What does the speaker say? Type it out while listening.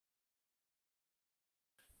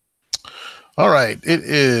All right, it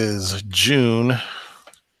is June.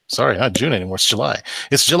 Sorry, not June anymore. It's July.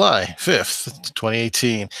 It's July 5th,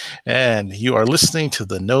 2018. And you are listening to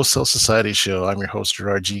the No Cell Society Show. I'm your host,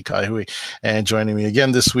 Gerard G. Kaihui. And joining me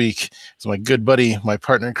again this week is my good buddy, my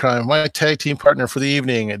partner in crime, my tag team partner for the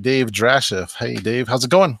evening, Dave Drashev. Hey, Dave, how's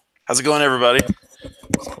it going? How's it going, everybody?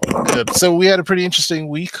 Good. So we had a pretty interesting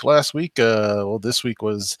week last week. This week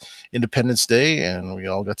was Independence Day, and we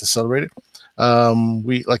all got to celebrate it.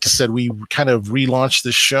 Like I said, we kind of relaunched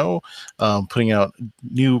this show, putting out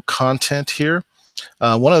new content here.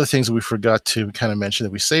 One of the things that we forgot to kind of mention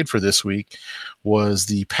that we saved for this week was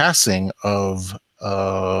the passing of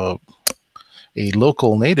a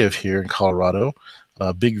local native here in Colorado,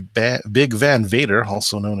 Big Van Vader,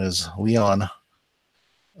 also known as Leon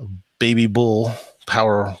Baby Bull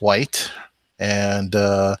Power White, and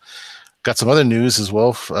got some other news as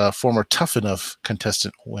well. Former Tough Enough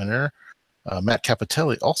contestant winner Matt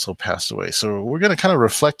Capitelli also passed away. So we're going to kind of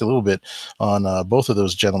reflect a little bit on both of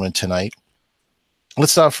those gentlemen tonight.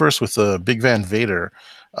 Let's start first with Big Van Vader.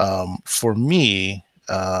 For me,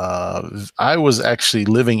 I was actually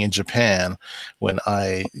living in Japan when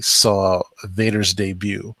I saw Vader's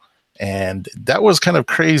debut. And that was kind of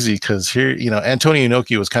crazy because here, Antonio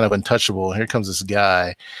Inoki was kind of untouchable. Here comes this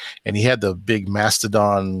guy, and he had the big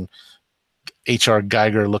mastodon H.R.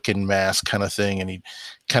 Geiger looking mask kind of thing, and he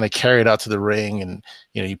kind of carry it out to the ring, and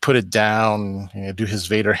you put it down, do his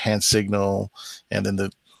Vader hand signal, and then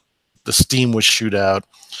the steam would shoot out.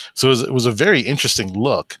 So it was a very interesting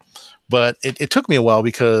look. But it took me a while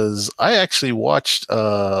because I actually watched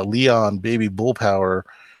Leon Baby Bull Power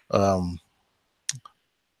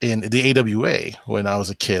in the AWA when I was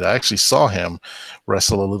a kid. I actually saw him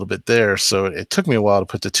wrestle a little bit there. So it took me a while to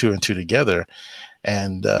put the two and two together.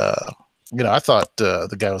 And, I thought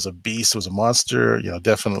the guy was a beast, was a monster.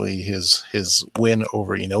 Definitely his win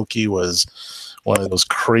over Inoki was one of those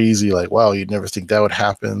crazy, like, wow, you'd never think that would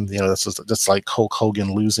happen. That's like Hulk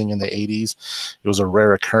Hogan losing in the 80s. It was a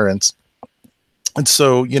rare occurrence. And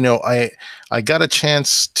so, I got a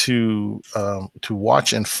chance to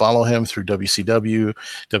watch and follow him through WCW,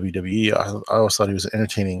 WWE. I always thought he was an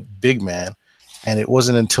entertaining big man. And it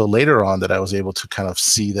wasn't until later on that I was able to kind of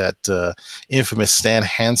see that infamous Stan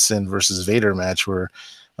Hansen versus Vader match where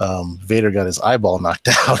Vader got his eyeball knocked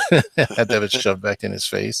out, had to have it shoved back in his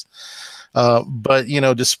face. But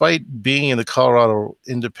despite being in the Colorado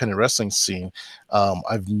independent wrestling scene,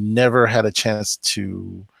 I've never had a chance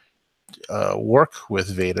to work with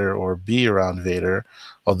Vader or be around Vader,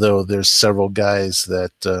 although there's several guys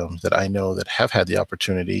that I know that have had the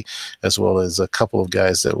opportunity, as well as a couple of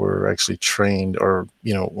guys that were actually trained, or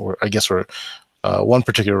one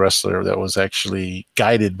particular wrestler that was actually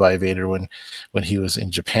guided by Vader when he was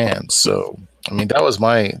in Japan. So I mean, that was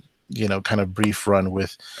my kind of brief run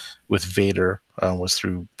with Vader, was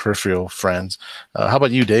through peripheral friends. How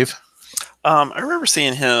about you, Dave? I remember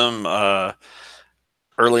seeing him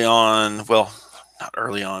early on. Well, not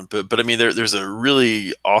early on, but I mean, there's a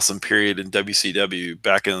really awesome period in WCW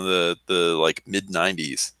back in the like mid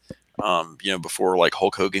 '90s. Before like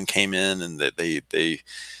Hulk Hogan came in, and that they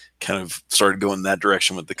kind of started going that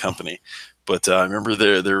direction with the company. But I remember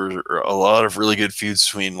there were a lot of really good feuds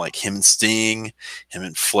between like him and Sting, him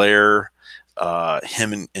and Flair,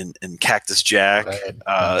 him and Cactus Jack. Right.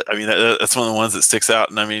 I mean, that's one of the ones that sticks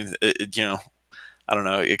out. And I mean, I don't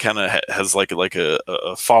know. It kind of has like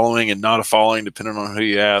a following and not a following depending on who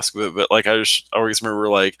you ask. But like I always remember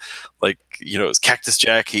like it was Cactus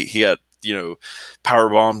Jack. He got power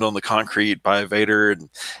bombed on the concrete by Vader, and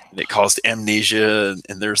it caused amnesia.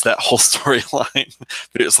 And there's that whole storyline.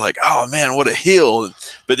 But it was like, oh man, what a heel!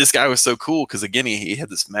 But this guy was so cool because again, he had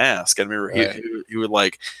this mask. I remember Right. he would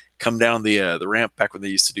like come down the ramp back when they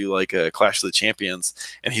used to do like a Clash of the Champions,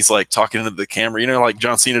 and he's like talking into the camera, like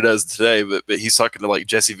John Cena does today, but he's talking to like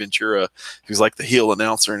Jesse Ventura, who's like the heel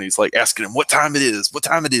announcer, and he's like asking him what time it is.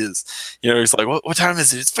 He's like, what time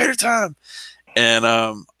is it? It's fair time. And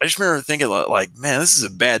I just remember thinking like, man, this is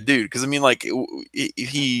a bad dude, because I mean, like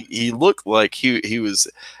he looked like he was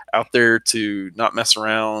out there to not mess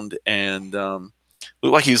around, and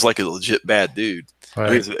looked like he was like a legit bad dude. Right.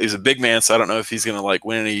 I mean, he's a big man, so I don't know if he's going to like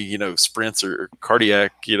win any, sprints or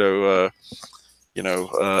cardiac,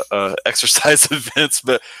 exercise events.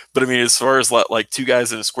 But I mean, as far as like two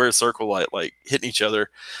guys in a square circle, like hitting each other,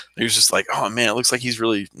 he was just like, oh man, it looks like he's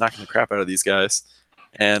really knocking the crap out of these guys.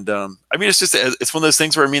 And I mean, it's one of those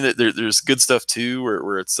things where I mean that there's good stuff too,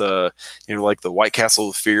 where it's like the White Castle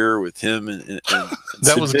of Fear with him and That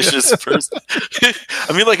Sid was good. Vicious person.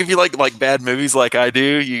 I mean, like if you like bad movies like I do,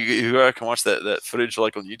 you can watch that footage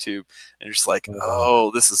like on YouTube, and you're just like,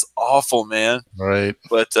 oh, this is awful, man. Right.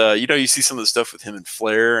 But you see some of the stuff with him and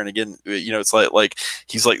Flair, and again, it's like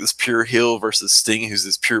he's like this pure heel versus Sting, who's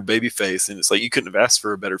this pure baby face, and it's like you couldn't have asked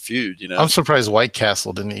for a better feud. I'm surprised White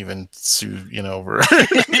Castle didn't even sue, over.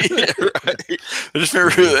 Yeah, right. I just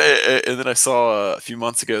remember, and then I saw a few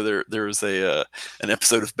months ago there was an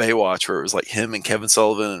episode of Baywatch where it was like him and Kevin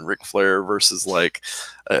Sullivan and Ric Flair versus like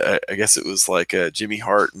I guess it was like Jimmy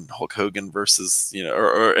Hart and Hulk Hogan versus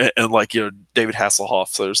and like David Hasselhoff.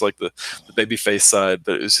 So there's like the babyface side,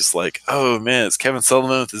 but it was just like, oh man, it's Kevin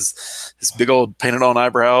Sullivan with his big old painted on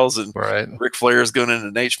eyebrows, and right. Ric Flair is going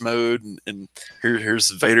into H mode, and here's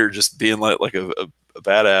Vader just being like a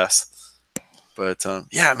badass. But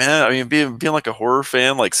yeah, man, I mean, being like a horror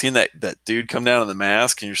fan, like seeing that dude come down in the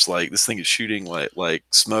mask, and you're just like, this thing is shooting like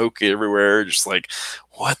smoke everywhere. Just like,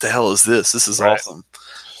 what the hell is this? This is awesome.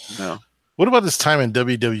 What about this time in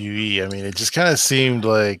WWE? I mean, it just kind of seemed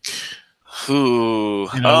like, you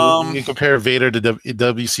compare Vader to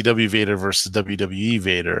WCW Vader versus WWE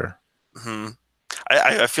Vader. Mm-hmm.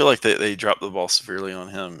 I feel like they dropped the ball severely on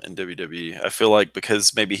him in WWE. I feel like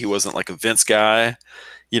because maybe he wasn't like a Vince guy,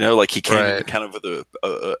 like he came in kind of with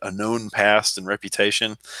a known past and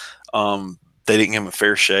reputation. They didn't give him a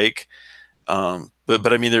fair shake.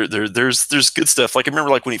 But I mean, there's good stuff. Like I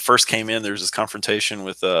remember, like when he first came in, there was this confrontation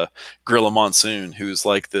with Gorilla Monsoon, who's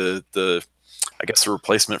like the I guess the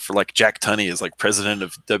replacement for like Jack Tunney as like president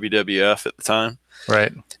of WWF at the time.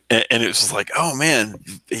 Right. And it was just like, oh man,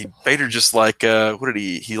 Vader just like what did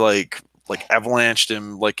he like avalanched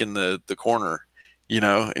him like in the corner,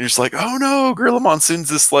 and you're just like, oh no, Gorilla Monsoon's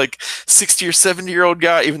this like 60 or 70-year-old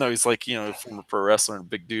guy, even though he's like a former pro wrestler and a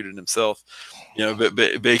big dude in himself, but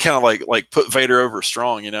he kind of like put Vader over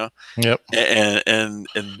strong, Yep. And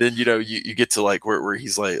then you get to like where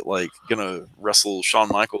he's like gonna wrestle Shawn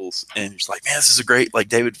Michaels, and you're just like, man, this is a great like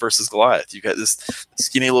David versus Goliath. You got this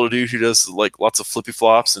skinny little dude who does like lots of flippy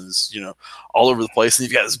flops and is all over the place, and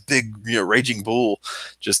you've got this big raging bull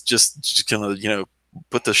just kind of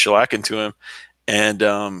put the shellac into him, and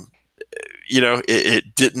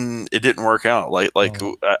it didn't work out. Like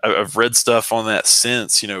I've read stuff on that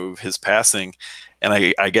since his passing, and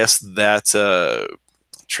I guess that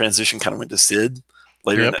transition kind of went to Sid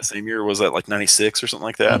later in that same year. Was that like 96 or something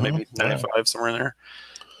like that? Maybe 95, somewhere in there.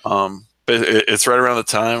 But it's right around the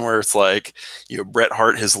time where it's like Bret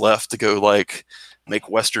Hart has left to go like make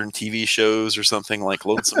Western TV shows or something, like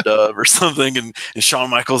Lonesome Dove or something, and Shawn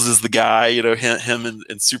Michaels is the guy, him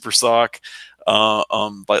and Super Sock,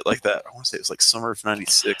 like that. I want to say it was like summer of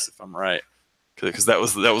 '96, if I'm right, because that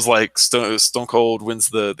was like Stone Cold wins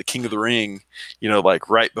the King of the Ring, like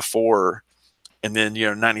right before, and then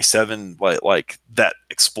 '97 like that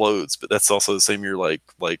explodes, but that's also the same year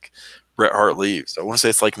like Bret Hart leaves. So I want to say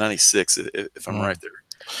it's like '96 if I'm right there.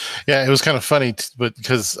 Yeah, it was kind of funny, but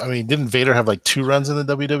because I mean, didn't Vader have like 2 runs in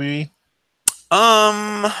the WWE?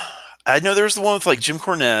 I know there was the one with like Jim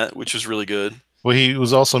Cornette, which was really good. Well, he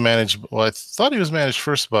was also managed. Well, I thought he was managed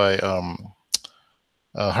first by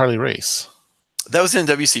Harley Race. That was in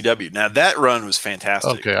WCW. Now that run was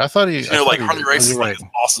fantastic. Okay, I thought he. Harley Race is like an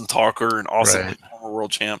awesome talker and awesome former world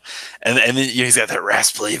champ, and then he's got that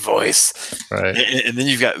raspy voice, right? And then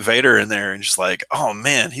you've got Vader in there, and just like, oh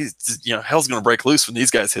man, he's hell's gonna break loose when these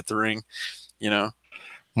guys hit the ring,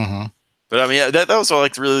 Mm-hmm. But I mean, that was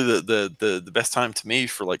like really the best time to me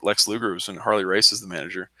for like Lex Luger was when Harley Race was the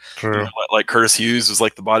manager. True. Like Curtis Hughes was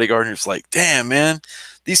like the bodyguard, and you're just like, damn man,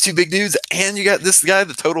 these 2 big dudes, and you got this guy,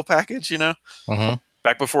 the total package, Mm-hmm.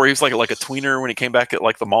 Back before he was like a tweener when he came back at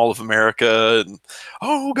like the Mall of America, and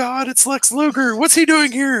oh god, it's Lex Luger, what's he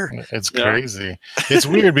doing here? It's crazy. It's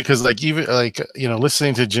weird because like even like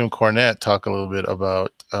listening to Jim Cornette talk a little bit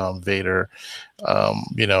about Vader,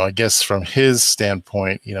 I guess from his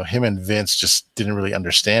standpoint, him and Vince just didn't really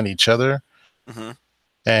understand each other. Mm-hmm.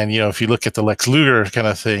 And if you look at the Lex Luger kind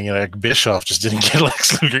of thing, Eric Bischoff just didn't get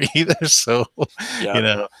Lex Luger either. So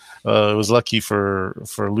it was lucky for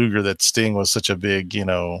Luger that Sting was such a big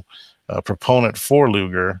proponent for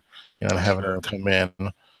Luger, having him come in.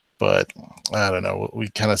 But I don't know. We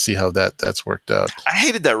kind of see how that's worked out. I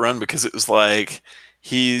hated that run because it was like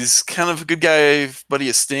he's kind of a good guy, buddy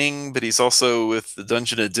of Sting, but he's also with the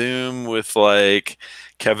Dungeon of Doom with like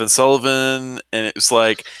Kevin Sullivan, and it was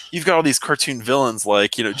like you've got all these cartoon villains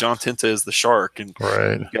like John Tenta is the shark, and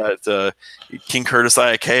Right. you've got King Curtis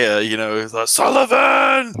Iakea,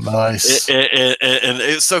 Sullivan. Nice. And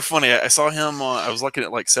it's so funny. I saw him. I was looking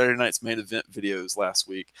at like Saturday Night's main event videos last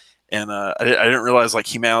week, and I didn't realize like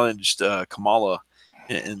he managed Kamala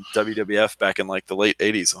in WWF back in like the late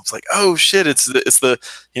 '80s. I was like, oh shit, it's the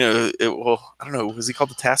well, I don't know, was he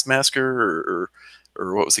called the Taskmaster or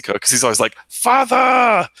what was he called? Because he's always like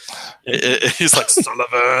father. He's like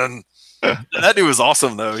Sullivan. And that dude was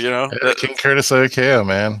awesome though. Yeah, King Curtis Iakea,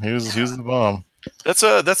 man, he was the bomb. That's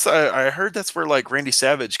I heard that's where like Randy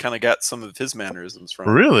Savage kind of got some of his mannerisms from.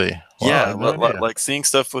 Really? Wow, I Yeah, had no idea. like seeing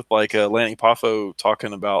stuff with like Lanny Poffo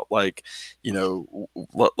talking about like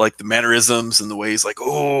like the mannerisms and the way he's like,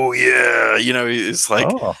 oh yeah, it's like,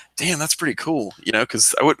 Oh, damn, that's pretty cool,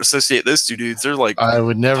 because I wouldn't associate those two dudes. They're like I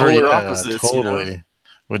would never, polar yeah, opposites. totally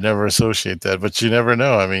would never associate that, but you never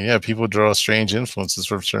know. I mean, yeah, people draw strange influences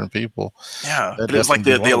from certain people. Yeah, That but it was like definitely be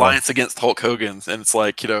the one of them. alliance against Hulk Hogan, and it's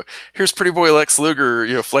like here's Pretty Boy Lex Luger,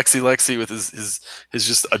 Flexi Lexi with his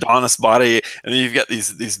just Adonis body, and then you've got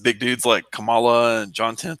these big dudes like Kamala and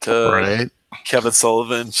John Tenta, and Right? Kevin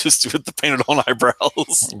Sullivan, just with the painted on eyebrows.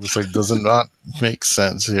 It's like does not make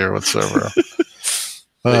sense here whatsoever.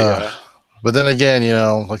 But Uh, yeah, but then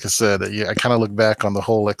again, like I said, yeah, I kind of look back on the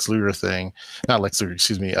whole Lex Luger thing, not Lex Luger,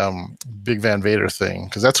 excuse me, Big Van Vader thing,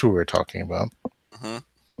 because that's who we were talking about. hmm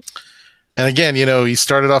And again, he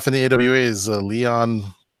started off in the AWA as Leon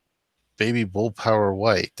Baby Bull Power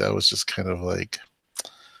White. That was just kind of like,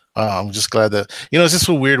 I'm just glad that it's just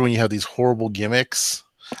so weird when you have these horrible gimmicks.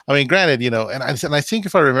 I mean, granted, and I think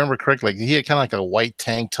if I remember correctly, like he had kind of like a white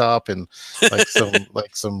tank top and like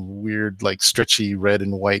some weird like stretchy red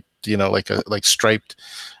and white, like striped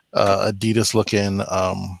Adidas looking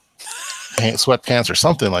sweatpants or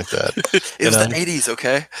something like that. it was the '80s,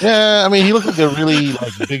 okay? Yeah, I mean, he looked like a really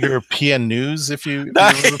like bigger PN News if you remember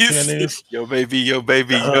PN Nice, News. yo baby, yo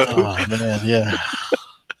baby, yo. Oh man, yeah.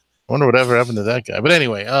 I wonder whatever happened to that guy. But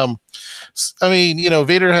anyway, I mean,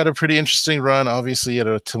 Vader had a pretty interesting run. Obviously, he had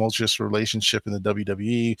a tumultuous relationship in the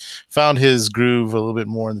WWE. Found his groove a little bit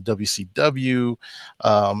more in the WCW,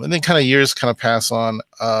 and then kind of years kind of pass on.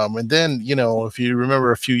 And then, if you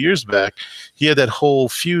remember a few years back, he had that whole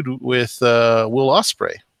feud with Will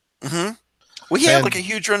Ospreay. hmm Well, he had like a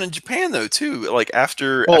huge run in Japan though too, like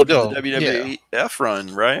after Oh the no, WWF yeah,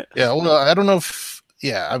 run, right? yeah. Well, I don't know if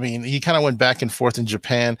yeah. I mean, he kind of went back and forth in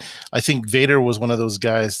Japan. I think Vader was one of those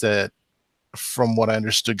guys that, from what I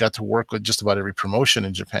understood, got to work with just about every promotion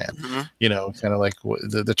in Japan. hmm Kind of like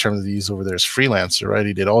the term that they use over there is freelancer, right?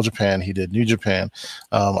 He did All Japan, he did New Japan.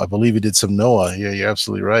 I believe he did some Noah. Yeah, you're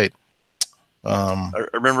absolutely right. I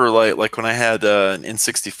remember like when I had an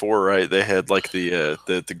N64, right? They had like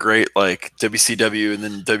the great like WCW and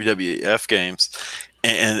then WWF games,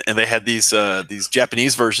 and they had these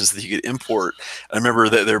Japanese versions that you could import. I remember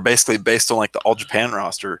that they're basically based on like the All Japan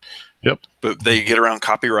roster. Yep. But they get around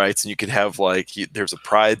copyrights, and you could have like there's a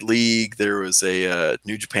Pride League, there was a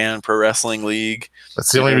New Japan Pro Wrestling League.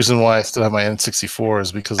 That's the only reason why I still have my N64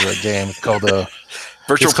 is because of that game. It's called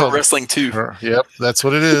Virtual Pro Wrestling 2. Yep, that's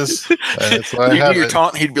what it is. That's why I You have do your it.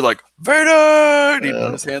 tant, he'd be like, Vader! And he'd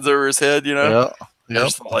put his hands over his head, Yeah. I Yep.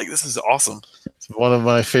 just thought, like, this is awesome. It's one of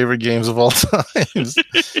my favorite games of all times.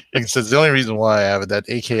 Like I said, the only reason why I have it, that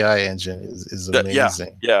AKI engine is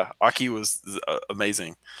amazing. Yeah. Aki was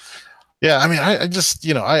amazing. Yeah, I mean, I just,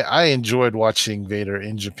 I enjoyed watching Vader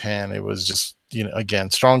in Japan. It was just, again,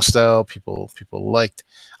 strong style. People liked.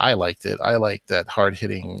 I liked it. I liked that hard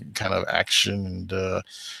hitting kind of action, and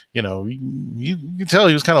you can tell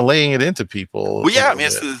he was kind of laying it into people. Well, yeah, I mean,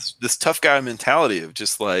 it's this tough guy mentality of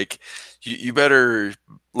just like you better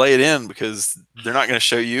lay it in because they're not going to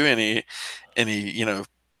show you any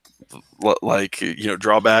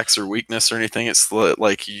drawbacks or weakness or anything. It's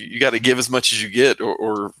like you got to give as much as you get,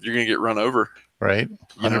 or you're gonna get run over. Right,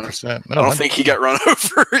 100%. I don't think he got run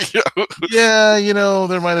over. Yeah,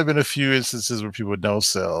 there might have been a few instances where people would no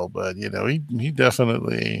sell, but he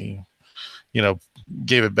definitely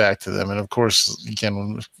gave it back to them. And of course,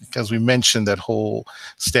 again, as we mentioned, that whole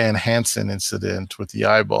Stan Hansen incident with the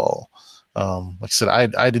eyeball. Like I said,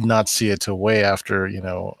 I did not see it till way after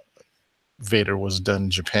Vader was done in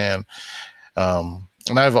Japan.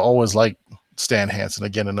 And I've always liked Stan Hansen,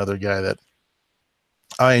 again, another guy that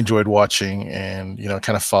I enjoyed watching and,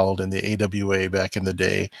 kind of followed in the AWA back in the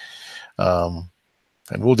day. And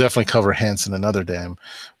we'll definitely cover Hansen another time.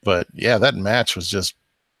 But yeah, that match was just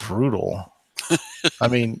brutal. I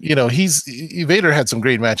mean, you know, Vader had some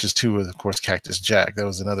great matches too with, of course, Cactus Jack. That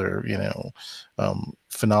was another,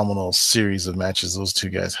 phenomenal series of matches those two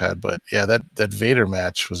guys had. But yeah, that Vader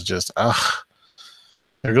match was just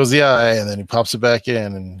there goes the eye, and then he pops it back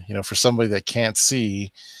in, and for somebody that can't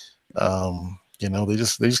see, they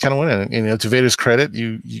just kind of went in. And, to Vader's credit,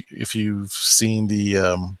 if you've seen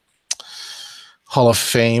the Hall of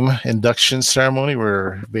Fame induction ceremony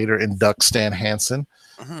where Vader inducts Stan Hansen.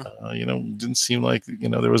 Didn't seem like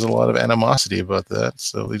there was a lot of animosity about that,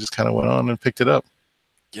 so they just kind of went on and picked it up.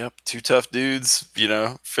 Yep, two tough dudes,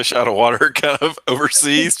 fish out of water, kind of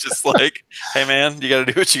overseas, just like, hey man, you got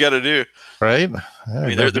to do what you got to do, right? Yeah, I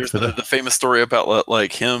mean, there's the famous story about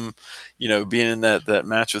like him, being in that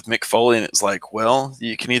match with Mick Foley, and it's like, well,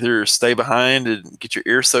 you can either stay behind and get your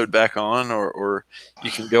ear sewed back on, or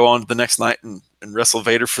you can go on to the next night and wrestle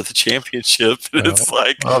Vader for the championship. And it's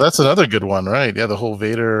like, oh, that's another good one, right? Yeah, the whole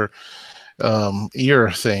Vader ear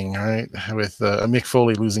thing, right? With Mick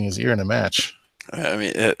Foley losing his ear in a match. I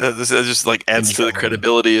mean, it just like adds to the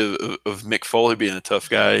credibility of Mick Foley being a tough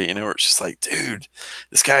guy, where it's just like, dude,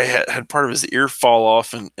 this guy had part of his ear fall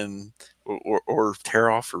off and or tear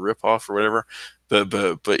off or rip off or whatever, but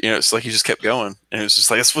it's like he just kept going, and it's just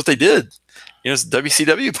like that's what they did. It's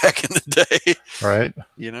WCW back in the day, right?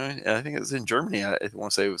 I think it was in Germany. I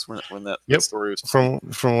want to say it was when that story was. From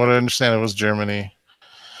what I understand, it was Germany.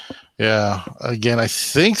 Yeah. Again, I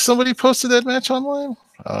think somebody posted that match online.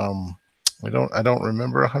 I don't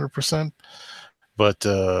remember 100%, but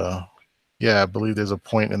yeah, I believe there's a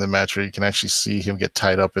point in the match where you can actually see him get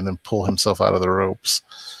tied up and then pull himself out of the ropes.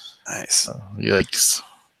 Nice. Yikes.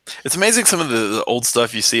 It's amazing some of the old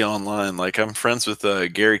stuff you see online. Like I'm friends with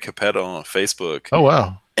Gary Capetta on Facebook. Oh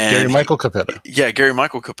wow. And Gary Michael Capetta. Yeah, Gary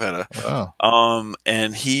Michael Capetta. Wow.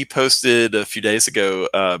 And he posted a few days ago,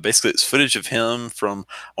 basically it's footage of him from,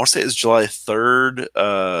 I want to say it was July 3rd,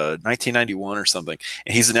 1991 or something.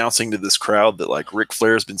 And he's announcing to this crowd that like Ric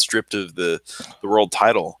Flair has been stripped of the world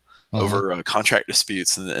title over contract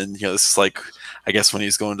disputes. And this is like, I guess when he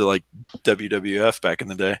was going to like WWF back in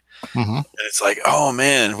the day. And it's like, oh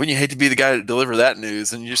man, wouldn't you hate to be the guy to deliver that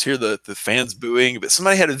news? And you just hear the fans booing, but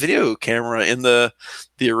somebody had a video camera in the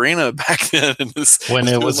arena back then, and when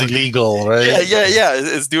it was like, illegal, right? Yeah.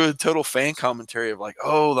 It's doing total fan commentary of like,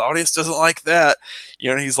 oh, the audience doesn't like that.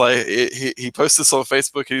 And he's like, he posts this on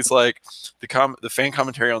Facebook, and he's like, the fan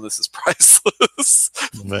commentary on this is priceless.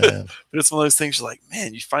 Man. But it's one of those things you're like,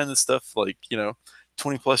 man, you find this stuff like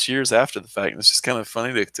 20 plus years after the fact, and it's just kind of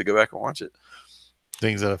funny to go back and watch it.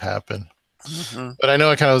 Things that have happened. But I know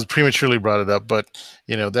I kind of prematurely brought it up, but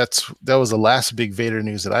that was the last big Vader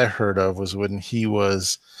news that I heard of, was when he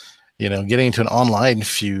was getting into an online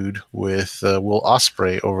feud with Will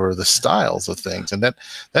Ospreay over the styles of things, and that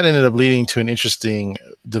ended up leading to an interesting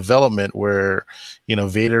development where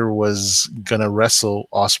Vader was gonna wrestle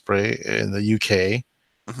Ospreay in the UK,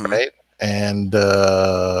 right? And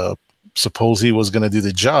suppose he was gonna do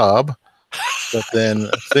the job. But then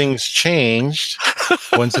things changed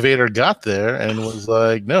once Vader got there and was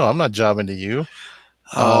like, no, I'm not jobbing to you.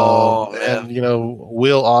 Man. And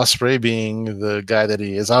Will Ospreay, being the guy that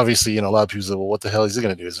he is, obviously, a lot of people say, well, what the hell is he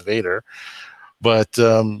going to do as Vader? But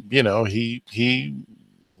he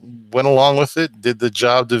went along with it, did the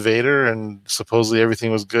job to Vader, and supposedly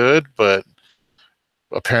everything was good, but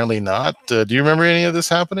apparently not. Do you remember any of this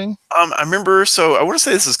happening? I remember. So I want to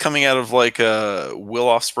say this is coming out of like Will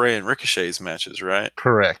Ospreay and Ricochet's matches, right?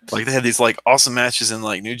 Correct. Like they had these like awesome matches in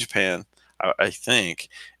like New Japan, I think.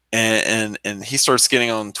 And he starts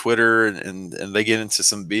getting on Twitter, and they get into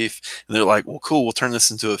some beef, and they're like, well, cool, we'll turn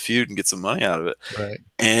this into a feud and get some money out of it. Right.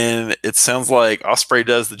 And it sounds like Ospreay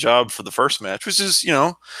does the job for the first match, which is, you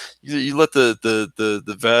let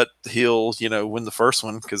the vet heel, win the first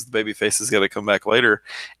one, because the baby face has got to come back later.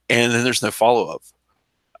 And then there's no follow-up.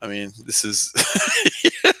 I mean, this is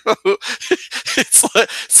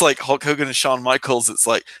it's like Hulk Hogan and Shawn Michaels. It's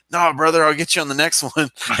like, nah, brother, I'll get you on the next one.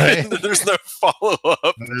 Right. There's no follow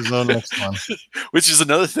up. There's no next one. Which is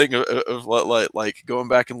another thing of like going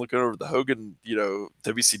back and looking over the Hogan,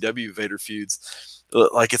 WCW Vader feuds.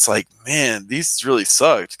 Like it's like, man, these really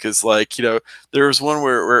sucked, because like there was one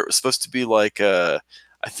where it was supposed to be like I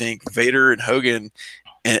think Vader and Hogan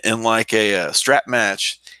in like a strap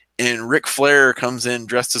match. And Ric Flair comes in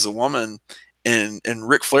dressed as a woman, and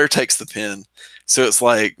Ric Flair takes the pin. So it's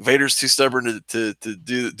like Vader's too stubborn to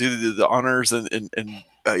do the honors, and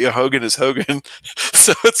Hogan is Hogan.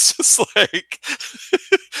 So it's just like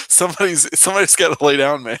somebody's got to lay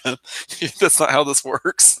down, man. That's not how this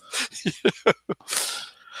works.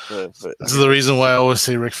 But I This is mean, the reason why I always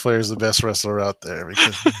say Ric Flair is the best wrestler out there,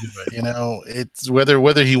 because you know, it's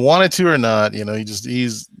whether he wanted to or not, you know,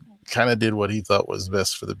 he's kind of did what he thought was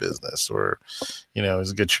best for the business, or you know,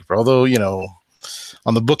 he's a good trooper. Although, you know,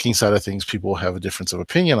 on the booking side of things, people have a difference of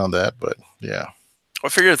opinion on that, but yeah. I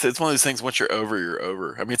figure it's one of those things. Once you're over, you're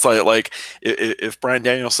over. I mean, it's like if Bryan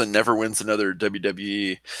Danielson never wins another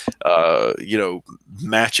WWE,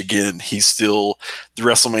 match again, he's still the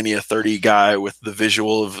WrestleMania 30 guy with the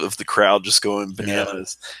visual of the crowd just going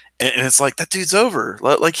bananas. Yeah. And it's like, that dude's over.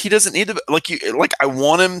 Like, he doesn't need to. Like I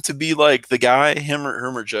want him to be like the guy, him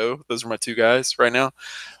or Joe. Those are my two guys right now.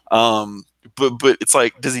 But it's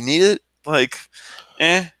like, does he need it? Like,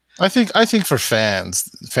 I think for fans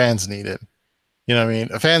need it. You know what I mean?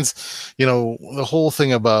 Fans, you know, the whole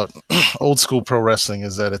thing about old school pro wrestling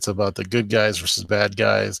is that it's about the good guys versus bad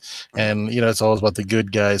guys. And, you know, it's always about the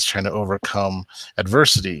good guys trying to overcome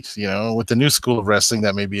adversity. You know, with the new school of wrestling,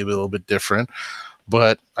 that may be a little bit different.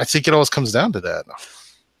 But I think it always comes down to that.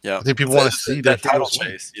 Yeah. I think people want to see that title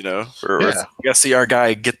chase, you know? We got to see our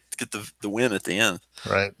guy get the win at the end.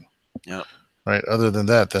 Right. Yeah. Right. Other than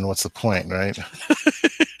that, then what's the point, right?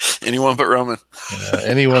 Anyone but Roman.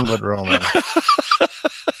 Anyone but Roman.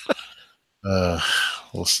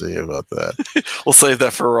 We'll see about that. We'll save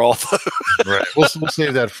that for Raw, though. Right. We'll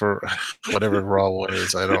save that for whatever Raw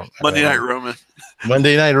is. Monday Night Roman.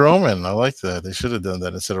 Monday Night Roman. I like that. They should have done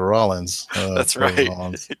that instead of Rollins. That's right.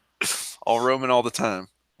 All Roman all the time.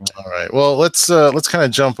 All right. Well, let's kind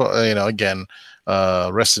of jump. Again,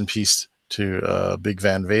 rest in peace to Big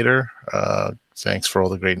Van Vader. Thanks for all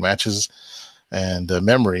the great matches and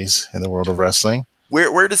memories in the world of wrestling.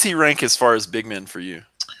 Where does he rank as far as big men for you?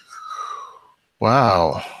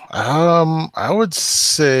 Wow. I would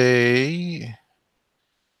say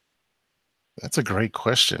that's a great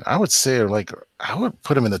question. I would say I would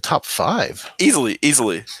put him in the top 5. Easily.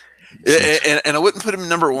 And I wouldn't put him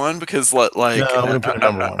number 1 because no, I wouldn't put him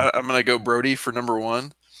number 1. I'm gonna go Brody for number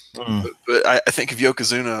 1. But I think of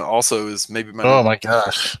Yokozuna also is maybe my. Oh my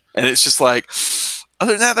gosh! And it's just like,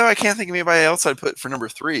 other than that though, I can't think of anybody else I'd put for number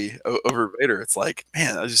 3 over Vader. It's like,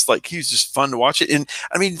 man, I just like, he was just fun to watch it. And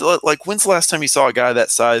I mean, like, when's the last time you saw a guy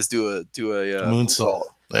that size do a moonsault?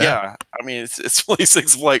 Yeah. I mean, it's one of these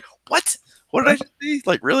things of like, what did I just see?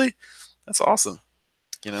 Like, really? That's awesome.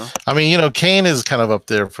 You know, I mean, you know, Kane is kind of up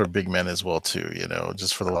there for big men as well too. You know,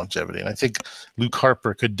 just for the longevity. And I think Luke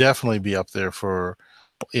Harper could definitely be up there for.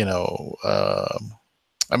 You know,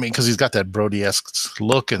 I mean, because he's got that Brody-esque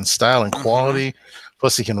look and style and quality.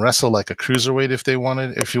 Plus, he can wrestle like a cruiserweight if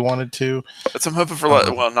he wanted to. But I'm hoping for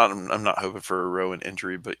I'm not hoping for a Rowan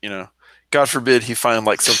injury, but you know, God forbid he find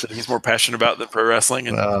like something he's more passionate about than pro wrestling,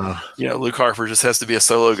 and you know, Luke Harper just has to be a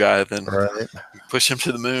solo guy, then push him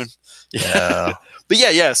to the moon. Yeah, but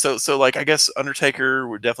yeah. So like, I guess Undertaker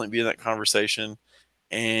would definitely be in that conversation,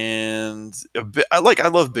 and I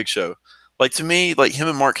love Big Show. Like, to me, like, him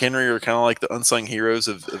and Mark Henry are kind of like the unsung heroes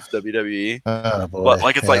of WWE.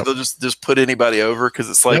 Like, it's like they'll just put anybody over because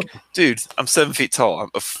it's like, dude, I'm 7 feet tall.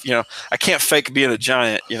 I can't fake being a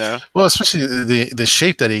giant. You know. Well, especially the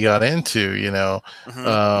shape that he got into. You know,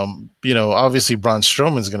 obviously Braun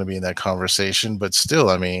Strowman's going to be in that conversation, but still,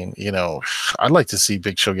 I mean, you know, I'd like to see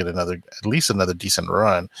Big Show get at least another decent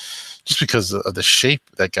run. Just because of the shape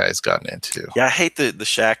that guy's gotten into. Yeah, I hate the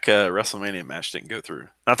Shaq WrestleMania match didn't go through.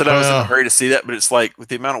 Not that I was in a hurry to see that, but it's like, with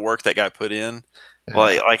the amount of work that guy put in,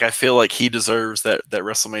 like I feel like he deserves that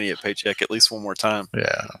WrestleMania paycheck at least one more time.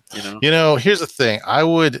 Yeah. You know, here's the thing. I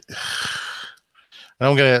would, and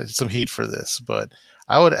I'm gonna get some heat for this, but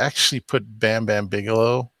I would actually put Bam Bam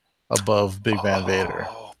Bigelow above Big Van Vader.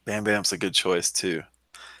 Bam Bam's a good choice too.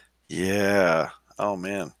 Yeah. Oh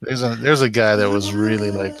man. There's a guy that was really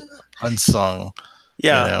like unsung.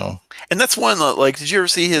 Yeah. You know? And that's one, like, did you ever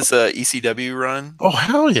see his ECW run? Oh,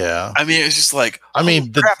 hell yeah. I mean, it's just like, I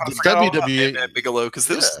mean, the WWE Bigelow, because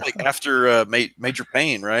this was like after Major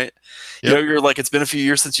Pain, right? Yep. You know, you're like, it's been a few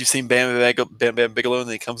years since you've seen Bam Bam Bigelow, and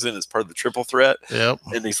then he comes in as part of the Triple Threat. Yep.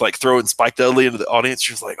 And he's like throwing Spike Dudley into the audience.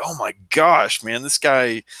 You're just like, oh my gosh, man, this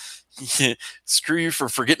guy, screw you for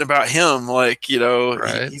forgetting about him. Like, you know,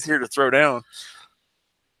 he's here to throw down.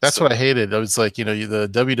 That's what I hated. It was like, you know, the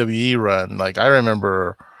WWE run. Like, I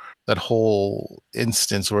remember that whole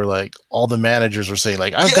instance where like all the managers were saying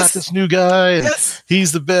like, I've got this new guy and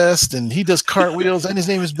he's the best and he does cartwheels and his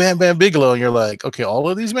name is Bam Bam Bigelow. And you're like, okay, all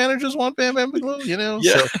of these managers want Bam Bam Bigelow, you know?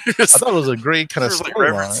 Yeah. So I thought it was a great kind of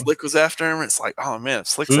storyline. Slick was after him. It's like, oh man,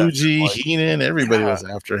 Slick's Fuji, Heenan, everybody was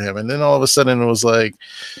after him. And then all of a sudden it was like,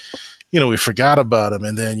 you know, we forgot about him.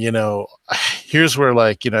 And then, you know, here's where,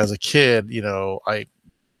 like, you know, as a kid, you know,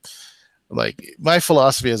 like my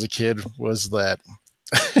philosophy as a kid was that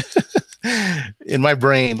in my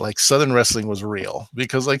brain, like Southern wrestling was real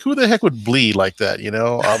because like who the heck would bleed like that? You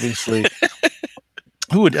know, obviously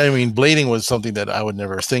who would, I mean, blading was something that I would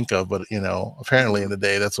never think of, but apparently in the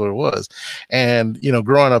day that's what it was. And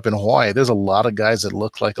growing up in Hawaii, there's a lot of guys that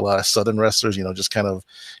look like a lot of Southern wrestlers, just kind of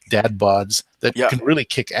dad bods that Yeah. can really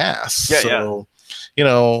kick ass. Yeah, so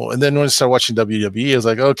and then when I started watching WWE, I was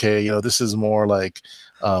like, okay, this is more like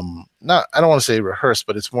not, I don't want to say rehearsed,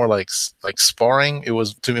 but it's more like sparring. It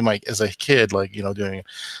was to me, as a kid, like doing a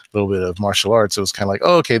little bit of martial arts, it was kind of like,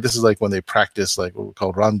 oh, okay, this is like when they practice like what we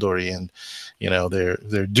call randori, and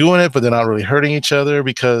they're doing it, but they're not really hurting each other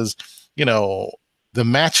because the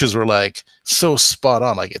matches were like so spot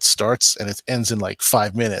on. Like it starts and it ends in like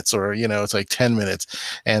 5 minutes, or it's like 10 minutes,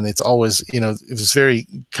 and it's always it's very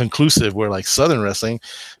conclusive. Where like Southern wrestling,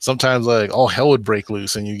 sometimes like all hell would break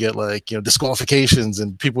loose, and you get like disqualifications,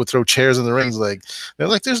 and people would throw chairs in the rings. Like they're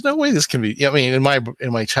like, there's no way this can be. I mean,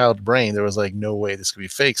 in my child brain, there was like no way this could be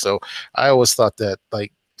fake. So I always thought that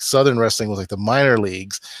like Southern wrestling was like the minor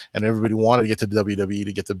leagues, and everybody wanted to get to WWE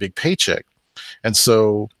to get the big paycheck. And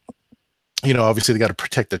so obviously they got to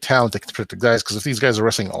protect the talent, they can protect the guys, because if these guys are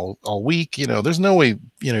wrestling all week, there's no way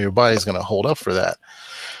your body's going to hold up for that.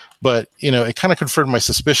 But it kind of confirmed my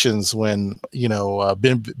suspicions when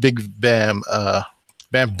Bam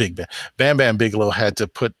Bam Bigelow had to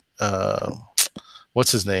put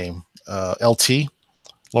what's his name, LT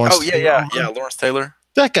Lawrence. Oh yeah, Lawrence Taylor.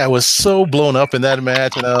 That guy was so blown up in that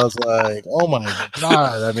match, and I was like, "Oh my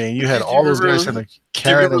god!" I mean, you had all those guys trying to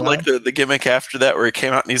carry him. Like the gimmick after that, where he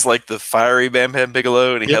came out and he's like the fiery Bam Bam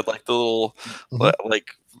Bigelow, and he had like the little like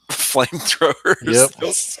flamethrowers. Yep. It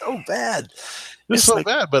was so bad. It's so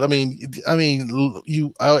bad, but I mean,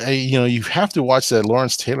 you have to watch that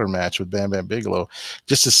Lawrence Taylor match with Bam Bam Bigelow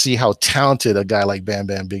just to see how talented a guy like Bam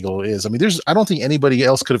Bam Bigelow is. I mean, I don't think anybody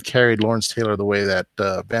else could have carried Lawrence Taylor the way that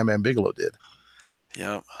Bam Bam Bigelow did.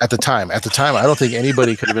 Yeah. At the time, I don't think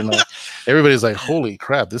anybody could have been like. Everybody's like, "Holy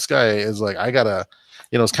crap, this guy is like, I gotta,"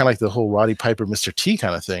 it's kind of like the whole Roddy Piper, Mr. T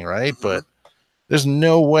kind of thing, right? Mm-hmm. But there's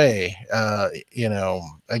no way.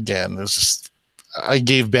 Again, there's just. I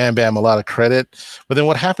gave Bam Bam a lot of credit, but then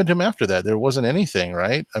what happened to him after that? There wasn't anything,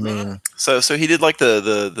 right? I mean, so he did like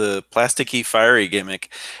the plasticky fiery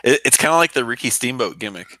gimmick. It's kind of like the Ricky Steamboat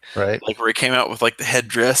gimmick, right? Like where he came out with like the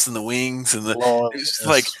headdress and the wings and the. It was just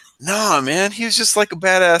like, nah, man, he was just like a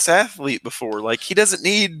badass athlete before. Like he doesn't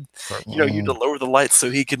need, you to lower the lights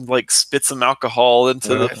so he can like spit some alcohol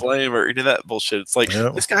into the flame or any of that bullshit. It's like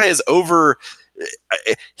this guy is over.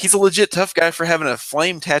 He's a legit tough guy for having a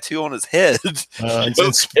flame tattoo on his head and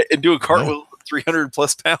doing cartwheels with 300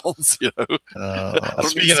 plus pounds.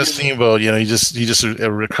 Speaking of Steamboat, he just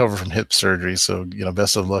recovered from hip surgery, so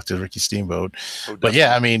best of luck to Ricky Steamboat. But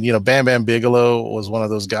yeah, I mean, Bam Bam Bigelow was one of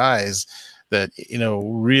those guys that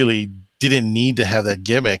really didn't need to have that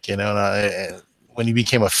gimmick. When he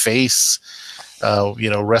became a face,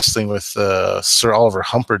 wrestling with Sir Oliver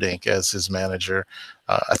Humperdinck as his manager.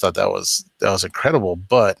 I thought that was incredible,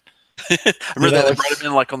 but I remember that they brought him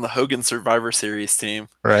in like on the Hogan Survivor Series team,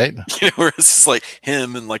 right? Where it's just like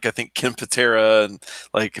him and like I think Ken Patera and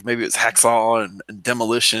like maybe it was Hacksaw and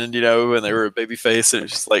Demolition, and they were a baby face, and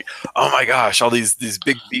it's just like, oh my gosh, all these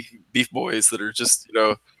big beef boys that are just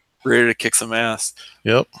ready to kick some ass.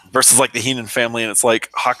 Yep. Versus like the Heenan family, and it's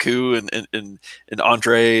like Haku and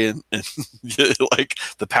Andre and like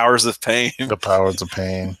the Powers of Pain. The Powers of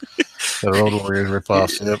Pain. The Road Warriors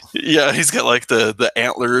ripoffs. Yep. Yeah, he's got like the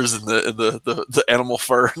antlers and the animal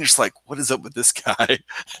fur, and you're just like, what is up with this guy?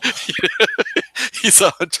 He's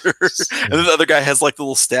a hunter, and then the other guy has like the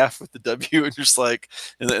little staff with the W, and you're just like,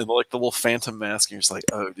 and like the little phantom mask, and you're just like,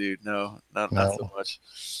 oh, dude, no, not so much.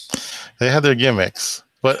 They had their gimmicks.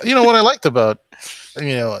 But what I liked about,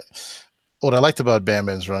 Bam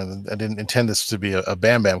Bam's run, I didn't intend this to be a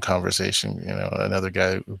Bam Bam conversation. Another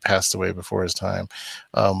guy who passed away before his time.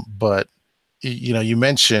 But you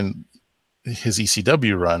mentioned his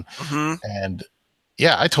ECW run, and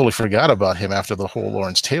yeah, I totally forgot about him after the whole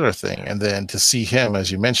Lawrence Taylor thing, and then to see him,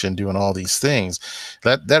 as you mentioned, doing all these things,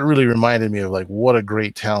 that really reminded me of like what a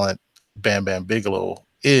great talent Bam Bam Bigelow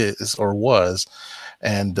is or was.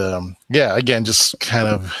 And yeah, again, just kind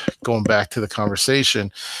of going back to the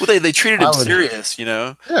conversation. Well, they treated him serious,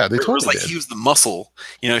 Yeah, they totally it was like did. He was the muscle.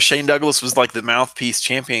 Shane Douglas was like the mouthpiece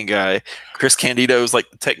champion guy. Chris Candido was like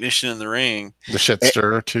the technician in the ring. The shit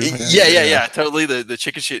stirrer too. Yeah, totally. The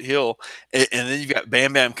chicken shit heel. And then you've got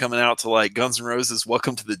Bam Bam coming out to like Guns N' Roses,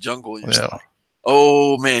 Welcome to the Jungle. You're just like,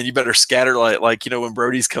 oh man, you better scatter like when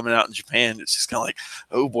Brody's coming out in Japan. It's just kind of like,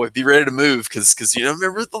 oh boy, be ready to move because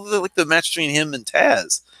remember the match between him and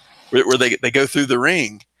Taz. where they go through the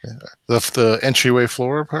ring. The entryway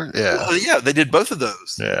floor part. Yeah. Well, yeah, they did both of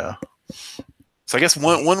those. Yeah. So I guess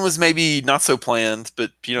one was maybe not so planned,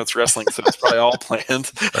 but it's wrestling, so it's probably all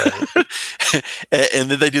planned. Right.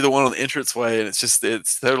 and then they do the one on the entranceway, and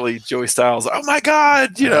it's totally Joey Styles. Oh my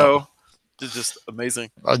God, it's just amazing.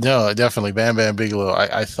 No, definitely Bam Bam Bigelow.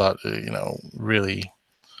 I thought really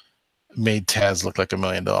made Taz look like $1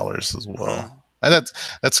 million as well. And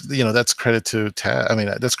that's credit to Taz. I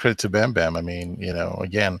mean, that's credit to Bam Bam. I mean,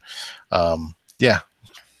 again, yeah.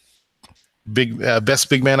 Best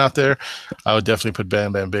big man out there, I would definitely put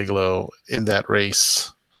Bam Bam Bigelow in that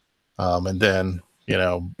race, and then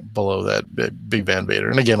below that Big Van Vader.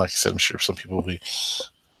 And again, like I said, I'm sure some people will be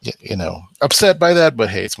upset by that, but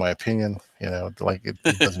hey, it's my opinion. Like it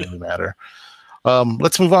doesn't really matter.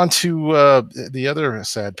 Let's move on to the other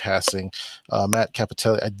sad passing, Matt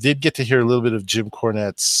Cappotelli. I did get to hear a little bit of Jim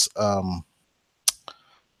Cornette's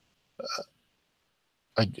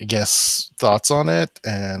I guess thoughts on it,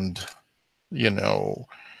 and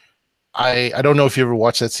I don't know if you ever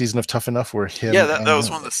watched that season of Tough Enough where him. Yeah, that was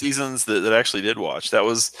one of the seasons that I actually did watch. That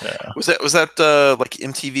was was that like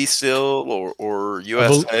MTV still or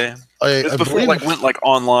USA? It was before it went like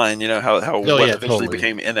online. How eventually totally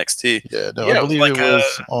became NXT. Yeah, no, I believe it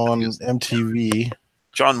was on MTV.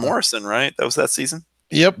 John Morrison, right? That was that season.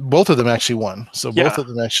 Yep, both of them actually won. So both of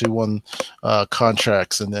them actually won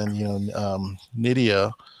contracts, and then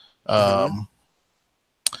Nydia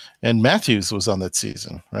and Matthews was on that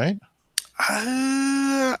season, right?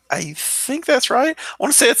 I think that's right. I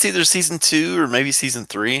want to say it's either season 2 or maybe season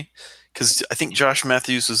 3, because I think Josh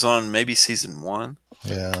Matthews was on maybe season 1.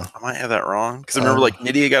 Yeah, I might have that wrong, because I remember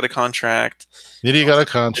Nydia got a contract. There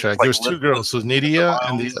was 2 girls. So Nydia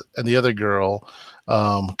and the other girl.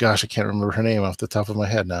 Gosh, I can't remember her name off the top of my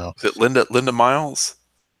head now. Is it Linda Miles?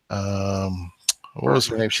 What was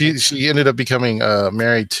her name? She ended up becoming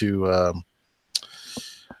married to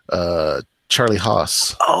Charlie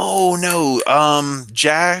Haas. Oh no,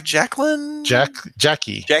 Jacqueline.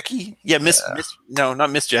 Jackie. Yeah, not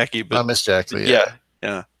Miss Jackie, but not Miss Jackie.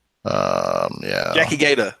 Yeah. Jackie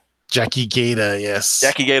Gaeta. Yes.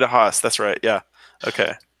 Jackie Gaeta Haas. That's right. Yeah.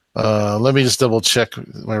 Okay. Let me just double check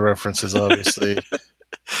my references. Obviously,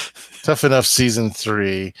 Tough Enough season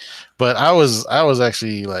 3, but I was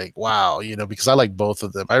actually like, wow, because I like both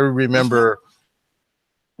of them. I remember,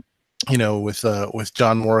 with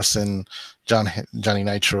John Morrison, Johnny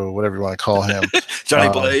Nitro, whatever you want to call him, Johnny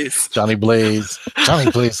Blaze. Johnny Blaze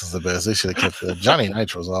is the best. They should have kept it. Johnny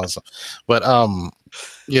Nitro was awesome, but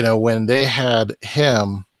when they had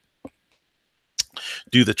him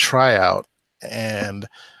do the tryout, and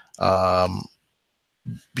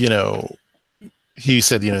he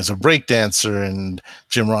said, he's a break dancer, and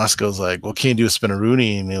Jim Ross goes like, well, can you do a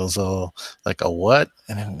spinneroonie? And he was all like, a what?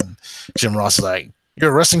 And then Jim Ross is like,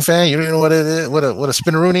 you're a wrestling fan? You don't even know what it is, what a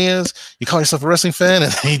spinneroonie is? You call yourself a wrestling fan?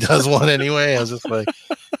 And he does one anyway. I was just like,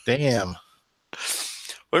 damn.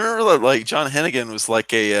 I remember that like John Hennigan was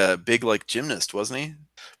like a big like gymnast, wasn't he?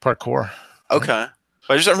 Parkour. Okay.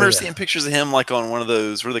 But I just remember seeing pictures of him like on one of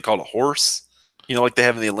those, what are they called, a horse? Like they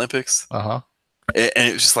have in the Olympics. Uh-huh. And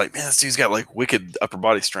it was just like, man, this dude's got like wicked upper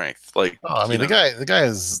body strength. Like, the guy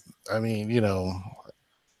is,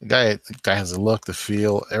 the guy has the look, the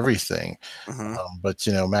feel, everything. But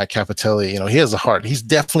Matt Cappotelli, he has a heart. He's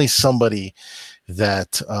definitely somebody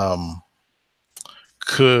that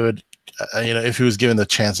could, if he was given the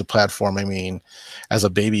chance to platform, as a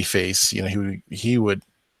baby face, he would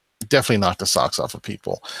definitely knock the socks off of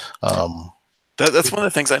people. That's one of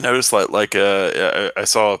the things I noticed. I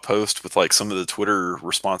saw a post with like some of the Twitter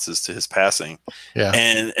responses to his passing,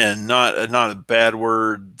 and not a bad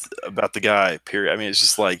word about the guy. Period. It's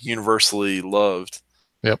just like universally loved.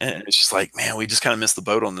 Yep. And it's just like, man, we just kind of missed the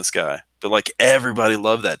boat on this guy. But like everybody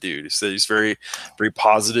loved that dude. So he's very, very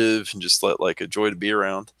positive and just like a joy to be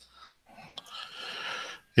around.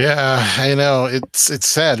 Yeah, I know it's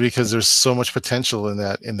sad because there's so much potential in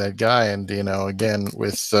that guy, and again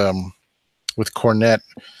with Cornette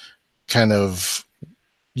kind of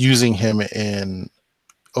using him in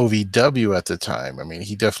OVW at the time.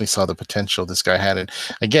 He definitely saw the potential this guy had. It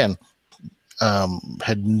again,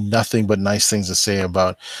 had nothing but nice things to say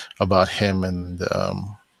about him and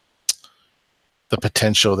the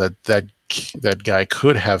potential that guy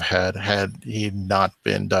could have had he not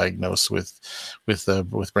been diagnosed with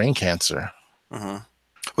brain cancer.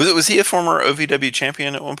 Was he a former OVW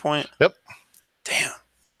champion at one point? Yep. Damn.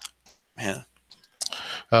 Man.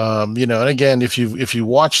 And again, if you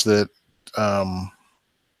watched it,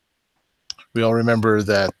 we all remember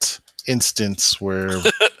that instance where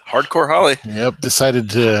Hardcore Holly. Yep, decided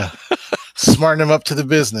to smarten him up to the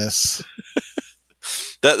business.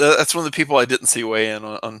 That's one of the people I didn't see weigh in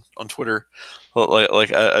on Twitter.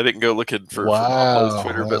 Like I didn't go looking for Paul's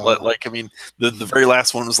Twitter, but like I mean the very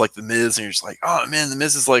last one was like the Miz, and you're just like, oh man, the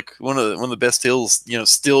Miz is like one of the best heels,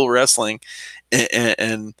 still wrestling,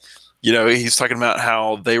 and he's talking about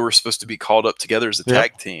how they were supposed to be called up together as a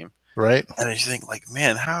tag team, right? And I just think like,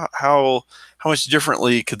 man, how much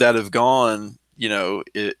differently could that have gone,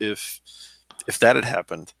 if that had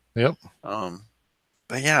happened? Yep.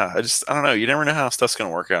 But yeah, I don't know. You never know how stuff's gonna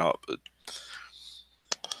work out, but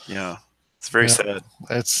yeah, it's very sad.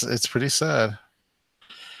 It's pretty sad.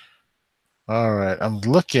 All right, I'm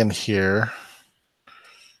looking here.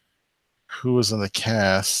 Who was in the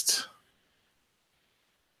cast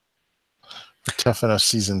for Tough Enough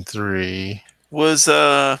season 3? Was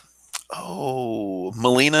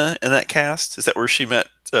Melina in that cast? Is that where she met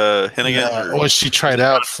Hennigan? Yeah. Well, she tried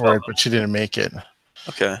out for it, but she didn't make it.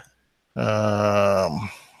 Okay. Because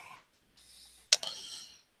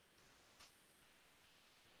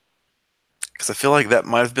I feel like that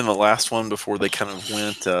might have been the last one before they kind of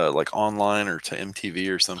went like online or to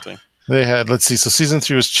MTV or something. They had, let's see, so season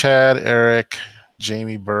 3 was Chad, Eric,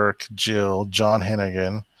 Jamie Burke, Jill, John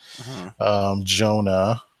Hennigan,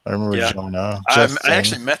 Jonah. I remember Jonah. I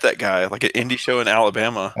actually met that guy like at an indie show in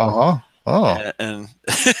Alabama. Oh. And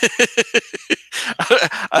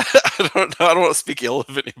I don't know. I don't want to speak ill of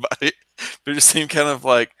anybody, but it just seemed kind of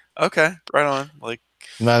like, okay, right on. Like,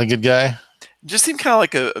 not a good guy. Just seemed kind of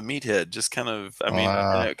like a meathead. Just kind of, I mean,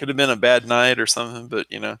 it could have been a bad night or something, but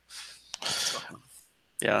yeah.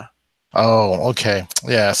 Oh, okay.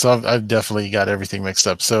 Yeah, so I've definitely got everything mixed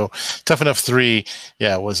up. So Tough Enough 3,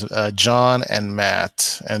 was John and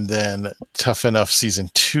Matt. And then Tough Enough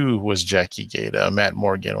season 2 was Jackie Gata. Matt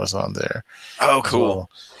Morgan was on there. Oh,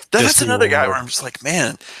 cool. So that's another guy where I'm just like,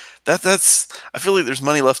 man, that's I feel like there's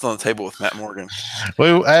money left on the table with Matt Morgan.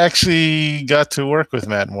 Well, I actually got to work with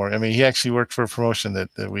Matt Morgan. I mean, he actually worked for a promotion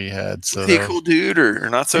that we had. So was he a cool dude or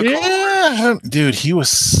not so cool? Yeah, dude, he was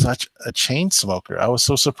such a chain smoker. I was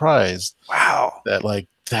so surprised. Wow.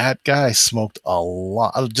 That guy smoked a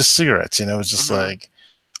lot of just cigarettes, it was just like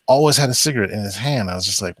always had a cigarette in his hand. I was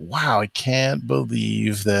just like, wow, I can't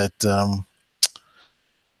believe that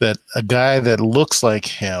that a guy that looks like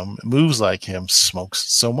him, moves like him,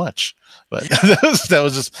 smokes so much. But that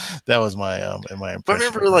was my impression. But I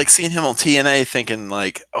remember like seeing him on TNA, thinking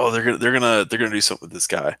like, oh, they're gonna do something with this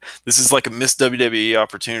guy. This is like a missed WWE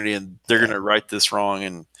opportunity, and they're gonna right this wrong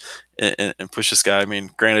and push this guy. I mean,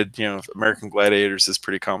 granted, American Gladiators is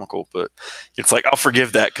pretty comical, but it's like I'll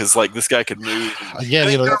forgive that because like this guy could move. Again,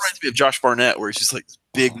 it reminds me of Josh Barnett, where he's just like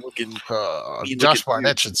big looking. Josh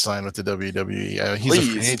Barnett should sign with the WWE. He's a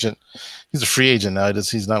free agent. He's a free agent now.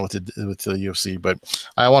 He's not with the UFC. But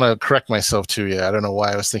I want to correct myself too. Yeah, I don't know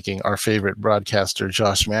why I was thinking our favorite broadcaster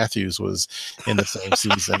Josh Matthews was in the same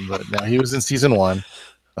season, but now he was in season 1.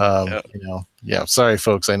 Sorry,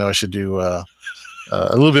 folks. I know I should do a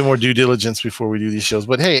little bit more due diligence before we do these shows.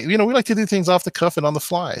 But hey, we like to do things off the cuff and on the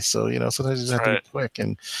fly. So sometimes you just have to be quick.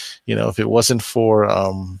 And if it wasn't for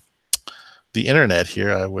the internet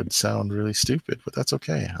here, I would sound really stupid, but that's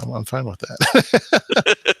okay. I'm fine with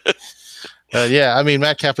that. I mean,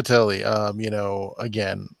 Matt Capitelli,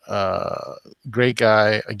 again, great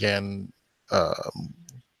guy. Again,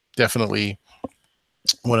 definitely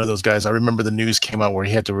one of those guys. I remember the news came out where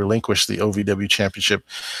he had to relinquish the OVW championship,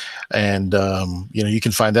 and you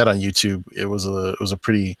can find that on YouTube. It was a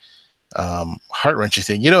pretty heart-wrenching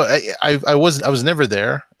thing. I was never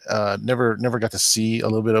there. Never got to see a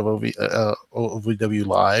little bit of OVW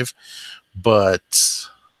live, but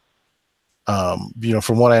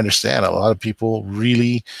from what I understand, a lot of people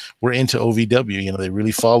really were into OVW. They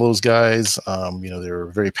really follow those guys. They were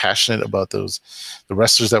very passionate about the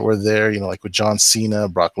wrestlers that were there. Like with John Cena,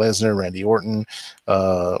 Brock Lesnar, Randy Orton,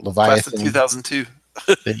 Leviathan. 2002.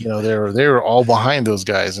 They were all behind those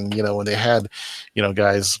guys, and when they had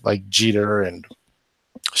guys like Jeter and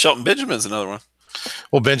Shelton Benjamin's another one.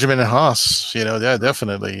 Well, Benjamin and Haas,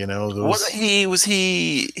 definitely, Wasn't he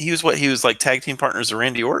was like tag team partners of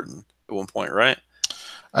Randy Orton at one point, right?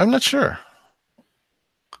 I'm not sure.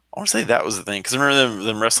 I want to say that was the thing, because I remember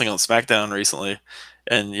them wrestling on SmackDown recently,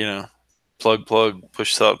 and plug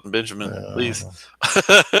push out Benjamin, please.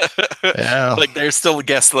 Yeah, like there's still a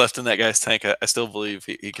guest left in that guy's tank. I still believe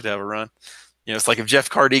he could have a run. It's like if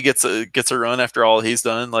Jeff Hardy gets a run after all he's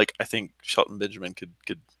done, like I think Shelton Benjamin could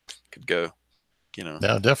go.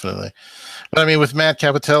 No, definitely. But I mean, with Matt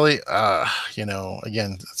Capitelli,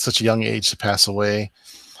 again, such a young age to pass away.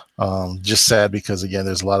 Just sad because again,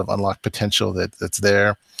 there's a lot of unlocked potential that's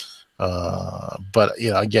there. But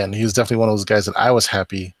again, he was definitely one of those guys that I was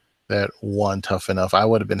happy that won Tough Enough. I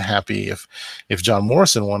would have been happy if John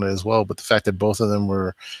Morrison won it as well, but the fact that both of them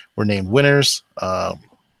were named winners,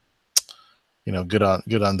 good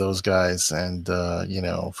on those guys. And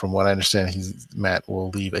from what I understand, Matt will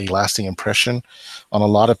leave a lasting impression on a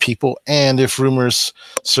lot of people. And if rumors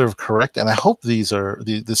serve correct, and I hope this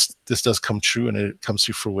does come true and it comes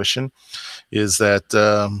to fruition, is that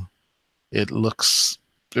it looks,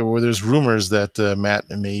 there's rumors that Matt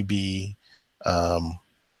may be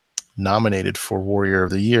nominated for Warrior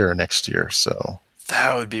of the Year next year. So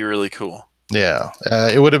that would be really cool. Yeah,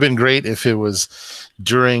 it would have been great if it was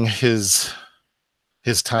during his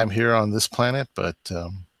time here on this planet, but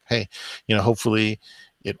hey, hopefully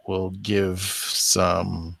it will give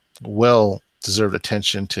some well-deserved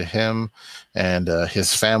attention to him and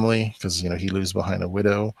his family, because he leaves behind a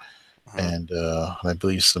widow and I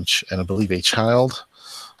believe a child.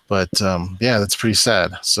 But yeah, that's pretty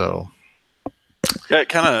sad. So yeah,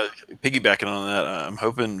 kind of piggybacking on that, I'm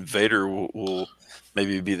hoping Vader will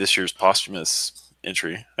maybe be this year's posthumous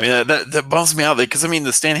entry. I mean, that bums me out, because I mean,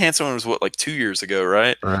 the Stan Hansen one was what, 2 years ago,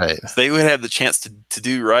 right? Right. So they would have the chance to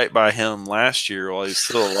do right by him last year while he's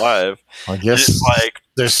still alive. I guess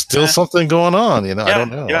there's still something going on. I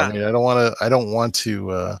don't know. Yeah. I mean, I don't want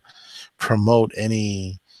to promote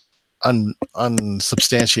any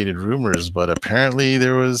unsubstantiated rumors, but apparently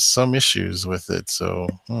there was some issues with it. So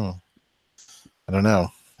I don't know.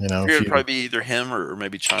 It would probably be either him or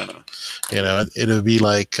maybe China. It would be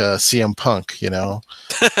like CM Punk. Yep.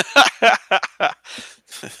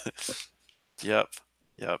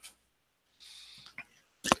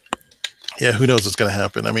 Yeah, who knows what's going to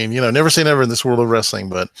happen? I mean, never say never in this world of wrestling,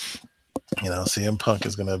 but CM Punk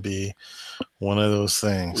is going to be one of those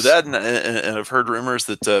things. With that, and I've heard rumors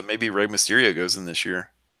that maybe Rey Mysterio goes in this year.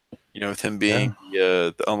 With him being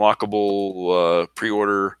the unlockable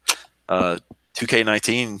pre-order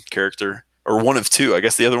 2K19 character, or one of two. I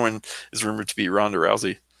guess the other one is rumored to be Ronda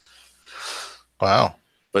Rousey. Wow.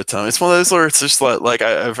 But it's one of those where it's just like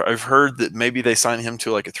I've heard that maybe they sign him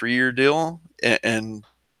to a 3-year deal, and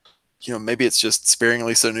maybe it's just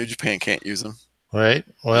sparingly so New Japan can't use him. Right.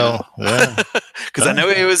 Well, yeah. Because I know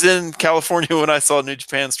he was in California when I saw New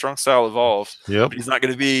Japan Strong Style Evolve. Yep. But he's not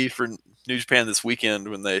going to be for New Japan this weekend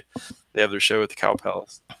when they have their show at the Cow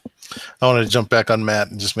Palace. I wanted to jump back on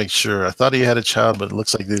Matt and just make sure. I thought he had a child, but it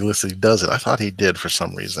looks like they listed he does it. I thought he did for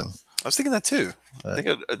some reason. I was thinking that too. I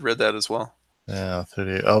think I'd read that as well. Yeah,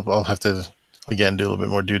 30. I'll have to again do a little bit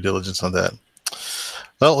more due diligence on that.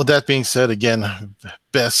 Well, with that being said, again,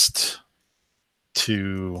 best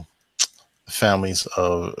to the families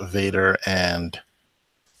of Vader and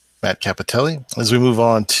Matt Capitelli as we move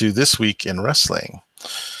on to this week in wrestling.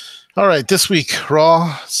 All right, this week,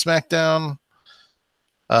 Raw, SmackDown,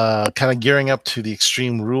 kind of gearing up to the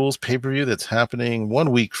Extreme Rules pay-per-view that's happening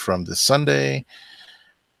 1 week from this Sunday.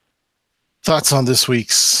 Thoughts on this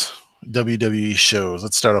week's WWE shows?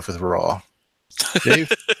 Let's start off with Raw. Dave?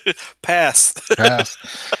 Pass.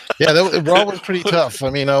 Yeah, Raw was pretty tough. I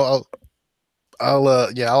mean, I'll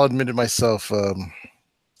admit it myself. The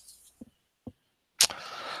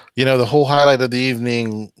whole highlight of the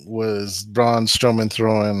evening was Braun Strowman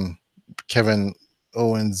throwing Kevin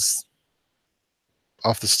Owens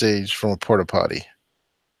off the stage from a porta potty.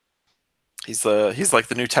 He's like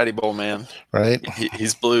the new Teddy Bowl man, right?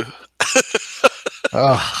 He's blue.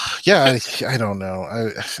 Yeah, I don't know.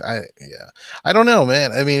 I don't know,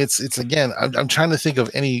 man. I mean, it's again, I'm trying to think of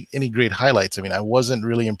any great highlights. I mean, I wasn't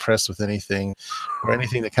really impressed with anything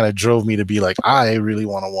that kind of drove me to be like, I really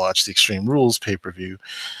want to watch the Extreme Rules pay-per-view,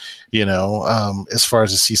 as far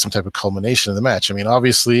as to see some type of culmination of the match. I mean,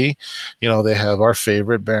 obviously, they have our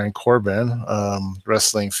favorite Baron Corbin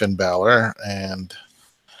wrestling Finn Balor, and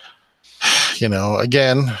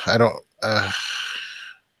again, I don't.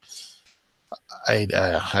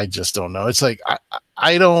 I just don't know. It's like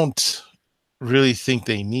I don't really think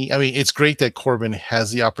they need. I mean, it's great that Corbin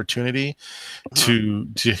has the opportunity to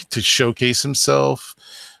showcase himself,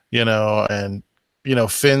 and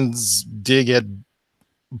Finn's dig at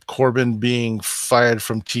Corbin being fired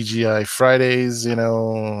from TGI Fridays.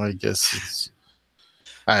 I guess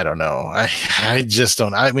I don't know. I just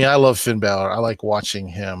don't. I mean, I love Finn Balor. I like watching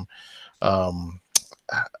him.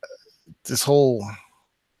 This whole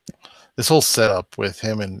setup with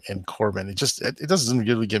him and Corbin, it doesn't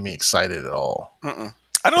really get me excited at all.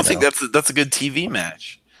 I don't think that's a good TV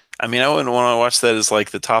match. I mean, I wouldn't want to watch that as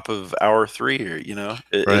like the top of hour 3, or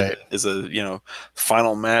it is a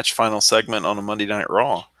final match, final segment on a Monday Night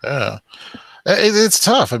Raw. Yeah, It's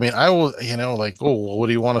tough. I mean, I will, like, oh, well, what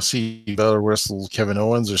do you want to see? Better wrestle Kevin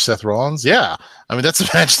Owens or Seth Rollins? Yeah, I mean, that's a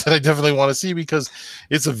match that I definitely want to see because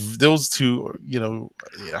those two,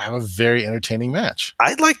 have a very entertaining match.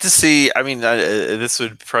 I'd like to see. I mean, this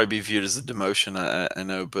would probably be viewed as a demotion. I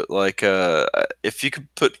know, but like, if you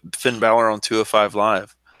could put Finn Balor on 205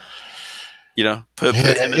 Live, put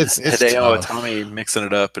Yeah, him and it's Hideo tough, Itami mixing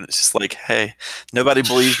it up, and it's just like, hey, nobody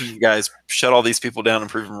believes in you guys. Shut all these people down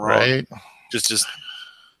and prove them wrong. right? Just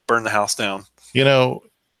burn the house down. You know,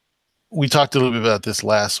 we talked a little bit about this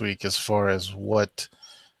last week as far as what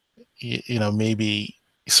maybe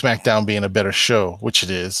SmackDown being a better show, which it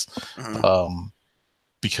is, Mm-hmm.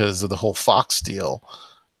 because of the whole Fox deal.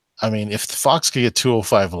 I mean, if Fox could get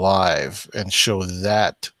 205 Live and show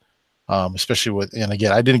that, especially with, and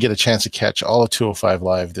again, I didn't get a chance to catch all of 205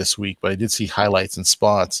 Live this week, but I did see highlights and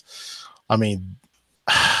spots. I mean,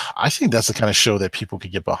 I think that's the kind of show that people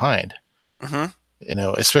could get behind,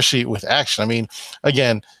 Mm-hmm. especially with action. I mean,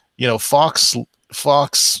 again, Fox,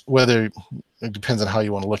 whether it depends on how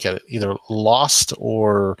you want to look at it, either lost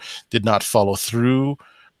or did not follow through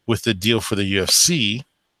with the deal for the UFC.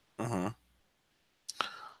 Mm-hmm.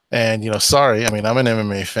 And, sorry, I mean, I'm an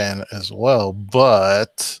MMA fan as well,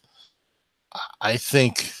 but I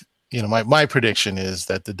think, my prediction is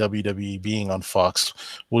that the WWE being on Fox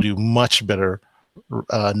will do much better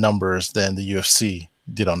numbers than the UFC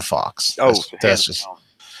did on Fox. Oh, That's hands just down.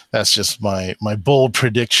 that's just my bold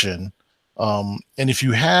prediction. And if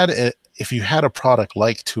you had a product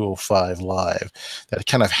like 205 Live that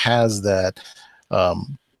kind of has that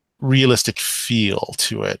realistic feel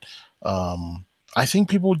to it, I think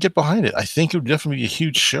people would get behind it. I think it would definitely be a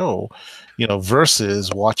huge show,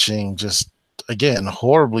 versus watching just, again,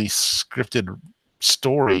 horribly scripted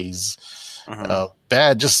stories,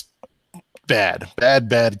 Mm-hmm. just bad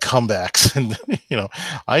comebacks. And,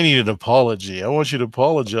 I need an apology. I want you to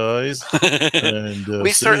apologize. And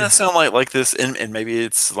We starting to sound like this, and maybe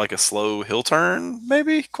it's like a slow hill turn,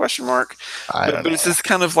 maybe question mark. I But don't but it's know. this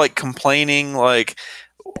kind of like complaining, like,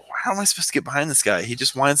 how am I supposed to get behind this guy? He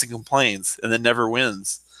just whines and complains and then never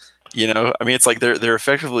wins. I mean, it's like they're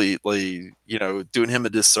effectively like, doing him a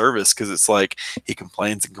disservice because it's like he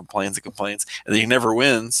complains and complains and complains, and then he never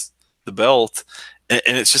wins the belt.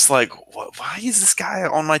 And it's just like, why is this guy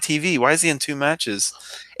on my TV? Why is he in 2 matches?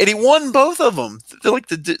 And he won both of them. They're like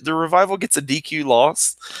the revival gets a DQ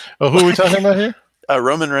loss. Oh, who are we talking about here?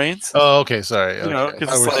 Roman Reigns. Oh, okay. Sorry. Okay. I Because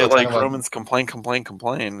thought we it's were still talking like about, Roman's complain, complain,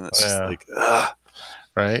 complain. And it's just yeah, like, ugh.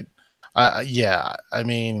 right. Yeah. I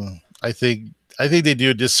mean, I think they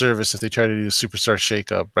do a disservice if they try to do a superstar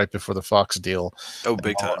shakeup right before the Fox deal, Oh, and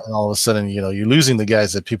big time. all of a sudden, you're losing the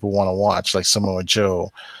guys that people want to watch, like Samoa Joe,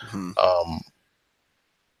 Mhm. um,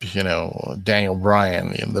 Daniel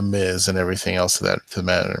Bryan, The Miz, and everything else to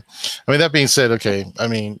matter. I mean, that being said, okay. I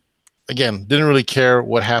mean, again, didn't really care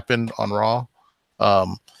what happened on Raw.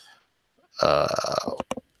 Um, uh,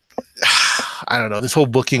 I don't know, this whole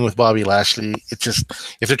booking with Bobby Lashley. It's just,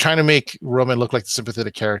 if they're trying to make Roman look like the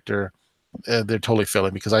sympathetic character, they're totally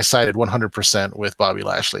failing, because I sided 100% with Bobby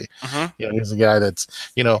Lashley. Mhm. He's a guy that's,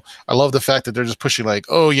 I love the fact that they're just pushing like,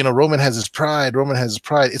 oh, Roman has his pride. Roman has his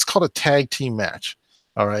pride. It's called a tag team match.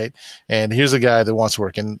 All right. And here's a guy that wants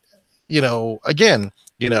work. And, again,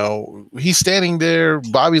 he's standing there.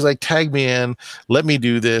 Bobby's like, tag me in, let me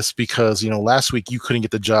do this because, last week you couldn't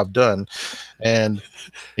get the job done. And,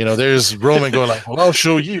 there's Roman going like, well, I'll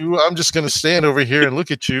show you. I'm just going to stand over here and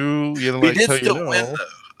look at you, He like, did tell you still win, no.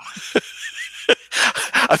 though.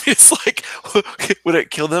 I mean, it's like, would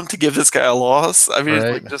it kill them to give this guy a loss? I mean, it's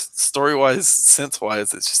Right. like, just story wise, sense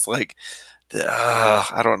wise, it's just like,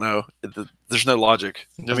 I don't know. There's no logic.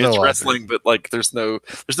 I There's mean, no it's logic. wrestling, but like, there's no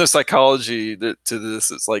psychology to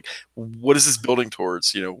this. It's like, what is this building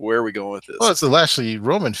towards? Where are we going with Well, this? it's the Lashley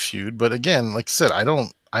Roman feud, but again, like I said,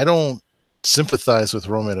 I don't sympathize with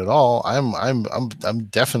Roman at all. I'm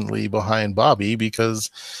definitely behind Bobby because,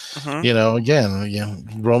 Hmm. again,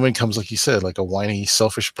 Roman comes, like you said, like a whiny,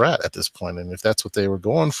 selfish brat at this point, and if that's what they were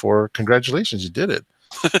going for, congratulations, you did it.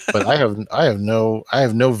 But I have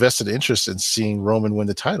no vested interest in seeing Roman win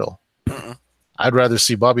the title. Mm-mm. I'd rather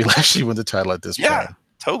see Bobby Lashley win the title at this Yeah, point.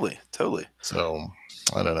 totally, totally. So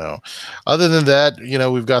I don't know. Other than that,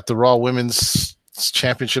 we've got the Raw Women's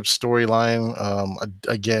Championship storyline.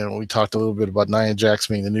 Again, we talked a little bit about Nia Jax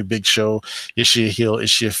being the new Big Show. Is she a heel?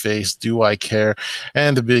 Is she a face? Do I care?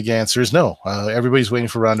 And the big answer is no. Everybody's waiting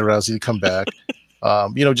for Ronda Rousey to come back.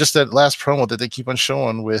 Just that last promo that they keep on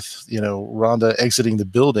showing with, Ronda exiting the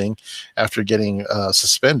building after getting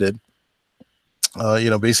suspended.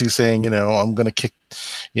 Basically saying, I'm going to kick,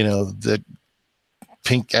 the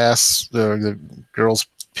pink ass, the girl's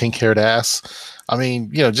pink-haired ass. I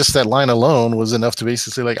mean, just that line alone was enough to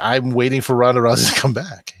basically say, like, I'm waiting for Ronda Rousey to come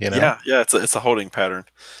back. Yeah, it's a holding pattern.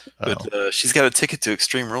 But Oh, she's got a ticket to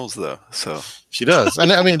Extreme Rules though, so she does,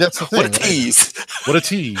 and I mean that's the what a thing, right? tease! What a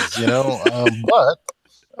tease, but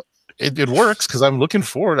it works because I'm looking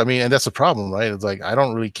forward. I mean, and that's the problem, right? It's like I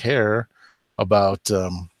don't really care about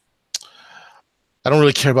this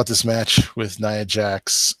match with Nia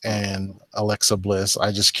Jax and Alexa Bliss.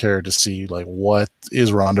 I just care to see, like, what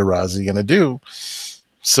is Ronda Rousey gonna do.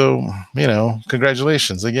 So,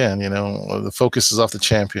 congratulations again. The focus is off the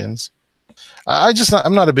champions.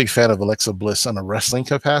 I'm not a big fan of Alexa Bliss on a wrestling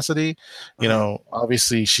capacity.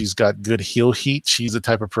 Obviously she's got good heel heat. She's the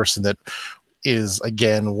type of person that is,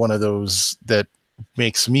 again, one of those that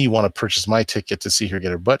makes me want to purchase my ticket to see her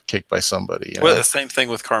get her butt kicked by somebody. Well, the same thing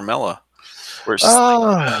with Carmella. There's we'll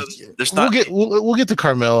not. We'll get to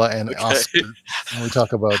Carmella and Okay. Oscar when we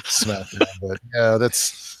talk about SmackDown, but yeah,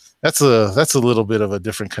 that's a little bit of a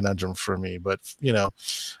different conundrum for me. But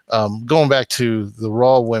going back to the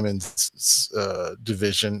Raw women's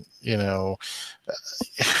division, hey,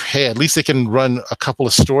 at least they can run a couple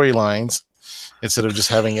of storylines instead of just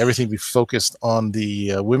having everything be focused on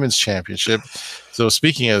the women's championship. So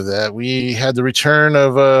speaking of that, we had the return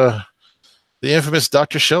of the infamous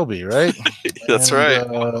Dr. Shelby, right? That's right.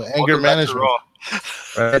 Anger management.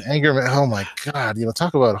 Right? Oh my God!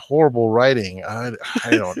 Talk about horrible writing. I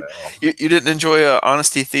don't know. You didn't enjoy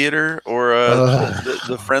Honesty Theater or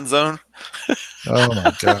the Friend Zone? Oh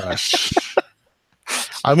my gosh!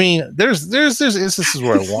 I mean, there's instances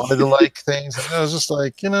where I wanted to like things, and I was just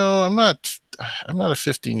like, I'm not a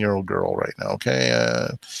 15-year-old girl right now, okay?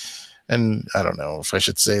 And I don't know if I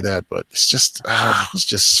should say that, but it's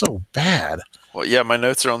just so bad. Well, yeah, my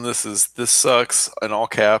notes are on this sucks in all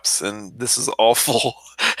caps, and this is awful.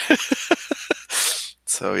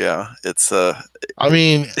 So yeah, it's I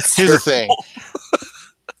mean, here's the thing.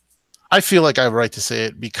 I feel like I have a right to say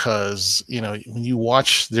it because, when you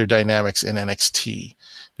watch their dynamics in NXT,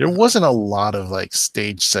 there wasn't a lot of like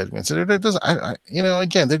stage segments. There doesn't,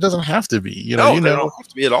 again, there doesn't have to be. They don't have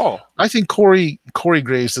to be at all. I think Corey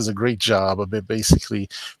Graves does a great job of basically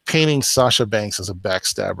painting Sasha Banks as a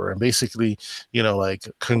backstabber and basically, like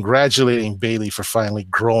congratulating Bayley for finally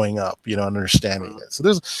growing up, and understanding it. So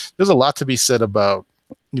there's a lot to be said about,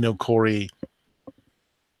 Corey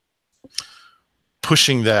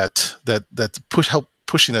pushing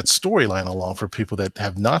pushing that storyline along for people that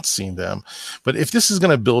have not seen them. But if this is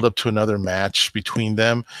going to build up to another match between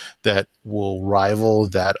them that will rival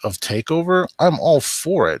that of TakeOver, I'm all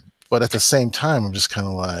for it. But at the same time, I'm just kind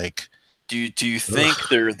of like, do you think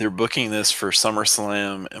they're booking this for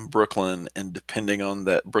SummerSlam in Brooklyn and depending on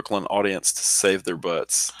that Brooklyn audience to save their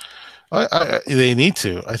butts? They need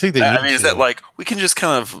to. I think they. I mean, is that like we can just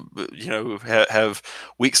kind of have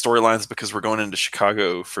weak storylines because we're going into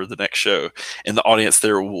Chicago for the next show, and the audience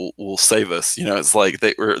there will save us. It's like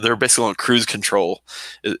they're basically on cruise control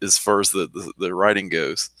as far as the writing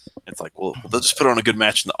goes. It's like, well, they'll just put on a good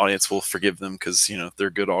match, and the audience will forgive them because they're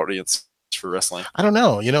a good audience for wrestling. I don't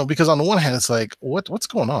know, because on the one hand, it's like, what's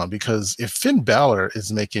going on? Because if Finn Balor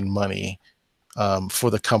is making money for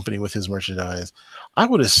the company with his merchandise, I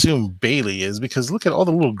would assume Bayley is, because look at all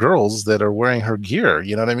the little girls that are wearing her gear.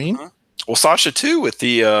 You know what I mean? Mm-hmm. Well, Sasha too with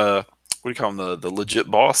the what do you call them, the legit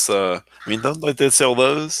boss? I mean, don't they sell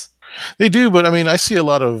those? They do, but I mean, I see a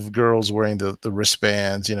lot of girls wearing the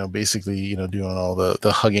wristbands. Basically, doing all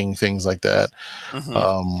the hugging things like that.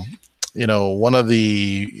 Mm-hmm. One of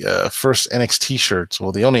the first NXT shirts,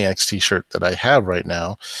 well, the only NXT shirt that I have right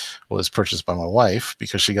now was purchased by my wife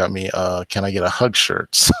because she got me can I get a hug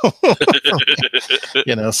shirt? So,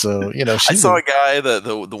 I saw a guy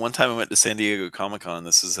the one time I went to San Diego Comic-Con,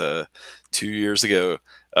 this is 2 years ago,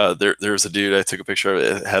 there was a dude I took a picture of,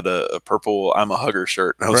 it had a purple I'm a hugger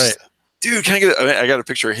shirt. And I was just, dude, can I get I got a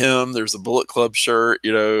picture of him. There's a Bullet Club shirt,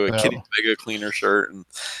 a Kitty Mega Cleaner shirt, and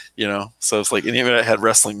so it's like anyone that had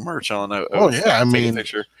wrestling merch on. I mean,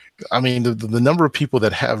 the number of people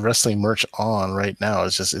that have wrestling merch on right now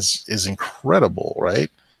is incredible,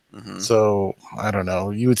 right? Mm-hmm. So I don't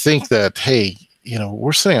know. You would think that, hey,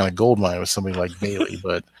 we're sitting on a gold mine with somebody like Bayley,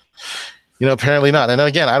 but apparently not. And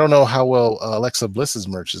again, I don't know how well Alexa Bliss's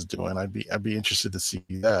merch is doing. I'd be interested to see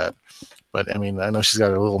that. But I mean, I know she's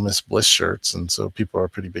got her little Miss Bliss shirts, and so people are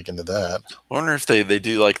pretty big into that. I wonder if they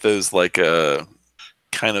do like those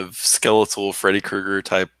kind of skeletal Freddy Krueger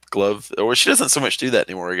type glove, or she doesn't so much do that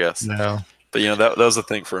anymore, I guess. No. But that was a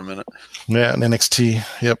thing for a minute. Yeah, and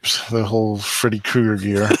NXT, yep, the whole Freddy Krueger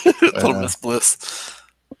gear. Little Miss Bliss.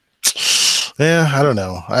 Yeah, I don't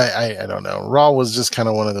know. I don't know. Raw was just kind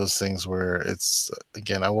of one of those things where it's,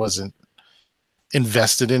 again, I wasn't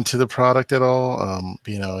invested into the product at all.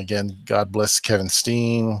 You know, again, God bless Kevin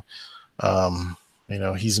Steen. Um, you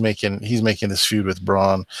know, he's making this feud with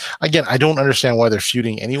Braun. Again, I don't understand why they're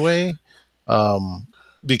feuding anyway. Um,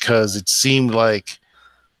 because it seemed like,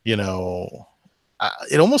 you know,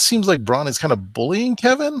 it almost seems like Braun is kind of bullying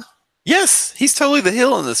Kevin, Yes, he's totally the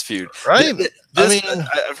heel in this feud. right? I This mean,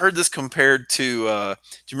 I've heard this compared to. Do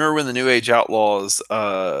you remember when the New Age Outlaws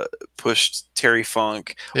pushed Terry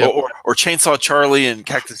Funk yep, or Chainsaw Charlie and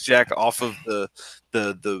Cactus Jack off of the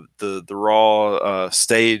Raw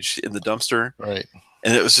stage in the dumpster, right,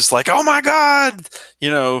 and it was just like, oh my god, you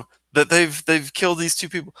know that they've killed these two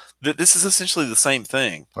people. That this is essentially the same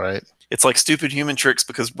thing. right. It's like stupid human tricks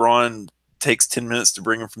because Braun takes 10 minutes to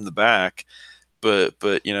bring him from the back, but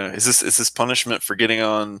you know, is this punishment for getting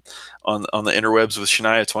on the interwebs with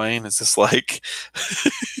Shania Twain? Is this like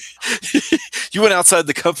you went outside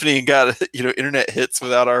the company and got internet hits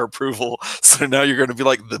without our approval, so now you're going to be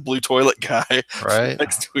like the blue toilet guy for Right.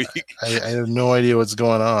 next week? I have no idea what's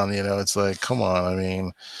going on. You know, it's like, come on. I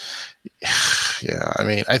mean, yeah. I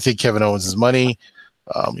mean, I think Kevin Owens is money.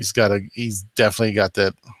 He's definitely got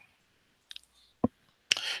that.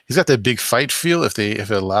 He's got that big fight feel if they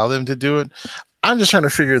allow them to do it. I'm just trying to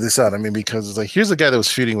figure this out. I mean, because it's like, here's a guy that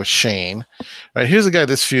was feuding with Shane, right? Here's a guy who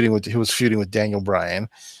was feuding with Daniel Bryan,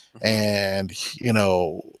 and you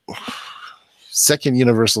know, second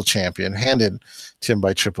Universal Champion, handed to him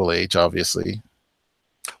by Triple H, obviously.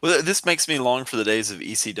 Well, this makes me long for the days of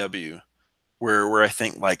ECW, where I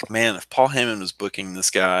think like, man, if Paul Heyman was booking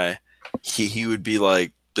this guy, he would be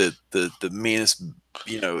like the meanest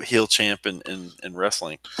heel champ in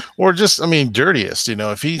wrestling, Or just, I mean, dirtiest. You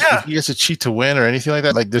know, if he has to cheat to win or anything like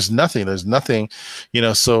that, like there's nothing. You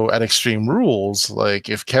know, so at Extreme Rules, like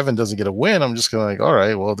if Kevin doesn't get a win, I'm just gonna like, all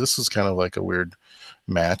right, well, this is kind of like a weird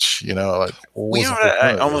match. You know, like well, what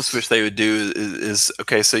I almost wish they would do is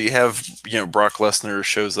okay. So you have Brock Lesnar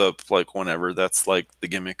shows up like whenever. That's like the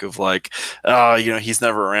gimmick of like, he's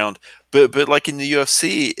never around. But like in the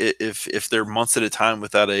UFC, if they're months at a time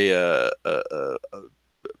without a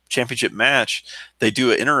championship match, they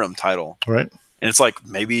do an interim title. Right. And it's like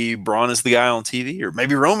maybe Braun is the guy on TV, or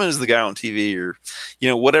maybe Roman is the guy on TV, or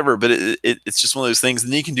whatever. But it's just one of those things.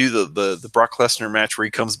 And then you can do the Brock Lesnar match where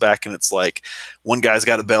he comes back and it's like one guy's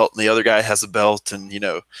got a belt and the other guy has a belt, and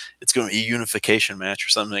it's going to be a unification match or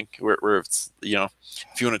something where it's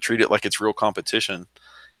if you want to treat it like it's real competition,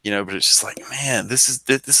 But it's just like, man, this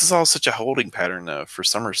is all such a holding pattern though for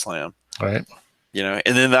SummerSlam, right? And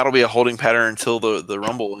then that'll be a holding pattern until the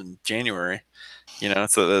Rumble in January.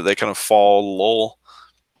 So they kind of fall lull,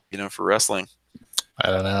 for wrestling.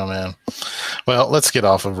 I don't know, man. Well, let's get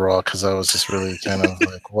off of Raw because I was just really kind of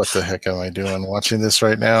like, what the heck am I doing watching this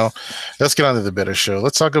right now? Let's get on to the better show.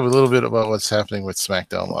 Let's talk a little bit about what's happening with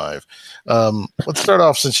SmackDown Live. Let's start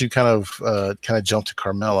off since you kind of jumped to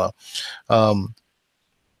Carmella. I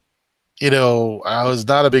was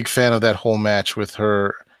not a big fan of that whole match with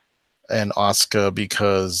her and Asuka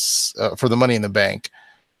because for the Money in the Bank.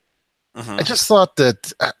 Mm-hmm. I just thought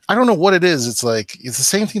that I don't know what it is. It's like it's the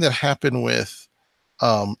same thing that happened with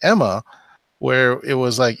Emma, where it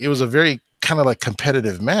was a very kind of like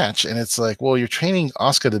competitive match, and it's like, well, you're training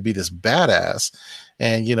Asuka to be this badass,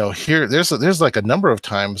 and here there's like a number of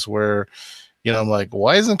times where I'm like,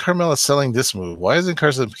 why isn't Carmella selling this move? Why isn't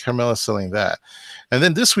Carmella selling that? And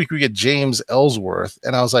then this week we get James Ellsworth,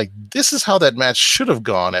 and I was like, this is how that match should have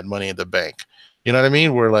gone at Money in the Bank. You know what I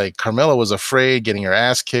mean? Where like Carmella was afraid, getting her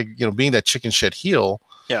ass kicked, being that chicken shit heel.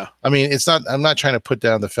 Yeah. I mean, I'm not trying to put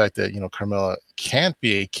down the fact that, Carmella can't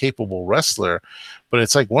be a capable wrestler, but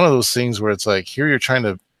it's like one of those things where it's like, here you're trying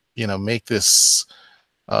to, make this,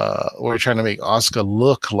 or you're trying to make Asuka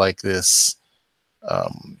look like this, I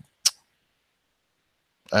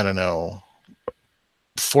don't know,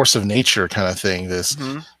 force of nature kind of thing, this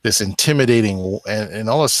intimidating, and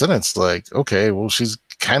all of a sudden it's like, okay, well, she's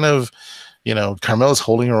kind of, Carmella's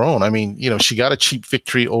holding her own. I mean, she got a cheap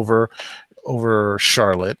victory over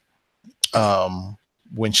Charlotte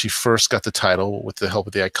when she first got the title with the help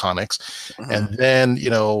of the Iconics. Mm-hmm. And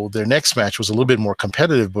then, their next match was a little bit more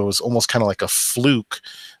competitive, but it was almost kind of like a fluke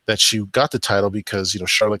that she got the title because,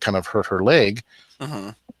 Charlotte kind of hurt her leg. Mm-hmm.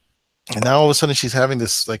 And now all of a sudden she's having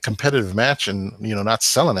this like competitive match and, not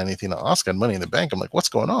selling anything to Asuka and Money in the Bank. I'm like, what's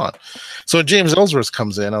going on? So James Ellsworth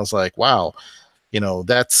comes in. I was like, wow,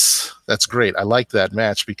 that's great. I like that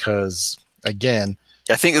match because, again,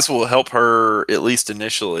 I think this will help her at least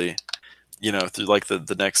initially, through like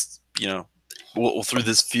the next, through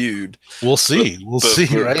this feud. We'll see. We'll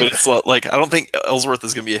see, right? But it's like, I don't think Ellsworth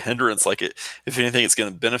is going to be a hindrance. Like if anything, it's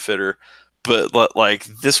going to benefit her. But like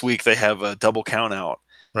this week they have a double count out.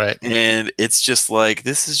 Right. And it's just like,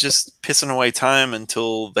 this is just pissing away time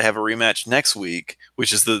until they have a rematch next week,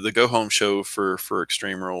 which is the go home show for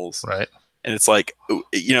Extreme Rules. Right. And it's like,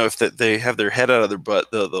 if they have their head out of their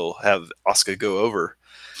butt, they'll have Asuka go over.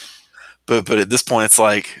 But at this point, it's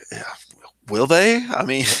like, will they? I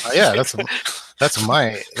mean, Yeah, that's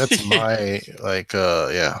my like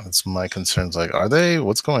yeah, that's my concerns. Like, are they?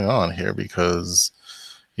 What's going on here? Because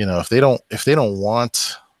if they don't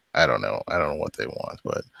want, I don't know what they want,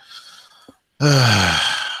 but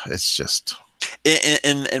it's just.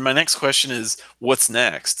 And my next question is, what's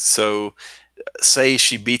next? So, say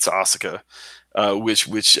she beats Asuka,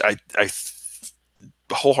 which I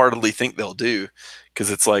wholeheartedly think they'll do,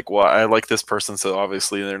 because it's like, well, I like this person, so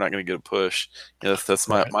obviously they're not going to get a push. That's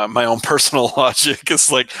Right. my own personal logic.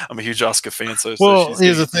 It's like, I'm a huge Asuka fan, so Well, she's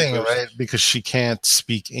here's going the to get thing, pushed. right? Because she can't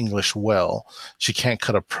speak English well, she can't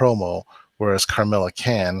cut a promo, whereas Carmella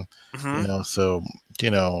can. Mm-hmm. So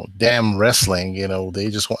damn wrestling. They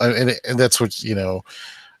just want, and that's what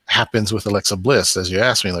happens with Alexa Bliss. As you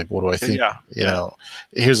asked me, like, what do I think? Yeah.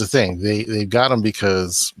 Here's the thing: they got them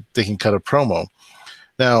because they can cut a promo.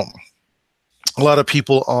 Now, a lot of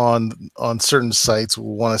people on certain sites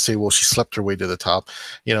want to say, well, she slept her way to the top.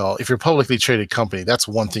 If you're a publicly traded company, that's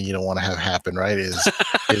one thing you don't want to have happen, right?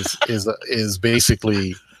 Is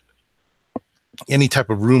basically any type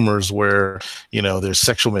of rumors where there's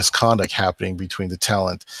sexual misconduct happening between the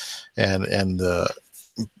talent and the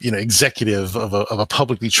executive of a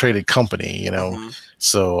publicly traded company. Mm-hmm.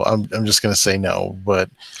 So I'm just going to say no. But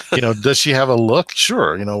does she have a look?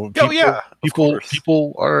 Sure. Oh yeah, of course.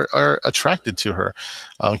 People are attracted to her.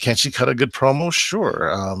 Can she cut a good promo?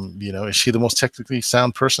 Sure. Is she the most technically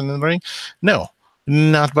sound person in the ring? No,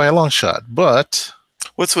 not by a long shot. But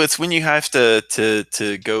What's when you have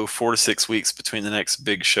to go 4 to 6 weeks between the next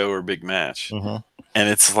big show or big match, and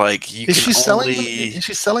it's like, you is can she only.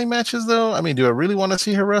 selling matches though? I mean, do I really want to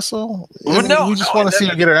see her wrestle? Well, no, We just want to see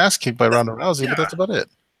her get her ass kicked by that's, Ronda Rousey, but yeah. that's about it.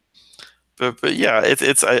 But yeah, I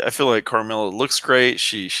feel like Carmella looks great.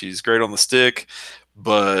 She's great on the stick,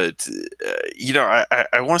 but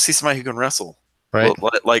I want to see somebody who can wrestle. Right.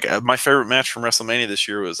 Like my favorite match from WrestleMania this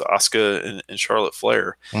year was Asuka and Charlotte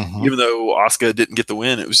Flair. Mm-hmm. Even though Asuka didn't get the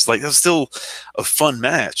win, it was just like, that was still a fun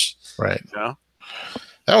match. Right. You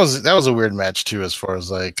That was a weird match too, as far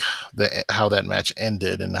as like how that match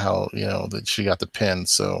ended and how that she got the pin.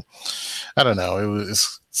 So I don't know.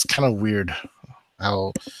 It's kind of weird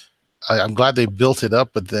how I'm glad they built it up,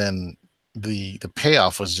 but then the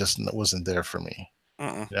payoff wasn't there for me.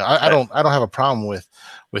 I don't have a problem with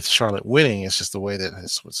Charlotte winning. It's just the way that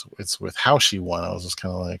it's with how she won. I was just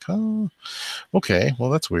kind of like, oh, okay, well,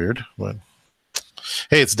 that's weird, but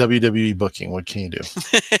hey, it's WWE booking. What can you do?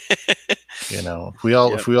 If we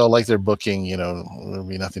all like their booking, there would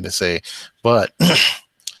be nothing to say. But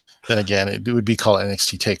then again, it would be called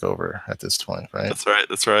NXT Takeover at this point, right?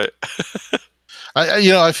 That's right.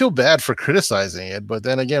 I feel bad for criticizing it, but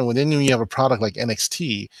then again, when you have a product like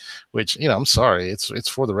NXT, which I'm sorry, it's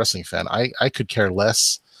for the wrestling fan. I could care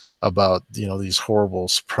less about these horrible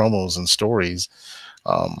promos and stories.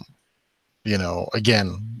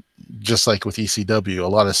 Again, just like with ECW, a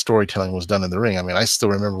lot of storytelling was done in the ring. I mean, I still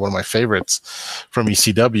remember one of my favorites from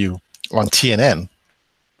ECW on TNN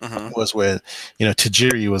was when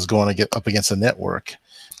Tajiri was going to get up against the network.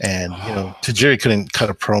 And Tajiri couldn't cut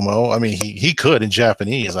a promo. I mean, he could in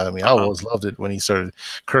Japanese. I mean, I always loved it when he started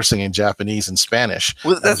cursing in Japanese and Spanish.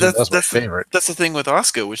 Well, that's my favorite. That's the thing with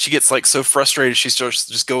Asuka. When she gets like so frustrated, she starts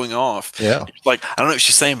just going off. Yeah, like, I don't know what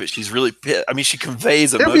she's saying, but she's really pissed. I mean, she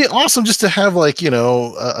conveys emotion. It'd be awesome just to have like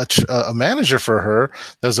a manager for her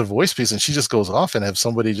that's a voice piece, and she just goes off and have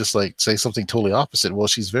somebody just like say something totally opposite. Well,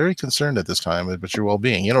 she's very concerned at this time about your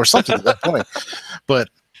well-being, or something at that point. But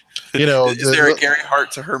is there a Gary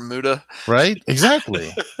Hart to her Muda? Right?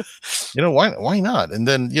 Exactly. Why not? And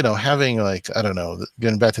then having like, I don't know,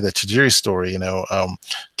 getting back to that Tajiri story,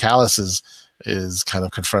 Callis is kind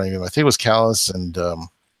of confronting him. I think it was Callis and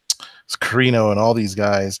Carino and all these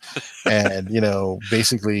guys, and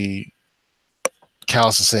basically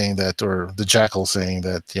Callis is saying that, or the Jackal saying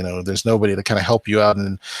that there's nobody to kind of help you out,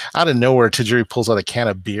 and out of nowhere Tajiri pulls out a can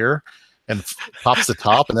of beer and pops the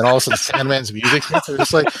top, and then all of a sudden Sandman's music hits. And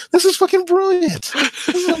it's like, this is fucking brilliant. This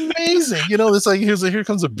is amazing. It's like here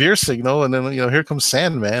comes a beer signal, and then here comes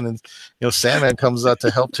Sandman, and Sandman comes out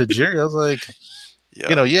to help Tajiri. I was like,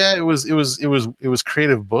 it was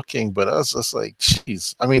creative booking, but I was just like,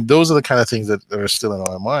 geez. I mean, those are the kind of things that are still in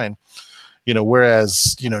my mind.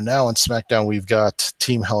 Whereas now on SmackDown we've got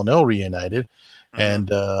Team Hell No reunited, and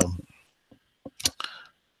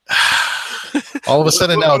All of a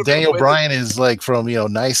sudden now, What a better Daniel way Bryan is like from,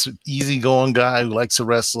 nice, easygoing guy who likes to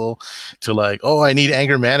wrestle to like, oh, I need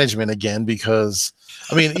anger management again because,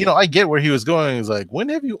 I mean, I get where he was going. It's like, when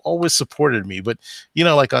have you always supported me? But,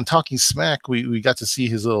 like on Talking Smack, we got to see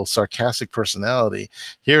his little sarcastic personality.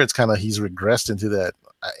 Here it's kind of, he's regressed into that.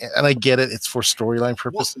 And I get it. It's for storyline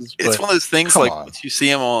purposes. It's but one of those things come like on. once you see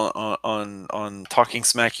him on Talking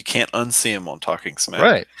Smack, you can't unsee him on Talking Smack.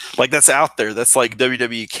 Right. Like that's out there. That's like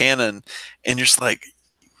WWE canon, and you're just like,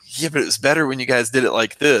 yeah, but it was better when you guys did it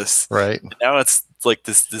like this. Right. And now it's like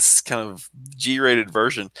this kind of G-rated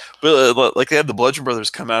version. But like they had the Bludgeon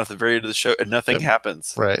Brothers come out at the very end of the show, and nothing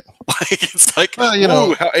happens. Right. Like it's like, well,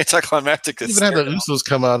 ooh, how anticlimactic this. Even had the Usos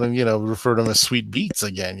come out and refer to them as Sweet Beats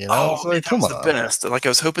again. Oh, it's like, that was the best. Like I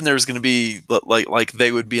was hoping there was going to be like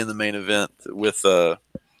they would be in the main event with.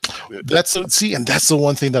 That's the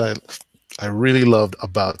one thing that I really loved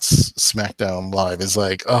about SmackDown Live is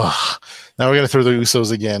like, oh, now we're gonna throw the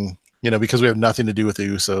Usos again. Because we have nothing to do with the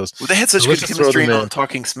Usos. Well, they had such good chemistry on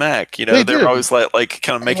Talking Smack. They were always like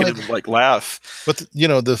kind of making him like laugh. But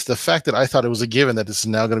the fact that I thought it was a given that this is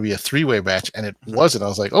now going to be a 3-way match and it wasn't, I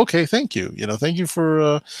was like, okay, thank you. Thank you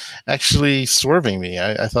for actually swerving me.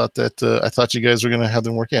 I thought you guys were going to have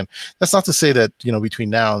them work in. That's not to say that between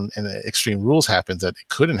now and Extreme Rules happens that it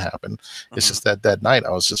couldn't happen. It's just that night I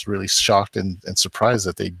was just really shocked and surprised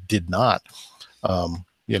that they did not.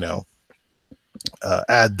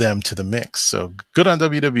 Add them to the mix. So good on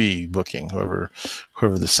WWE booking, whoever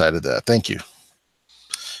decided that. Thank you.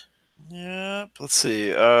 Yeah, let's see.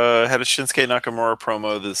 Had a Shinsuke Nakamura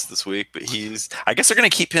promo this week, but I guess they're going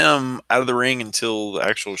to keep him out of the ring until the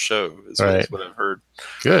actual show. Is what I've heard.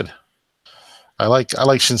 Good. I like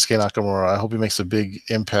Shinsuke Nakamura. I hope he makes a big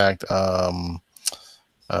impact. Don't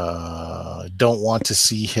want to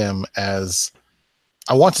see him as.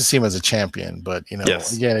 I want to see him as a champion, but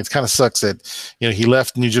again, it kind of sucks that he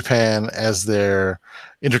left New Japan as their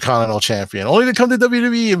Intercontinental Champion, only to come to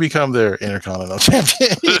WWE and become their Intercontinental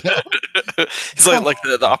Champion. He's like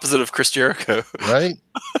the opposite of Chris Jericho, right?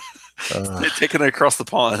 Taking it across the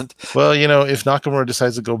pond. Well, if Nakamura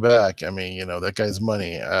decides to go back, I mean, that guy's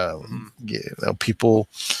money. People,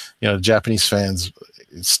 Japanese fans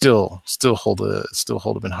still hold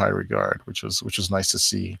him in high regard, which was nice to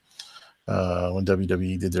see. When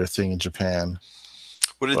WWE did their thing in Japan.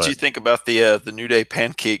 What did you think about the New Day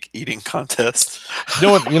pancake eating contest? You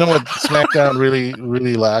know what SmackDown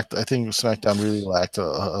really lacked? I think SmackDown really lacked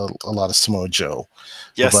a lot of Samoa Joe.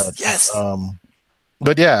 Yes.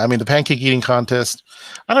 But yeah, I mean the pancake eating contest.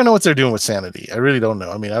 I don't know what they're doing with Sanity. I really don't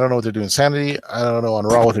know. I mean, I don't know what they're doing with Sanity. I don't know on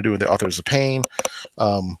Raw what they're doing with the Authors of Pain.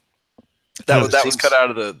 That was cut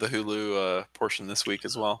out of the Hulu portion this week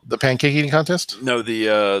as well. The pancake eating contest? No,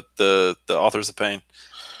 the Authors of Pain.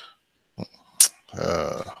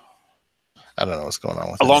 I don't know what's going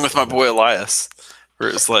on with along with my boy Elias, where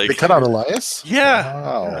it's like they cut out Elias.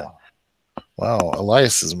 Yeah. Wow,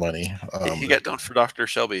 Elias's money. He got done for Dr.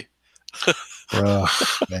 Shelby. Man.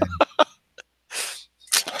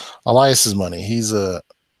 Elias's money. He's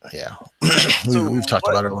yeah. We've talked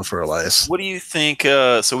about it for Elias. What do you think?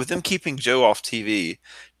 So with them keeping Joe off TV,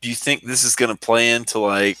 do you think this is going to play into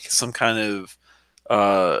like some kind of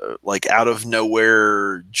like out of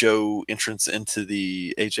nowhere Joe entrance into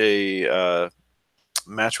the AJ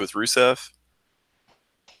match with Rusev,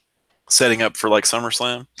 setting up for like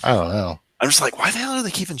SummerSlam? I don't know. I'm just like, why the hell are they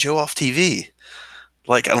keeping Joe off TV?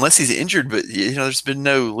 Like, unless he's injured, but there's been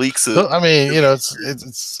no leaks of. I mean,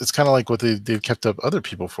 it's kind of like what they've kept up other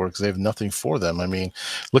people for because they have nothing for them. I mean,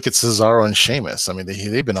 look at Cesaro and Sheamus. I mean,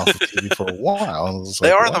 they've been off the TV for a while. They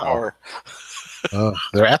are at the bar.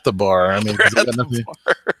 They're at the bar. I mean, they've got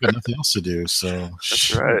nothing else to do. So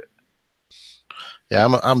that's right.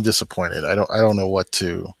 Yeah, I'm disappointed. I don't know what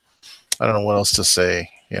else to say.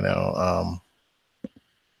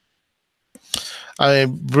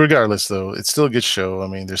 Regardless, though, it's still a good show. I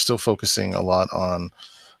mean, they're still focusing a lot on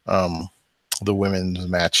the women's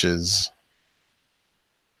matches,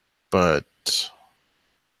 but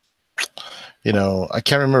I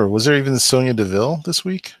can't remember. Was there even Sonya Deville this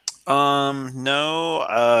week?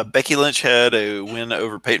 No. Becky Lynch had a win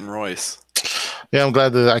over Peyton Royce. Yeah, I'm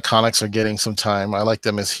glad the Iconics are getting some time. I like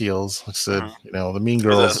them as heels. Like I said, the Mean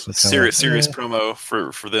Girls. Serious promo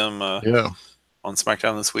for them. On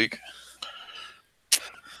SmackDown this week.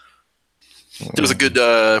 There was a good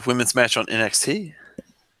women's match on NXT.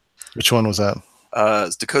 Which one was that?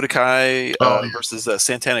 It's Dakota Kai versus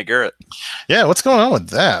Santana Garrett. Yeah, what's going on with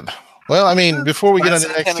that? Well, I mean, before we get on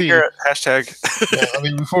NXT, Garrett, hashtag. Yeah, I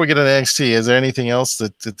mean, before we get on NXT, is there anything else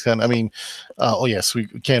that kind of? I mean, yes, we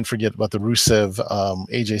can't forget about the Rusev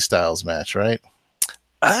AJ Styles match, right?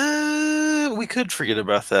 we could forget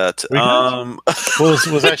about that. We could. Well, it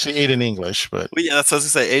was actually 8 in English, but Well, yeah, that's what I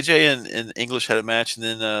was gonna say. AJ and English had a match, and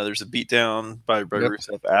then there's a beatdown by yep,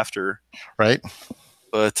 Rusev after. right.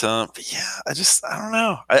 But yeah, I don't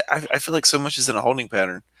know. I feel like so much is in a holding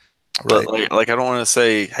pattern. Right. Like I don't want to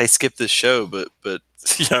say, hey, skip this show, but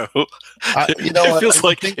you know, You know it what? feels I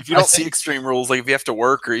like think if you I don't see think Extreme Rules, like if you have to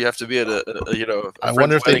work or you have to be at a I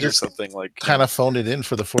wonder friend's if they wedding or just something, like kind of phoned it in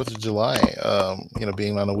for the 4th of July.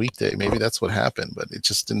 Being on a weekday, maybe that's what happened. But it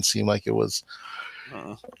just didn't seem like it was,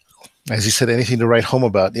 uh, as you said, anything to write home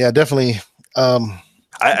about. Yeah, definitely.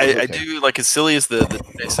 I Okay. do like as silly as the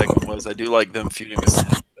Day segment was. I do like them feuding with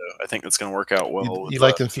Sanity, though. I think that's going to work out You, well you with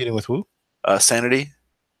like them feuding with who? Sanity.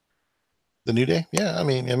 The New Day? Yeah, I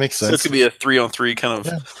mean, it makes So it's sense. gonna be a 3-on-3 kind of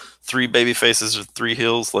Yeah. three baby faces or three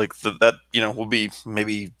heels. Like that, will be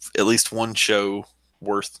maybe at least one show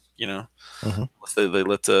worth. Hmm. If they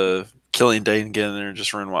let Killian Dane get in there and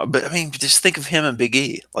just run wild. But I mean, just think of him and Big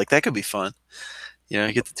E. Like that could be fun.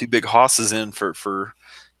 You get the two big hosses in for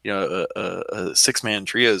a 6-man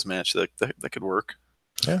trios match that could work.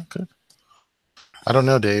 Yeah, good. I don't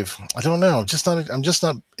know, Dave. I don't know. I'm just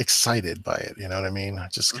not excited by it. You know what I mean? I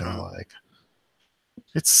just kind of like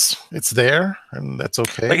it's there, and that's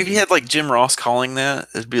okay. Like if you had like Jim Ross calling that,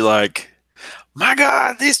 it'd be like, my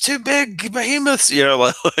God, these two big behemoths.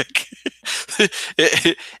 Like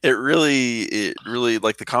it really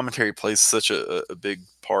like the commentary plays such a big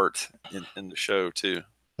part in the show too.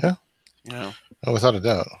 Yeah. You know. Oh, without a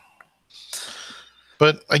doubt.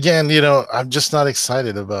 But again, I'm just not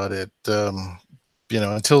excited about it.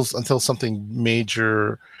 Until something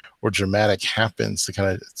major or dramatic happens to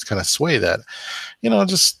kind of sway that. I'll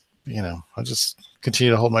just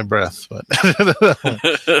continue to hold my breath. But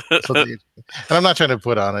and I'm not trying to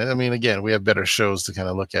put on it. I mean, again, we have better shows to kind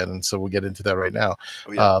of look at, and so we'll get into that right now.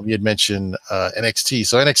 Oh, yeah. You had mentioned NXT.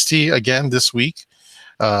 So NXT again this week.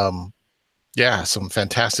 Yeah, some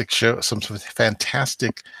fantastic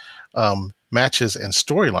matches and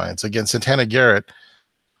storylines. Again, Santana Garrett.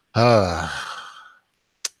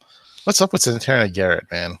 What's up with Santana Garrett,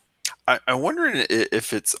 man? I'm wondering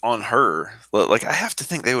if it's on her. Like, I have to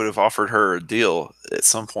think they would have offered her a deal at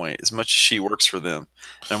some point, as much as she works for them.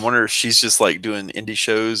 And I wonder if she's just like doing indie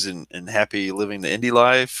shows and happy living the indie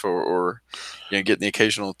life, or getting the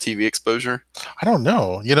occasional TV exposure. I don't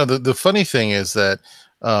know. The funny thing is that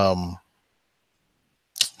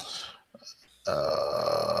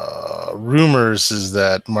rumors is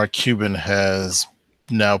that Mark Cuban has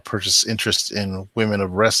now purchased interest in Women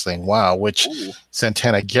of Wrestling. Wow, which Ooh.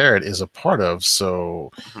 Santana Garrett is a part of.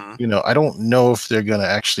 So, I don't know if they're going to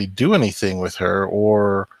actually do anything with her,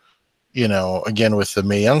 or, again, with the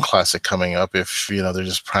Mae Young Classic coming up, if, they're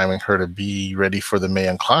just priming her to be ready for the Mae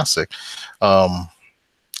Young Classic.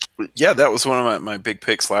 Yeah, that was one of my big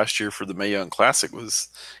picks last year for the Mae Young Classic was,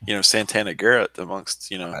 Santana Garrett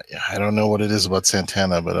amongst, I don't know what it is about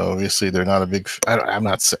Santana, but obviously they're not a big. I'm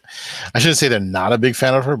not. I shouldn't say they're not a big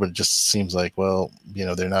fan of her, but it just seems like, well,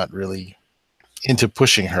 they're not really into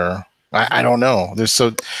pushing her. I don't know. There's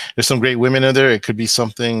some great women in there. It could be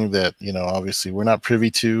something that obviously we're not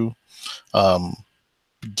privy to.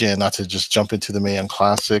 Again, not to just jump into the Mae Young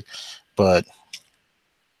Classic, but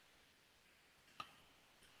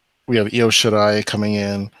we have Io Shirai coming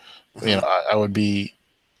in. I would be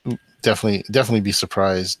definitely be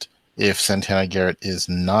surprised if Santana Garrett is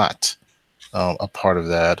not a part of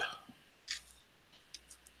that.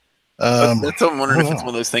 That's what I'm wondering if it's one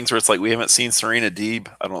of those things where it's like we haven't seen Serena Deeb,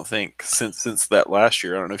 I don't think, since that last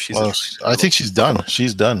year. I don't know if she's. I think she's done.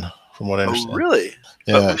 She's done, from what I understand. Oh, really?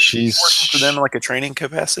 Yeah, she's working for them in like a training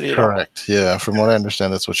capacity. Correct. Yeah, from what I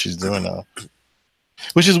understand, that's what she's doing now.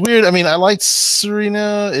 Which is weird. I mean, I liked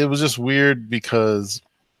Serena. It was just weird because,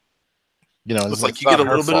 it's like you get a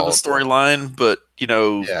little bit of a storyline, but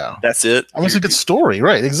that's it. I mean, it's a good story,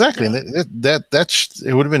 right? Exactly. Yeah. And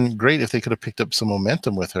it would have been great if they could have picked up some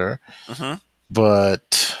momentum with her.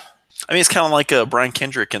 But I mean, it's kind of like Brian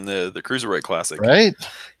Kendrick in the Cruiserweight Classic, right?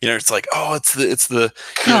 It's like, oh, it's the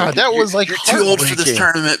God, that was like you're too old for this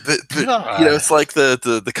tournament, but it's like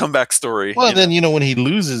the comeback story. Well, then when he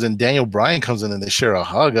loses and Daniel Bryan comes in and they share a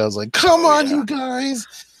hug, I was like, come on, you guys.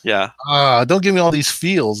 Yeah. Don't give me all these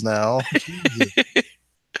feels now.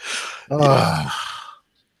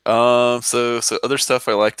 So other stuff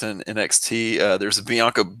I liked in NXT. There's a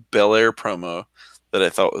Bianca Belair promo that I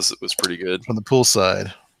thought was pretty good from the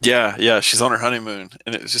poolside. Yeah, she's on her honeymoon,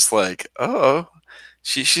 and it was just like, oh,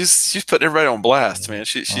 she's putting everybody on blast, man.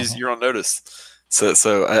 She's you're on notice.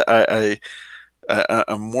 So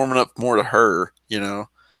I'm warming up more to her,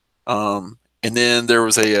 And then there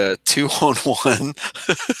was a 2-on-1.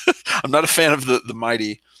 I'm not a fan of the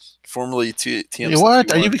Mighty formerly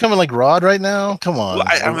What? Are you TM61. becoming like Rod right now? Come Well, on.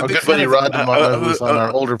 I'm a Our big good fan buddy of. Rod DeMar, who's on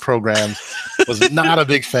our older programs, was not a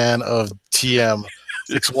big fan of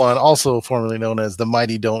TM61, also formerly known as the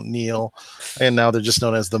Mighty Don't Kneel, and now they're just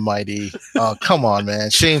known as the Mighty. Come on, man.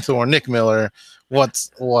 Shane Thorne, Nick Miller. Why?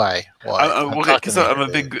 Okay, Talk to because me here,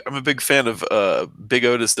 Dave. I'm a big fan of Big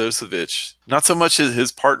Otis Dosovich. Not so much as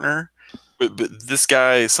his partner, but this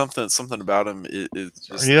guy, something about him is You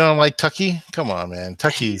just don't like Tucky? Come on, man.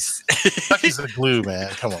 Tucky's he's Tucky's the glue, man.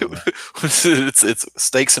 Come on, man. it's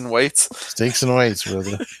stakes and weights, Steaks and weights,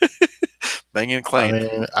 brother. banging and I clanging.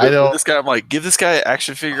 mean, I But don't. this guy, I'm like, give this guy an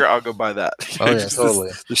action figure, I'll go buy that. Oh yeah, Just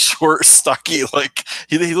totally. the short, stocky, like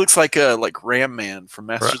he looks like a Ram Man from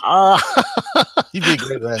Right. Masters. He'd be a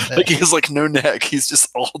great man. Like he has like no neck. He's just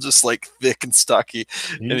all just like thick and stocky,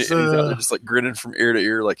 and He's he's out there just like grinning from ear to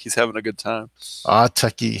ear, like he's having a good time.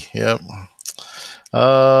 Tucky. Yep.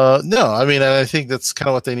 No, I mean, I think that's kind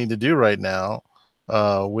of what they need to do right now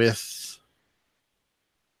with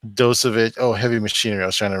Dosovich. Oh, Heavy Machinery. I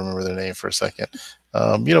was trying to remember their name for a second.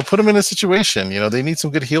 Put them in a situation. They need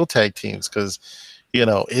some good heel tag teams because,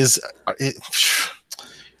 is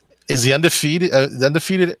the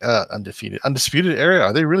undisputed era?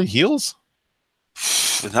 Are they really heels?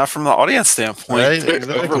 But not from the audience standpoint. Right,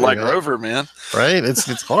 exactly, over like man. Rover, man. Right,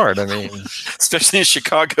 it's hard. I mean, especially in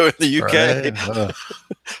Chicago and the UK. Right?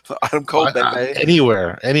 Adam Cole,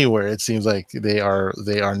 anywhere, it seems like they are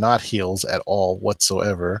not heels at all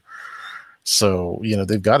whatsoever. So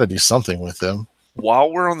they've got to do something with them.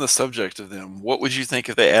 While we're on the subject of them, what would you think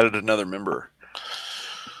if they added another member?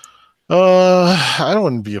 I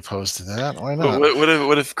wouldn't be opposed to that. Why not?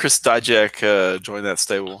 What if Chris Dijak joined that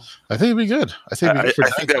stable? I think it'd be good. I think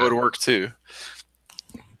that would work too.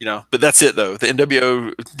 But that's it though. The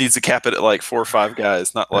NWO needs to cap it at like 4 or 5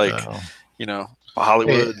 guys, not like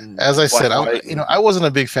Hollywood. Hey, as I said, I wasn't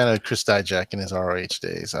a big fan of Chris Dijak in his ROH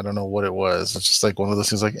days. I don't know what it was. It's just like one of those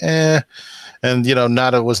things, like and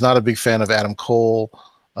was not a big fan of Adam Cole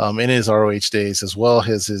in his ROH days, as well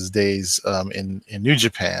as his days in New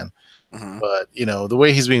Japan. Mm-hmm. But the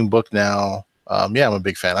way he's being booked now, I'm a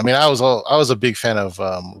big fan. I mean, I was a big fan of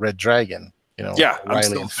Red Dragon.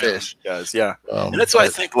 Riley and Fish guys. Yeah, and that's what I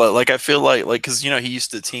think. Like, I feel like because he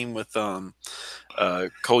used to team with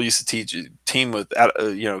Cole used to team with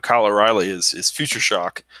Kyle O'Reilly is Future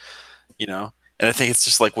Shock, and I think it's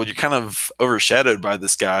just like, well, you're kind of overshadowed by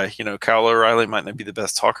this guy. Kyle O'Reilly might not be the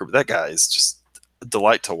best talker, but that guy is just a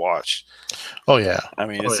delight to watch. Oh yeah, I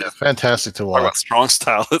mean, it's fantastic to watch. Talk about strong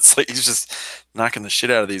style. It's like he's just knocking the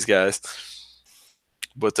shit out of these guys.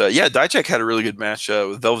 But Dijak had a really good match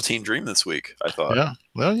with Velveteen Dream this week, I thought. Yeah,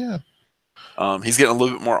 well, yeah. He's getting a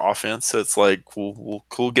little bit more offense, so it's like cool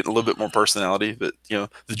getting a little bit more personality. But the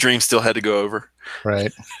Dream still had to go over.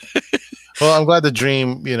 Right. Well, I'm glad the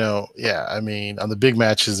Dream. I mean, on the big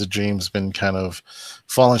matches, the Dream's been kind of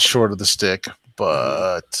falling short of the stick,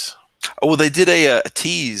 but. Oh, well, they did a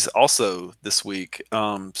tease also this week.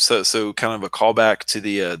 So kind of a callback to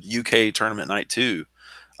the UK tournament night 2,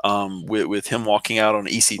 with him walking out on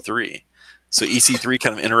EC3. So EC3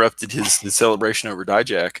 kind of interrupted his celebration over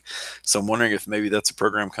Dijak. So I'm wondering if maybe that's a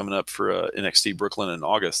program coming up for NXT Brooklyn in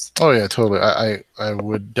August. Oh yeah, totally. I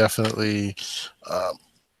would definitely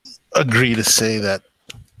agree to say that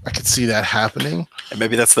I could see that happening. And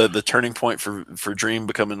maybe that's the turning point for Dream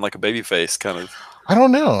becoming like a babyface kind of. I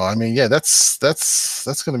don't know. I mean, yeah, that's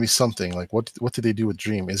going to be something. Like, what did they do with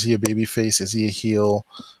Dream? Is he a babyface? Is he a heel?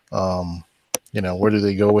 Where do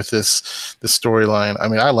they go with this storyline? I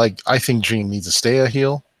mean, I think Dream needs to stay a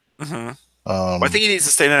heel. Mm-hmm. I think he needs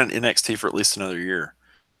to stay down in NXT for at least another year.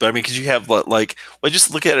 But I mean, because you have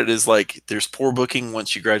just look at it as like there's poor booking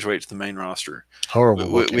once you graduate to the main roster.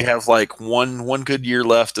 Horrible. We have like one good year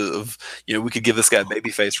left of we could give this guy a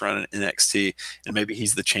babyface run in NXT, and maybe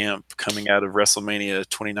he's the champ coming out of WrestleMania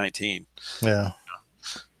 2019. Yeah.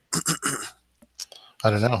 I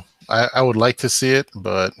don't know. I would like to see it,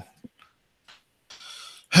 but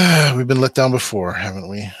we've been let down before, haven't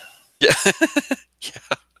we? Yeah. Yeah.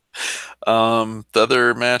 The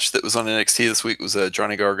other match that was on NXT this week was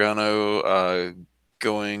Johnny Gargano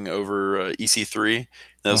going over EC3.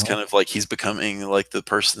 That was kind of like he's becoming like the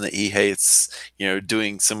person that he hates,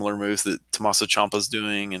 doing similar moves that Tommaso Ciampa's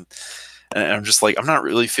doing, and I'm just like, I'm not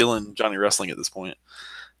really feeling Johnny wrestling at this point.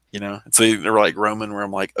 And so they're like Roman, where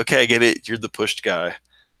I'm like, okay, I get it, you're the pushed guy.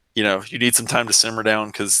 You need some time to simmer down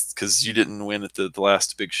because you didn't win at the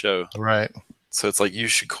last big show, right? So it's like you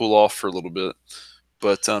should cool off for a little bit.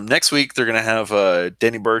 But next week they're going to have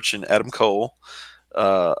Danny Burch and Adam Cole.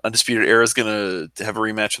 Undisputed Era is going to have a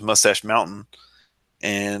rematch with Mustache Mountain,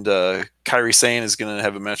 and Kairi Sane is going to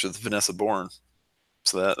have a match with Vanessa Bourne.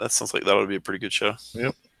 So that sounds like that would be a pretty good show.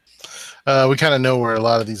 Yep. We kind of know where a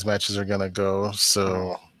lot of these matches are gonna go,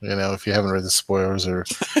 so if you haven't read the spoilers or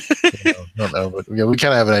don't know, but we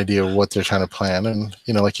kind of have an idea of what they're trying to plan, and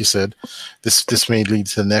like you said, this may lead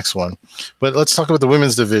to the next one. But let's talk about the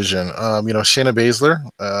women's division. Shayna Baszler,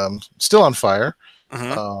 still on fire,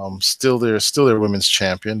 still their women's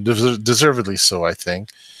champion, deservedly so, I think.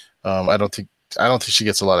 I don't think she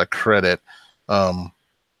gets a lot of credit,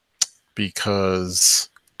 because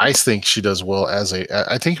I think she does well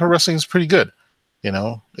I think her wrestling is pretty good.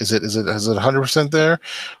 Is it 100% there?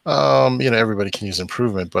 Everybody can use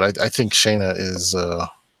improvement, but I think Shayna is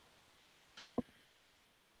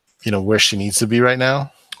where she needs to be right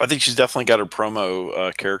now. I think she's definitely got her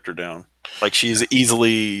promo character down. Like, she's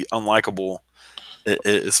easily unlikable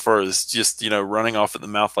as far as just running off at the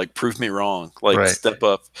mouth, like, prove me wrong, like, right. Step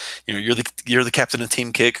up, you're the captain of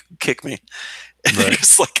Team Kick me. Right.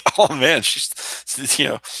 It's like, oh man, she's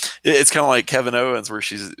it's kind of like Kevin Owens, where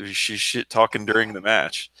she's shit talking during the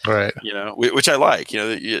match, right? Which I like.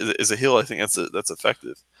 As a heel, I think that's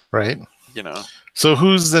effective, right? So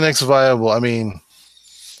who's the next viable? I mean,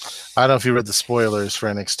 I don't know if you read the spoilers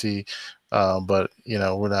for NXT, but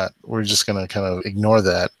we're just gonna kind of ignore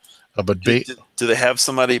that. But do they have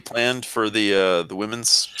somebody planned for the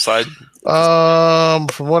women's side?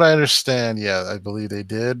 From what I understand, yeah, I believe they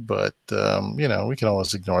did. But we can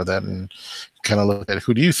always ignore that and kind of look at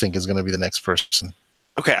who do you think is going to be the next person.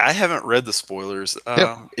 Okay, I haven't read the spoilers.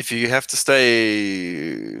 Yep. If you have to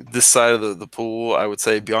stay this side of the pool, I would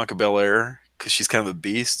say Bianca Belair, because she's kind of a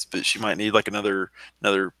beast, but she might need like another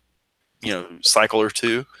cycle or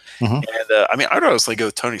two. And I mean, I'd honestly go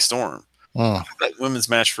with Toni Storm. That women's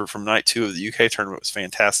match from night 2 of the UK tournament was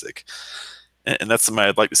fantastic, and that's somebody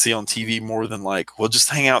I'd like to see on TV more than like, well, just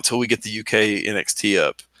hang out till we get the UK NXT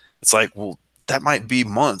up. It's like, well, that might be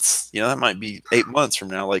months. That might be 8 months from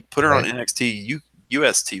now. Like, put her on NXT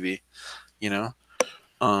US TV. But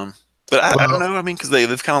I don't know. I mean, because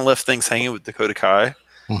they've kind of left things hanging with Dakota Kai.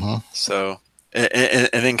 So and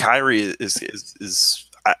then Kyrie is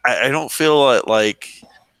I don't feel like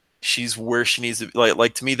she's where she needs to be.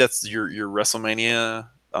 Like to me, that's your WrestleMania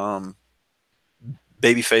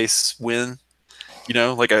babyface win.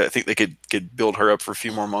 Like, I think they could build her up for a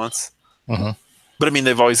few more months. But I mean,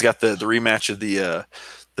 they've always got the rematch of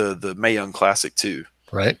the Mae Young Classic too.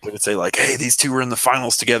 Right. They would say like, hey, these two were in the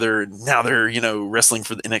finals together, and now they're wrestling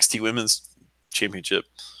for the NXT Women's Championship.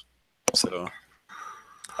 So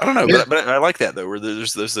I don't know, but I like that though, where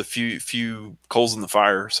there's a few coals in the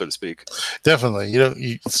fire, so to speak. Definitely,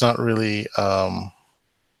 it's not really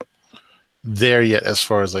there yet as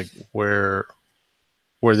far as like where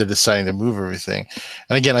they're deciding to move everything.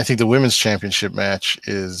 And again, I think the women's championship match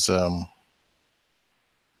is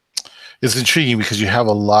intriguing because you have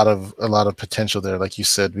a lot of potential there. Like you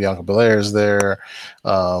said, Bianca Belair is there.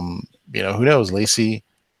 Who knows? Lacey,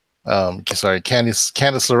 Candice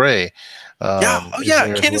LeRae.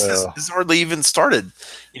 Candice has hardly even started.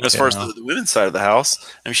 As far as the women's side of the house,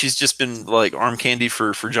 I mean, she's just been like arm candy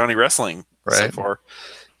for Johnny Wrestling so far.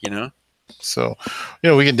 So,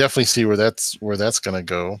 we can definitely see where that's going to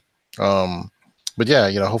go. But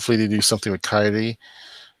yeah, hopefully they do something with Kairi,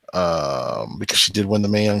 because she did win the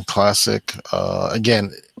Mae Young Classic.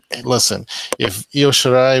 Again, listen, if Io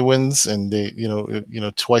Shirai wins and they,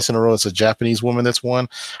 twice in a row, it's a Japanese woman that's won,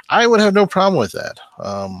 I would have no problem with that.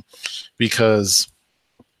 Because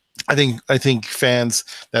I think fans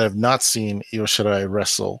that have not seen Io Shirai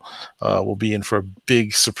wrestle will be in for a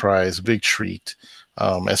big surprise, big treat.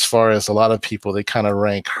 As far as a lot of people, they kind of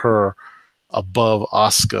rank her above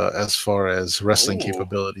Asuka as far as wrestling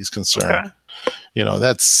capabilities concerned. Okay.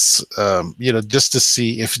 That's just to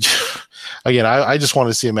see if again, I just want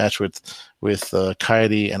to see a match with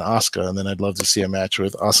Kairi and Asuka, and then I'd love to see a match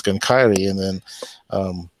with Asuka and Kairi, and then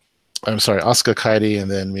Asuka, Kairi, and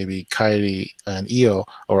then maybe Kairi and Io,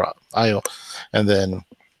 and then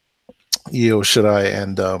Io Shirai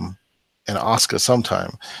and Asuka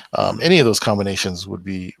sometime. Any of those combinations would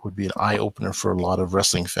be an eye opener for a lot of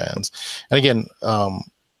wrestling fans. And again,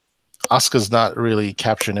 Asuka's not really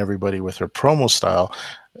capturing everybody with her promo style.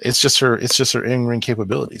 It's just her in-ring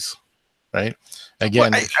capabilities, right?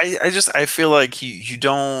 Again, well, I feel like you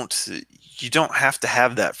don't have to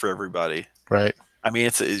have that for everybody, right? I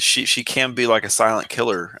mean, she can be like a silent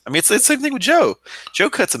killer. I mean, it's the same thing with Joe.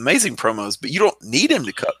 Joe cuts amazing promos, but you don't need him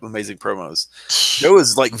to cut amazing promos. Joe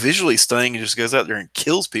is like visually stunning and just goes out there and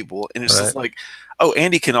kills people. And it's just like, oh,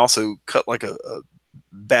 Andy can also cut like a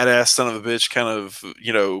badass son of a bitch kind of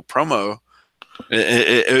promo.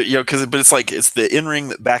 But it's like it's the in ring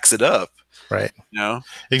that backs it up, right? You know,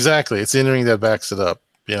 exactly. It's the in ring that backs it up.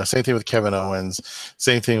 Same thing with Kevin Owens.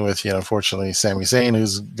 Same thing with, unfortunately, Sami Zayn,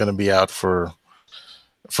 who's going to be out for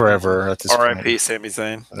forever at this point. R.I.P. Sami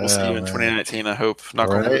Zayn. We'll see you in 2019. I hope. Knock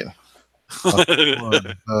on Right?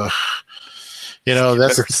 wood. Get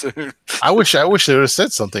That's. better soon. I wish they would have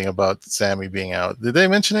said something about Sammy being out. Did they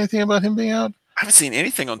mention anything about him being out? I haven't seen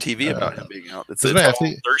anything on TV about him being out. It's man,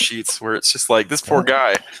 all dirt sheets where it's just like this poor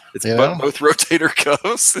guy. It's both rotator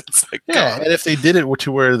cuffs. It's like, yeah, God. and if they did it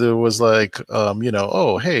to where there was like,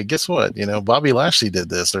 oh, hey, guess what? Bobby Lashley did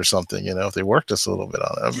this or something. If they worked us a little bit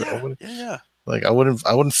on it, yeah. Like I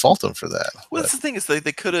wouldn't fault them for that. Well, that's the thing is they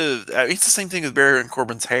could have. It's the same thing with Baron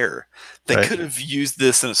Corbin's hair. They could have used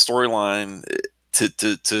this in a storyline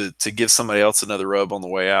to give somebody else another rub on the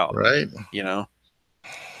way out. Right.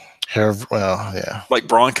 Well, yeah. Like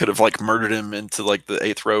Braun could have like murdered him into like the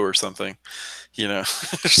 8th row or something.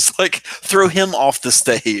 Just like throw him off the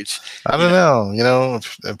stage. I don't know.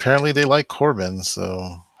 Apparently they like Corbin,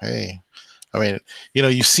 so hey. I mean,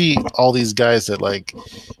 you see all these guys that like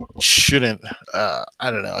shouldn't. I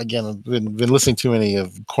don't know. Again, I've been listening to many of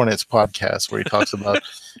Cornette's podcasts where he talks about,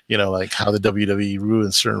 like how the WWE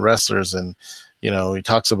ruins certain wrestlers, and he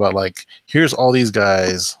talks about like here's all these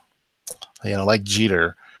guys, like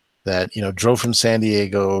Jeter, that drove from San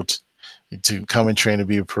Diego to come and train to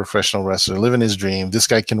be a professional wrestler, living his dream. This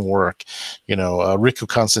guy can work. Rico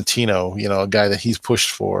Constantino, a guy that he's pushed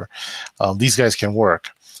for. These guys can work,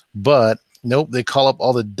 but nope, they call up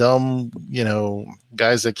all the dumb,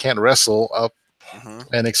 guys that can't wrestle up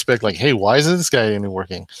and expect like, hey, why isn't this guy even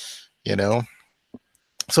working?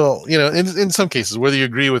 So, in some cases, whether you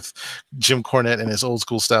agree with Jim Cornette and his old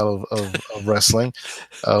school style of wrestling,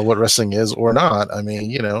 what wrestling is or not, I mean,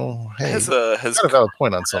 hey, has got a valid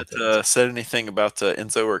point on something. Said anything about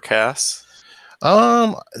Enzo or Cass?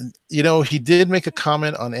 He did make a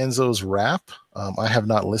comment on Enzo's rap. I have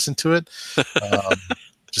not listened to it.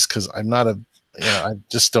 Just because I'm not I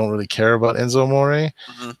just don't really care about Enzo Amore.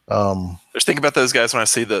 Just think about those guys when I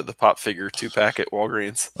see the pop figure 2-pack at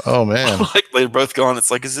Walgreens. Oh man, like they're both gone. It's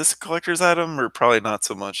like, is this a collector's item or probably not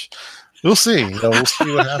so much? We'll see. We'll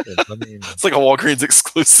see what happens. I mean, it's like a Walgreens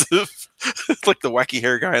exclusive. It's like the wacky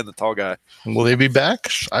hair guy and the tall guy. Will they be back?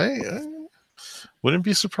 I wouldn't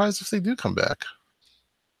be surprised if they do come back.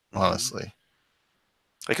 Honestly,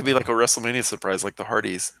 it could be like a WrestleMania surprise, like the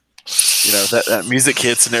Hardys. That music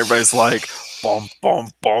hits and everybody's like, bom,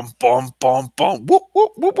 bom, bom, bom, bom, bom, whoop,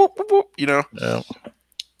 whoop, whoop, whoop, whoop, Yeah.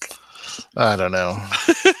 I don't know.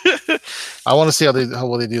 I want to see how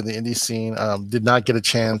well they do in the indie scene. Did not get a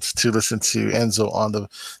chance to listen to Enzo on the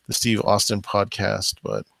Steve Austin podcast,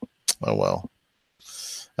 but oh well.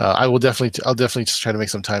 I'll definitely just try to make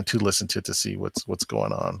some time to listen to it to see what's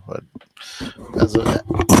going on. But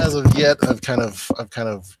as of yet, I've kind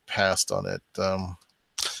of passed on it.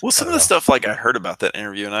 Well, some of the stuff like I heard about that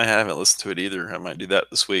interview, and I haven't listened to it either. I might do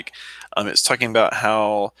that this week. It's talking about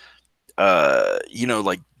how,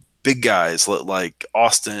 like big guys like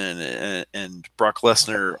Austin and Brock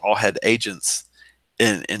Lesnar all had agents,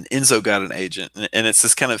 and Enzo got an agent, and it's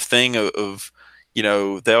this kind of thing of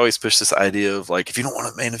they always push this idea of like, if you don't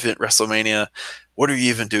want to main event WrestleMania, what are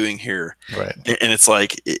you even doing here? Right. And it's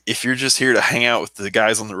like, if you're just here to hang out with the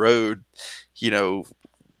guys on the road,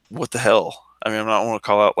 what the hell? I mean, I'm not want to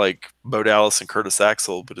call out like Bo Dallas and Curtis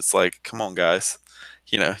Axel, but it's like, come on, guys.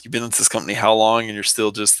 You've been with this company how long, and you're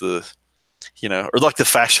still just the, or like the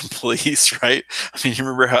fashion police, right? I mean, you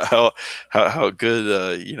remember how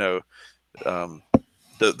good,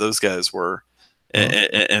 those guys were, and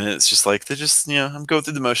it's just like they're just, I'm going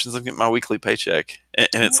through the motions. I'm getting my weekly paycheck,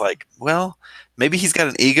 and it's like, well, maybe he's got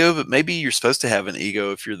an ego, but maybe you're supposed to have an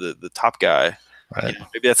ego if you're the top guy. Right.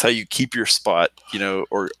 Maybe that's how you keep your spot,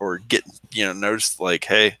 or get, noticed. Like,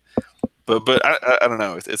 hey, but I don't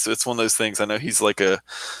know. It's one of those things. I know he's like a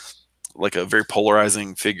very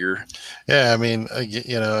polarizing figure. Yeah, I mean,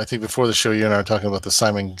 I think before the show, you and I were talking about the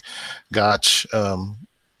Simon Gotch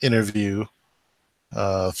interview,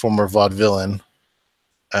 former vaudevillain,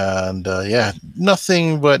 and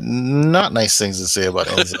nothing but not nice things to say about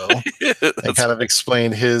Enzo. And kind of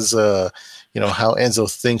explained his. How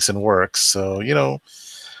Enzo thinks and works. So, like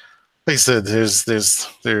I said, there's his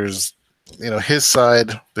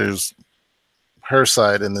side, there's her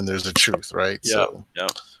side, and then there's the truth, right? Yeah. So yeah.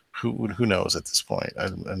 Who knows at this point?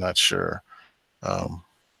 I'm not sure.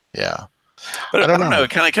 Yeah. But I don't know. It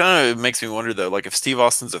kind of makes me wonder though, like if Steve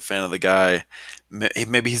Austin's a fan of the guy,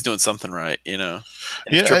 maybe he's doing something right, And yeah.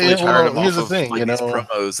 Here's the thing, these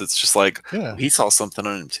promos. It's just like he saw something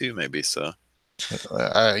on him too, maybe. So.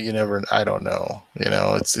 I don't know.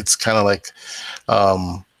 It's kind of like,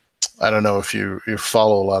 I don't know if you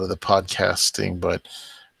follow a lot of the podcasting, but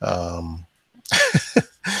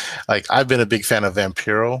like I've been a big fan of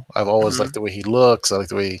Vampiro. I've always Mhm. liked the way he looks. I like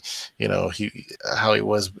the way how he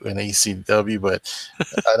was in ECW, but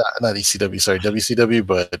not ECW, sorry, WCW.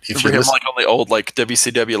 But if Remember you him listen, like on the old like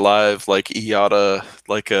WCW live like Iata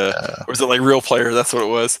like uh, or was it like Real Player? That's what it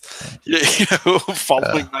was. Yeah, uh,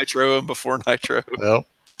 following Nitro and before Nitro. well,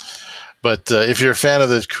 but if you're a fan of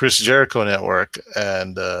the Chris Jericho Network,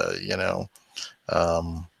 and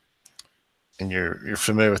um, and you're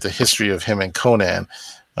familiar with the history of him and Conan.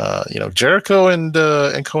 Jericho and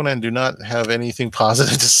Conan do not have anything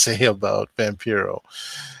positive to say about Vampiro,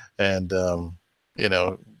 and you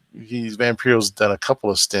know Vampiro's done a couple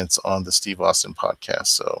of stints on the Steve Austin podcast.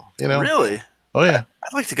 So Really? oh yeah,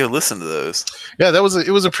 I'd like to go listen to those. yeah, it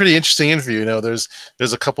was a pretty interesting interview.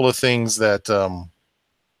 There's a couple of things that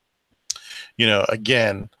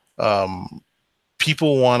again.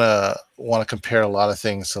 People want to compare a lot of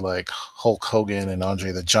things to like Hulk Hogan and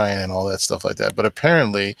Andre the Giant and all that stuff like that. But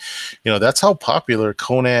apparently, that's how popular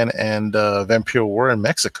Conan and Vampiro were in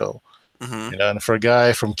Mexico. Hmm. And for a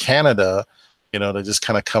guy from Canada, to just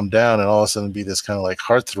kind of come down and all of a sudden be this kind of like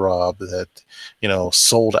heartthrob that,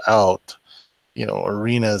 sold out,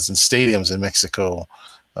 arenas and stadiums in Mexico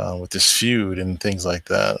with this feud and things like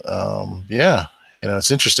that. Yeah,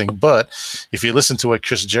 it's interesting. But if you listen to what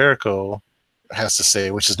Chris Jericho has to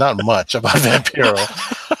say, which is not much about Vampiro.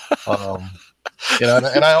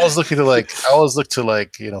 And I always look to like,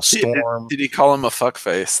 Storm. Did he call him a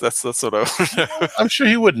fuckface? That's what I want to know. I'm sure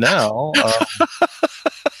he would now.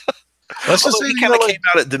 Let's just Although say, he kind of came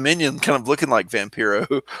out at Dominion, kind of looking like Vampiro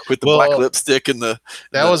with the black lipstick and that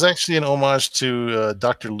was actually an homage to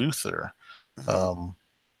Dr. Luther. Mhm.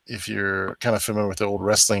 If you're kind of familiar with the old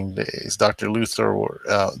wrestling days, Dr. Luther,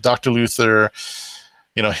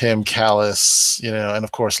 him, Callis, and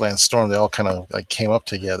of course Lance Storm, they all kind of like came up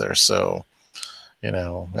together. So, and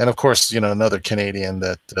of course, another Canadian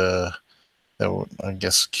that I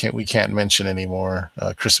guess we can't mention anymore,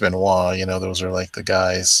 Chris Benoit. Those are like the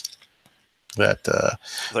guys that.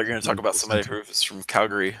 They're going to talk about somebody who's from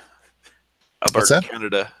Calgary, What's Alberta, that?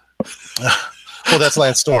 Canada. Well, that's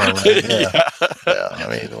Lance Storm, right? Yeah, Yeah. yeah. I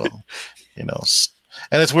mean, well,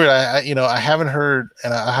 and it's weird. I haven't heard,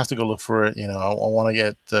 and I have to go look for it. I want to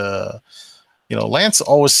get. Lance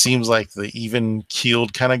always seems like the even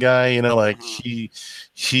keeled kind of guy. Like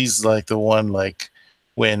he's like the one like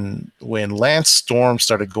when Lance Storm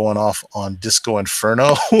started going off on Disco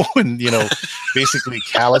Inferno, and basically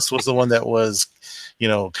Callis was the one that was,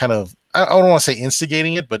 kind of I don't want to say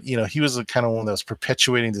instigating it, but he was the kind of one that was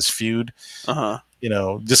perpetuating this feud. Uh-huh.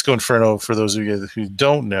 Disco Inferno, for those of you who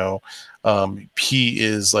don't know, he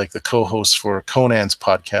is like the co-host for Conan's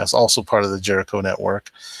podcast, also part of the Jericho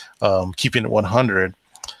Network, Keeping It 100.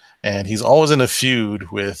 And he's always in a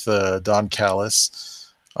feud with Don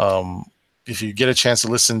Callis. If you get a chance to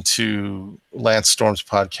listen to Lance Storm's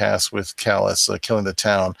podcast with Callis, Killing the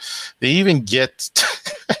Town, they even get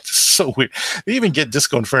so weird. They even get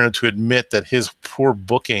Disco Inferno to admit that his poor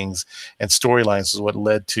bookings and storylines is what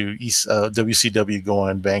led to WCW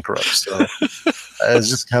going bankrupt. So it's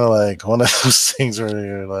just kind of like one of those things where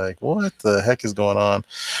you're like, what the heck is going on?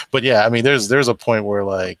 But yeah, I mean, there's a point where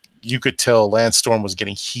like you could tell Lance Storm was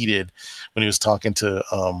getting heated when he was talking to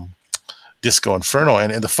Disco Inferno.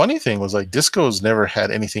 And the funny thing was like Disco's never had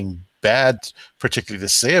anything bad particularly to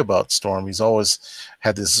say about Storm. He's always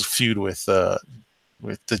had this feud with the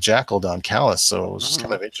Jackal Don Callis. So it was just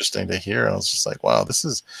kind of interesting to hear. And I was just like, wow, this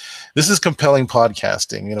is compelling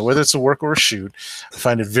podcasting, whether it's a work or a shoot. I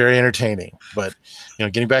find it very entertaining. But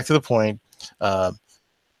getting back to the point,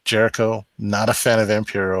 Jericho, not a fan of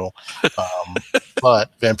Vampiro,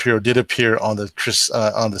 but Vampiro did appear on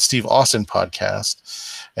the Steve Austin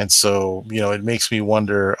podcast, and so it makes me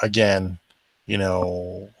wonder again,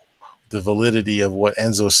 the validity of what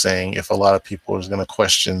Enzo's saying. If a lot of people are going to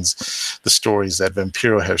question the stories that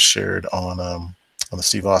Vampiro has shared on the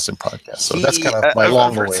Steve Austin podcast, so that's kind of my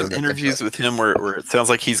I've way. heard some interviews with him where it sounds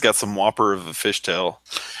like he's got some whopper of a fishtail.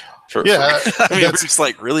 Yeah, I mean, it's just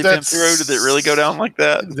like, really, Vampiro? Did it really go down like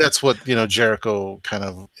that? That's what Jericho kind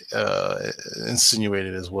of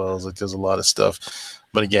insinuated as well. Is like there's a lot of stuff,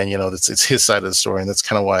 but again, it's his side of the story, and that's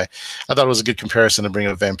kind of why I thought it was a good comparison to bring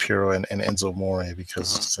up Vampiro and Enzo More,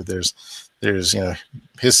 because there's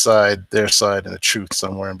his side, their side, and the truth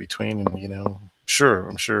somewhere in between, and I'm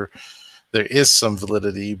sure there is some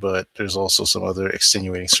validity, but there's also some other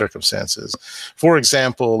extenuating circumstances. For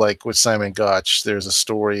example, like with Simon Gotch, there's a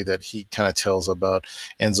story that he kind of tells about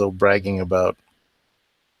Enzo bragging about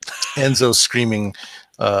Enzo screaming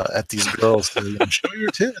at these girls. Show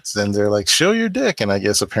your tits, and they're like, show your dick. And I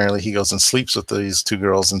guess apparently he goes and sleeps with these two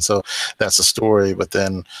girls, and so that's the story. But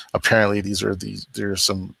then apparently there's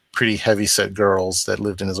some pretty heavy set girls that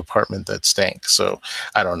lived in his apartment that stank. So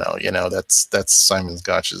I don't know. That's Simon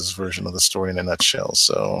Gotch's version of the story in a nutshell.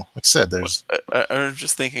 So like I said, there's. I'm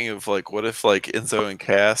just thinking of like, what if like Enzo and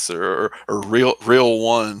Cass or real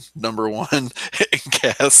one number one and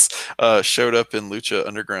Cass showed up in Lucha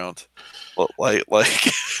Underground, like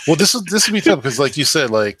Well, this would be tough because, like you said,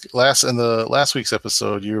 like in the last week's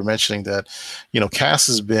episode, you were mentioning that Cass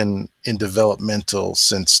has been in developmental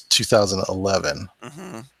since 2011,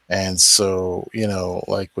 and so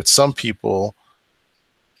like with some people,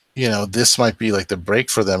 this might be like the break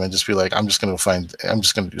for them and just be like, I'm just going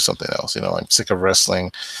to do something else. I'm sick of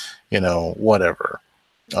wrestling, whatever.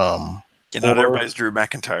 not everybody's Drew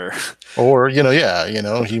McIntyre. Or,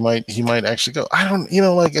 he might actually go. I don't,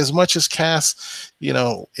 like as much as Cass,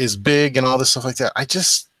 is big and all this stuff like that. I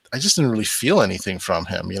just didn't really feel anything from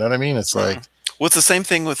him. You know what I mean? It's like, well, it's the same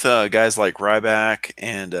thing with guys like Ryback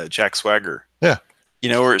and Jack Swagger. Yeah.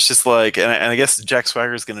 Where it's just like, and I guess Jack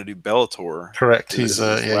Swagger is going to do Bellator. Correct. He's he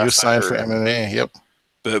was signed for MMA. Yep.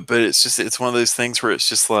 But it's one of those things where it's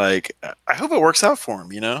just like, I hope it works out for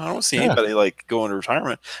him. I don't see anybody like go into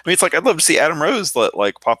retirement. I mean, it's like I'd love to see Adam Rose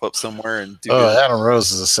like pop up somewhere and do. Oh, Adam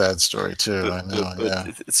Rose is a sad story too. I know. Yeah.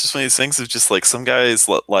 It's just one of these things of just like some guys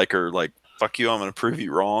like are like, fuck you, I'm going to prove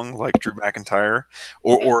you wrong, like Drew McIntyre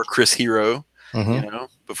or Chris Hero.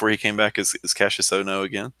 Before he came back as Cassius Ohno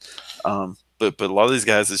again. But a lot of these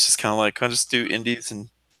guys, it's just kind of like, I'll just do indies and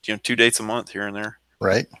 2 dates a month here and there.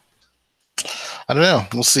 Right. I don't know.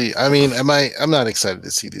 We'll see. I mean, I'm not excited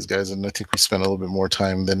to see these guys, and I think we spent a little bit more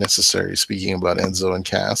time than necessary speaking about Enzo and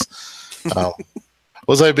Cass.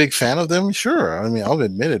 Was I a big fan of them? Sure. I mean, I'll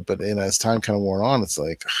admit it, but as time kind of wore on, it's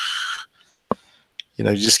like,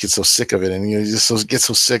 you just get so sick of it, and you just get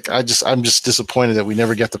so sick. I'm just disappointed that we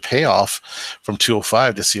never get the payoff from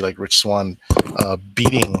 205 to see like Rich Swann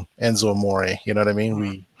beating Enzo Amore. You know what I mean?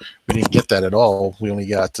 We didn't get that at all. We only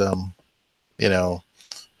got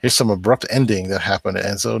here's some abrupt ending that happened to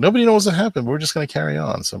Enzo. Nobody knows what happened. We're just going to carry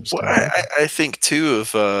on. So I'm just. I think too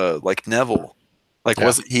of like Neville. Like,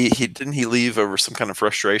 wasn't he didn't he leave over some kind of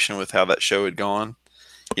frustration with how that show had gone?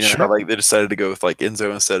 Sure. How like they decided to go with like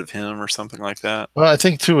Enzo instead of him or something like that. Well, I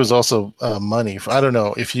think too is also money. I don't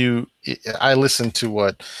know if I listened to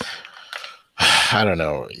what. I don't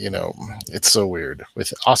know. It's so weird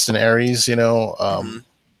with Austin Aries. How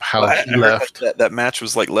he left. That match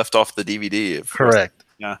was like left off the DVD. Correct.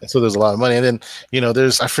 Yeah. And so there's a lot of money, and then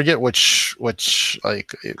there's I forget which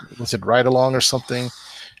like was it Ride Along or something,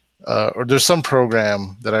 or there's some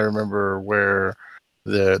program that I remember where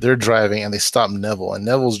they're driving and they stop Neville, and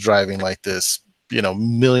Neville's driving like this $1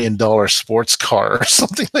 million sports car or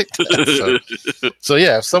something like that. So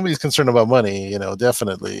yeah, if somebody's concerned about money,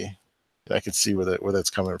 definitely I could see where that's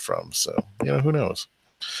coming from. So who knows.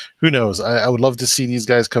 I would love to see these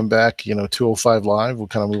guys come back. 205 Live. We'll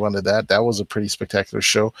kind of move on to that. That was a pretty spectacular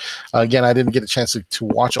show. Again, I didn't get a chance to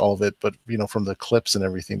watch all of it, but from the clips and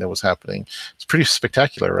everything that was happening, it's pretty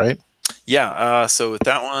spectacular, right? Yeah. So with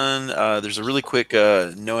that one, there's a really quick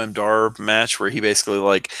Noam Dar match where he basically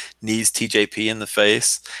like knees TJP in the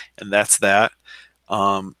face, and that's that.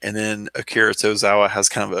 And then Akira Tozawa has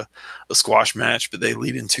kind of a squash match, but they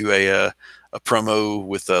lead into a promo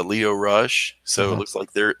with Leo Rush, so it looks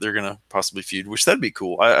like they're gonna possibly feud, which that'd be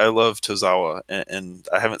cool. I love Tozawa, and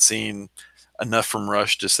I haven't seen enough from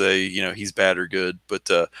Rush to say he's bad or good, but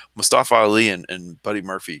Mustafa Ali and Buddy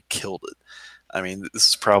Murphy killed it. I mean, this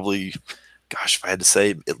is probably, gosh, if I had to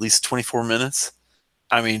say, at least 24 minutes.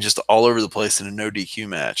 I mean, just all over the place in a no DQ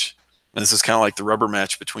match. And this is kind of like the rubber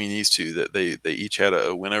match between these two that they each had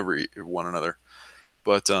a win over one another.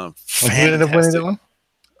 But who ended up winning that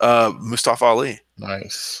one? Mustafa Ali.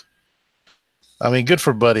 Nice. I mean, good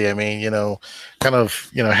for Buddy. I mean, kind of,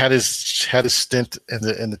 had his stint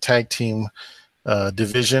in the tag team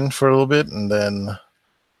division for a little bit, and then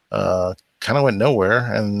kind of went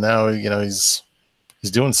nowhere, and now he's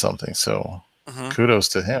doing something. So kudos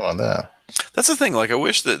to him on that. That's the thing. Like, I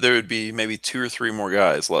wish that there would be maybe 2 or 3 more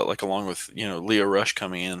guys, like along with Leo Rush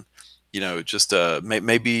coming in. Just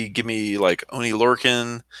maybe give me like Oni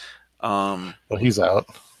Lorcan. Well, he's out.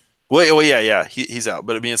 Well, yeah, he's out.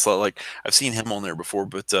 But I mean, it's like I've seen him on there before.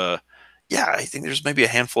 But yeah, I think there's maybe a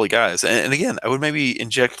handful of guys. And again, I would maybe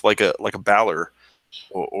inject like a Balor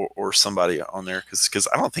or somebody on there because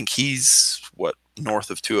I don't think he's north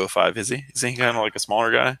of 205, is he? Is he kind of like a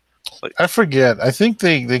smaller guy? Like, I forget. I think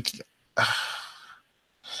they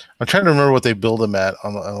I'm trying to remember what they billed him at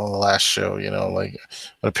on the last show.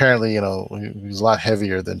 But apparently, he was a lot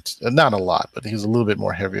heavier than not a lot, but he was a little bit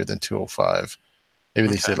more heavier than 205. Maybe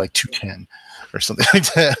they said like 210 or something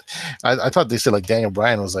like that. I thought they said like Daniel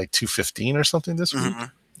Bryan was like 215 or something this week.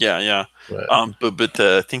 Yeah. But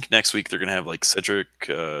I think next week they're gonna have like Cedric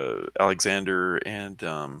Alexander and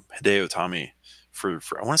Hideo Itami for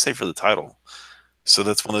I want to say for the title. So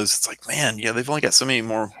that's one of those. It's like, man, they've only got so many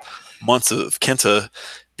more months of Kenta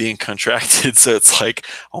being contracted. So it's like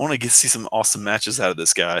I want to see some awesome matches out of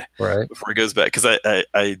this guy before he goes back, because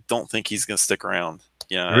I don't think he's gonna stick around.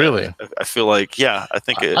 Yeah, really. I feel like I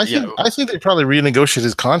think I think they probably renegotiated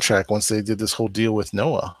his contract once they did this whole deal with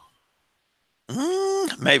Noah.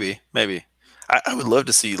 Maybe. I would love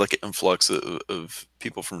to see like an influx of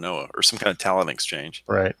people from Noah or some kind of talent exchange.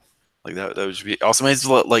 Right. Like that would be awesome. It's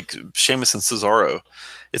like Sheamus and Cesaro.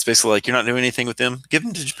 It's basically like, you're not doing anything with them. Give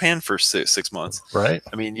them to Japan for 6 months. Right.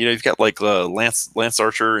 I mean, you've got like Lance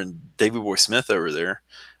Archer and Davey Boy Smith over there.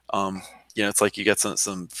 It's like you got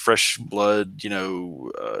some fresh blood,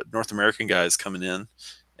 North American guys coming in,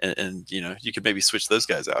 and you could maybe switch those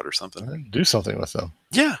guys out or something. Do something with them.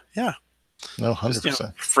 Yeah. No,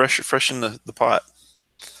 100%. Fresh in the pot.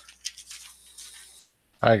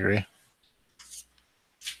 I agree.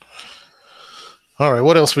 All right,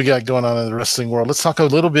 what else we got going on in the wrestling world? Let's talk a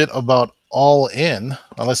little bit about All In,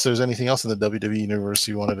 unless there's anything else in the WWE universe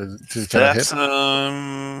you wanted to kind of hit.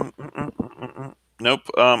 Nope.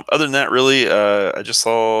 Other than that, really, I just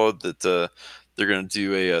saw that they're going to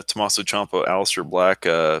do a Tommaso Ciampa, Aleister Black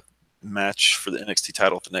match for the NXT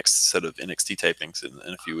title at the next set of NXT tapings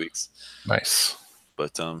in a few weeks. Nice.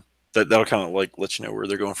 But that'll kind of like let you know where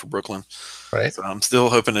they're going for Brooklyn. Right. So I'm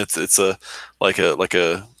still hoping it's a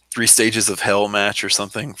 3 stages of hell match or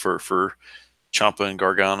something for Ciampa and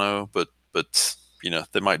Gargano, but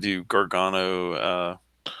they might do Gargano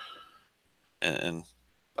and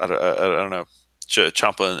I don't know,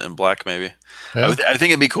 Ciampa and Black maybe. Yeah. I think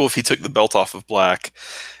it'd be cool if he took the belt off of Black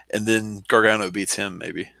and then Gargano beats him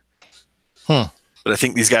maybe. But I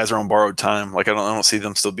think these guys are on borrowed time. Like I don't see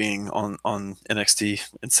them still being on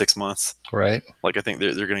NXT in 6 months. Right. Like I think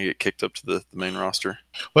they're going to get kicked up to the main roster.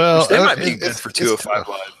 Well, they might be good for 205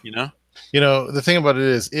 Live. The thing about it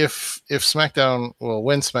is if SmackDown,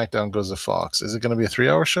 when SmackDown goes to Fox, is it going to be a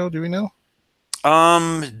 3-hour show? Do we know?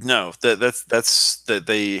 No. That's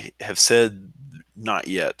they have said not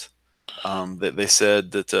yet. That they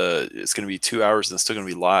said that it's going to be 2 hours and it's still going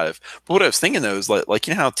to be live. But what I was thinking though is like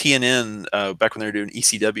how TNN back when they were doing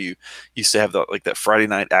ECW used to have that Friday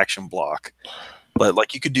night action block. But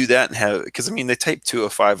like you could do that and have, because I mean they taped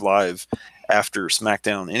 205 Live after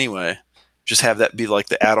SmackDown anyway. Just have that be like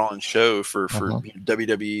the add-on show for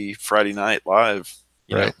WWE Friday Night Live,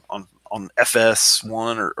 you know, on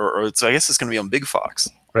FS1 or it's, I guess it's going to be on Big Fox.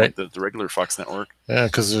 Right, the regular Fox network. Yeah,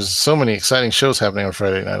 because there's so many exciting shows happening on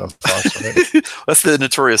Friday night on Fox. Right? That's the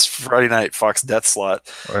notorious Friday night Fox death slot.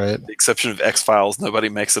 Right. With the exception of X-Files, nobody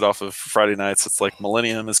makes it off of Friday nights. It's like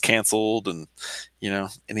Millennium is canceled, and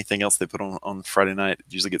anything else they put on Friday night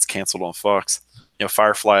usually gets canceled on Fox.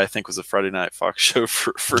 Firefly, I think, was a Friday night Fox show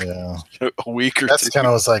for a week or two. That's kind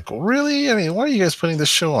of was like, really? I mean, why are you guys putting this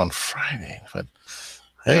show on Friday? But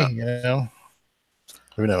hey,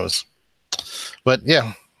 who knows? But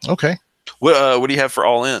yeah, okay. What do you have for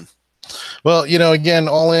All In? Well, again,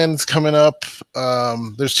 All In's coming up.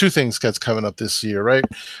 There's 2 things that's coming up this year, right?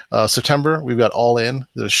 September, we've got All In,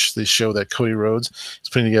 the show that Cody Rhodes is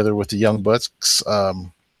putting together with the Young Bucks.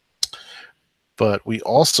 But we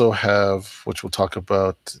also have, which we'll talk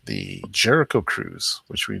about, the Jericho Cruise,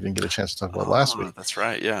 which we didn't get a chance to talk about last week. That's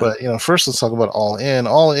right, yeah. But first let's talk about All In.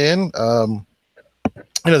 All In,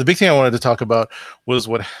 the big thing I wanted to talk about was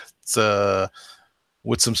with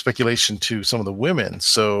some speculation to some of the women.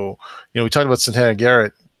 So, we talked about Santana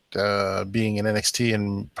Garrett being in NXT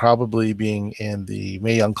and probably being in the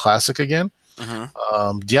Mae Young Classic again.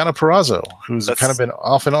 Deonna Purrazzo, who's kind of been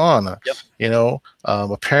off and on. Yep.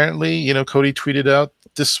 Apparently, Cody tweeted out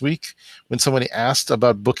this week when somebody asked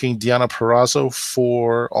about booking Deonna Purrazzo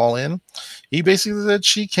for All In, he basically said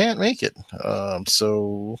she can't make it.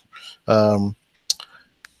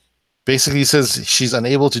 Basically, he says she's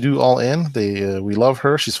unable to do All In. We love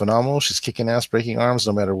her. She's phenomenal. She's kicking ass, breaking arms,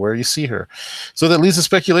 no matter where you see her. So that leads to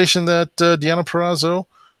speculation that Deonna Purrazzo,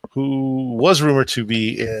 who was rumored to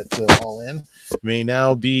be at All In, may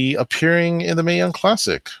now be appearing in the Mae Young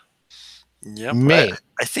Classic. Yeah,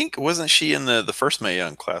 I think, wasn't she in the first Mae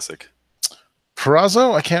Young Classic?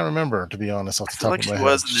 Purrazzo, I can't remember, to be honest, off I the feel top like of she my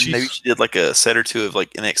was, head. and then maybe she did like a set or two of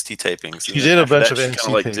like NXT tapings, and She then did a after bunch that, of she kind of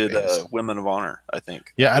NXT like did tapings. Women of Honor, I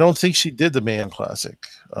think. Yeah, I don't think she did the Mayhem Classic.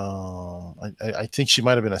 I think she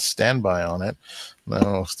might have been a standby on it.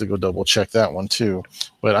 I'll have to go double check that one too.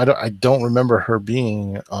 But I don't remember her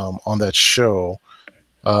being on that show.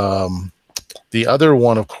 The other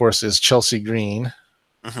one, of course, is Chelsea Green.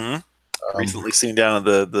 Recently seen down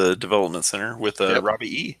at the development center with Yep.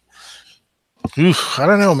 Robbie E. Oof, I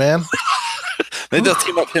don't know, man. Maybe they'll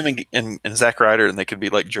team up him and Zack Ryder, and they could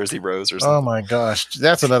be like Jersey Rose or something. Oh my gosh,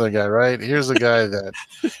 that's another guy, right? Here's a guy that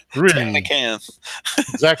really can.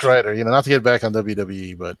 Zack Ryder. Not to get back on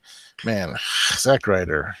WWE, but man, Zack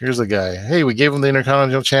Ryder. Here's a guy. Hey, we gave him the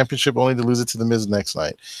Intercontinental Championship only to lose it to the Miz next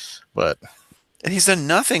night, but and he's done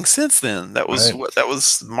nothing since then. That was right. that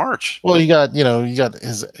was March. Well, he got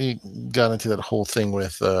into that whole thing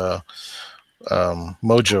with Mojo.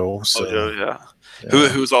 So. Mojo, yeah.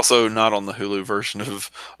 Who's also not on the Hulu version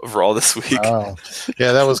of Raw this week. Oh,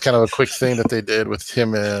 yeah, that was kind of a quick thing that they did with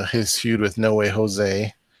him, his feud with No Way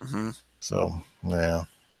Jose. So, yeah.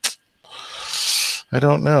 I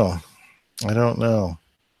don't know.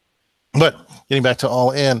 But getting back to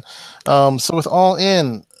All In. So with All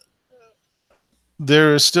In,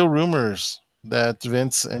 there are still rumors that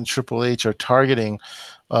Vince and Triple H are targeting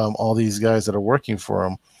all these guys that are working for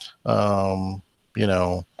them.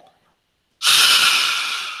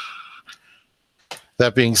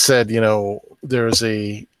 That being said, there's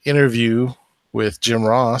a interview with Jim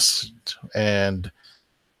Ross and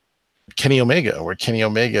Kenny Omega, where Kenny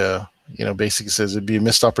Omega, basically says it'd be a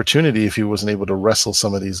missed opportunity if he wasn't able to wrestle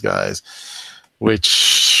some of these guys,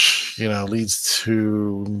 which, leads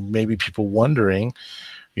to maybe people wondering,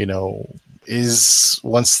 is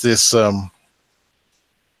once this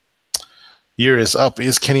year is up,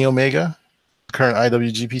 is Kenny Omega current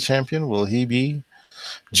IWGP champion? Will he be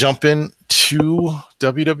jumping to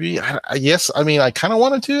WWE? Yes, I kind of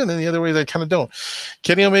wanted to, and then the other ways I kind of don't.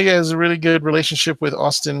 Kenny Omega has a really good relationship with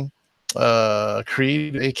Austin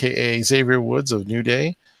Creed, aka Xavier Woods of New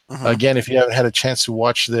Day. Again, if you haven't had a chance to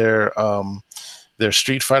watch their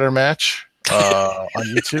Street Fighter match on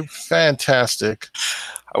YouTube, fantastic.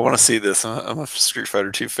 I want to see this. I'm a Street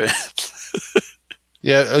Fighter 2 fan.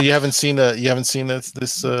 Yeah, you haven't seen this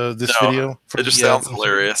video? It just sounds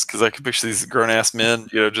hilarious because I can picture these grown ass men,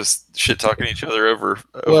 just shit talking each other over.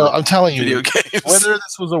 Well, I'm telling you, video games. Whether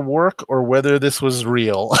this was a work or whether this was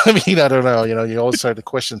real, I don't know. You always start to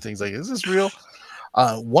question things like, is this real?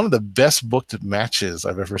 One of the best booked matches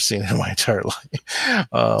I've ever seen in my entire life,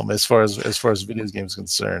 as far as video games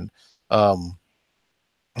concerned.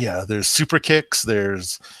 Yeah, there's super kicks,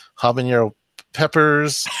 there's habanero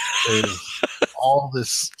peppers, there's all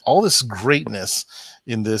this greatness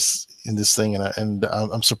in this thing, and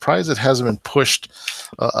I'm surprised it hasn't been pushed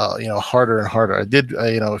harder and harder. I did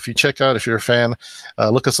if you're a fan,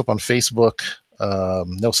 look us up on Facebook,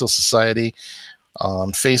 No Sell Society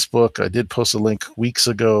on Facebook. I did post a link weeks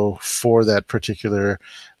ago for that particular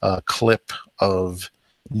clip of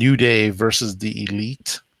New Day versus the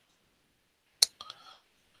Elite.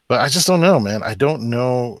 But I just don't know, man. I don't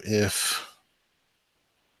know if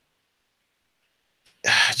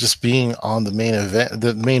just being on the main event,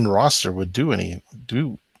 the main roster, would do.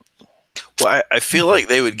 Well, I feel like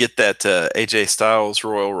they would get that AJ Styles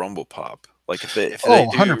Royal Rumble pop. Like if they do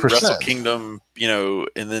 100%. Wrestle Kingdom,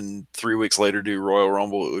 and then 3 weeks later do Royal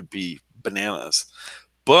Rumble, it would be bananas.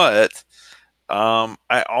 But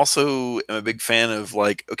I also am a big fan of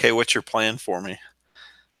like, okay, what's your plan for me?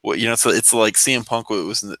 Well, so it's like CM Punk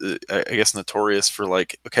was, I guess, notorious for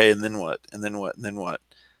like, okay, and then what, and then what, and then what.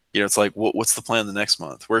 It's like, what's the plan the next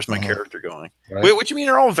month? Where's my character going? Right. Wait, what do you mean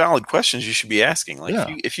are all valid questions you should be asking? Like,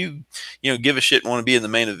 Yeah. if you give a shit and want to be in the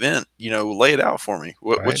main event, lay it out for me.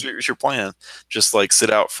 What's your plan? Just like sit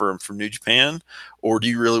out from New Japan, or do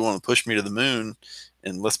you really want to push me to the moon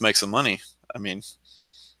and let's make some money? I think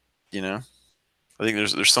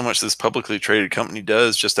there's so much this publicly traded company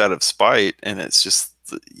does just out of spite, and it's just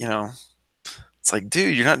it's like,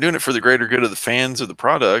 dude, you're not doing it for the greater good of the fans or the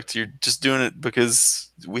product. You're just doing it because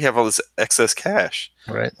we have all this excess cash.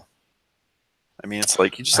 Right. It's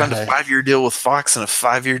like you just signed a 5-year deal with Fox and a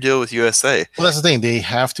 5-year deal with USA. Well, that's the thing. They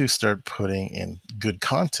have to start putting in good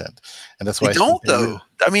content, and that's why they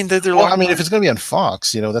I mean, they're Well, I locked mean, in. if it's going to be on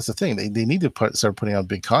Fox, that's the thing. They need to start putting out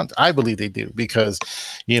big content. I believe they do because,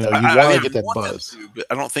 you I want mean, to I get that want them buzz. to, but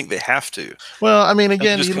I don't think they have to. Well, I mean, And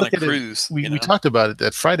again, just you kind look of at it. cruise, We talked about it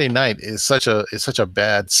that Friday night is such a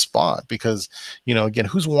bad spot because again,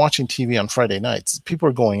 who's watching TV on Friday nights? People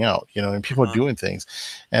are going out, and people are Mhm. doing things,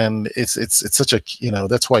 and it's such a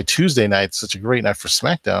that's why Tuesday night's such a great night for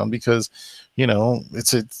SmackDown because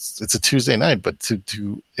it's a Tuesday night, but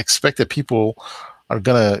to expect that people are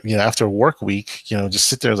gonna after a work week just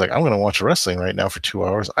sit there and like I'm gonna watch wrestling right now for 2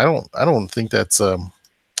 hours. I don't think that's I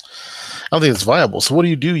don't think it's viable. So what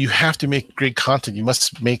do? You have to make great content. You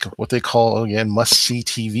must make what they call again must-see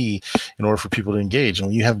TV in order for people to engage. And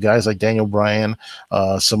when you have guys like Daniel Bryan,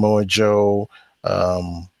 Samoa Joe,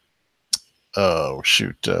 um,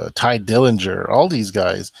 Ty Dillinger, all these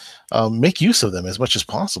guys, make use of them as much as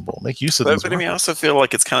possible. Make use of these But I mean, I workers. also feel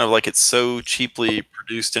like it's kind of like it's so cheaply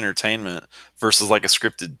produced entertainment versus like a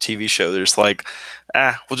scripted TV show. There's like,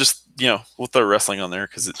 we'll just we'll throw wrestling on there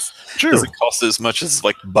because it True. doesn't cost as much as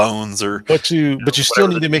like Bones or But you still whatever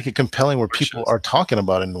need the to new make it compelling where people shows. are talking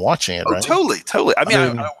about it and watching it, Oh, right? totally, totally. I I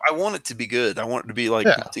mean, mean, I want it to be good. I want it to be like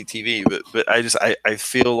yeah, people see TV, but I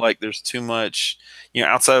feel like there's too much,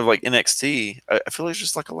 outside of like NXT. I feel like there's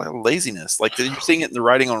just like a lot of laziness. Like you're seeing it in the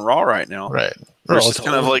writing on Raw right now, right. where it's Oh, just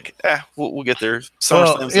kind of totally. like, we'll get there.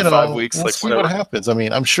 Well, SummerSlam's in 5 weeks, we'll like see what whatever. happens. I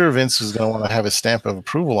mean, I'm sure Vince is going to want to have his stamp of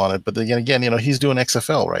approval on it, but then again, he's doing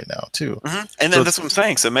XFL right now too. And So then it's that's what I'm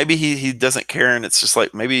saying. So maybe he doesn't care, and it's just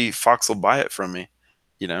like maybe Fox will buy it from me.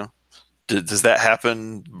 You know, does that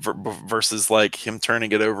happen versus like him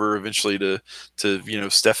turning it over eventually to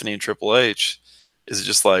Stephanie and Triple H? Is it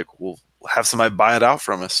just like we'll have somebody buy it out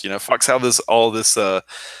from us? Fox have all this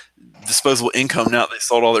disposable income now that they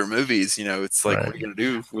sold all their movies. It's like right. what are you gonna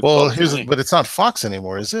do with all Well, this money? but it's not Fox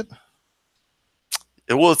anymore, is it?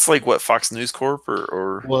 Well, it's like what Fox News Corp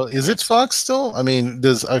or Well, is it Fox still? I mean,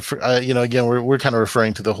 again, we're kind of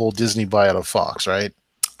referring to the whole Disney buyout of Fox, right?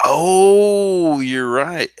 Oh, you're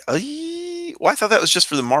right. Well, I thought that was just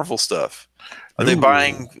for the Marvel stuff. Are they No,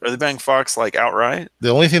 buying? Are they buying Fox like outright? the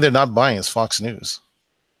only thing they're not buying is Fox News.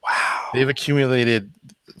 They've Wow. accumulated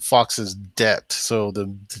Fox's debt. So the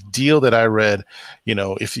deal that I read,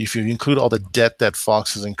 if you include all the debt that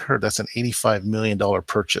Fox has incurred, that's an $85 million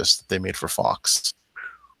purchase that they made for Fox. Man.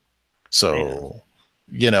 So,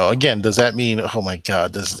 again, does that mean? Oh my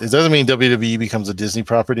God, it doesn't mean WWE becomes a Disney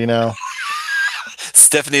property now?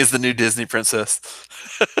 Stephanie is the new Disney princess,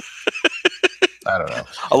 I don't know.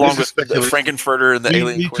 along This is with speculation. Frankenfurter and the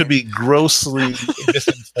Alien We could Queen. be grossly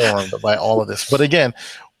misinformed by all of this. But again,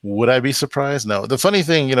 would I be surprised? No. The funny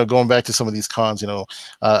thing, going back to some of these cons, I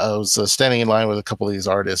was standing in line with a couple of these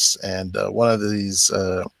artists, and one of these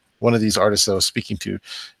artists I was speaking to,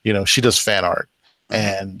 she does fan art.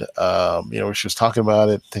 Mhm. And she was talking about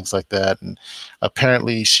it, things like that. And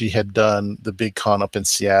apparently, she had done the big con up in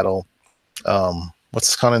Seattle. What's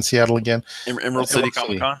this con in Seattle again? Emerald City Emerald Comic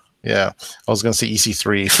City. Con. Yeah, I was going to say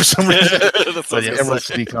EC3 for some reason, That's what I but was yeah, gonna Emerald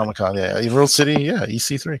say. City Comic Con. Yeah, Emerald City. Yeah,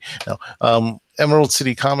 EC3. No, Emerald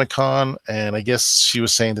City Comic Con, and I guess she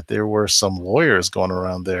was saying that there were some lawyers going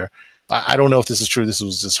around there. I don't know if this is true. This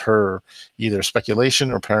was just her either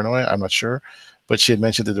speculation or paranoia. I'm not sure, but she had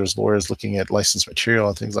mentioned that there's lawyers looking at licensed material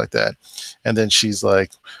and things like that. And then she's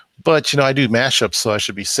like, "But I do mashups, so I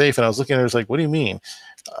should be safe." And I was looking at her, I was like, "What do you mean?"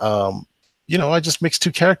 Um, I just mixed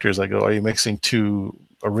two characters. I go, "Are you mixing two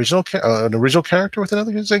an original character with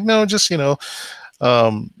another?" He's like, "No, just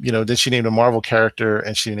then she named a Marvel character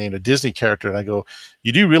and she named a Disney character, and I go,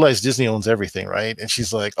 "You do realize Disney owns everything, right?" And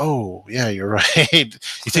she's like, "Oh yeah, you're right." You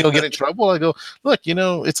think I'll get in trouble? I go, "Look,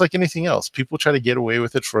 it's like anything else. People try to get away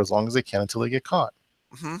with it for as long as they can until they get caught.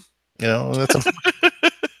 Mhm. And that's unfortunate,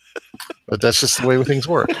 but that's just the way things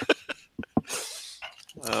work."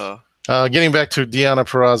 Uh, Getting back to Deanna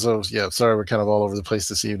Perrazzo, yeah, sorry, we're kind of all over the place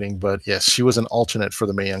this evening, but yes, she was an alternate for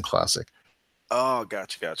the Mae Young Classic. oh,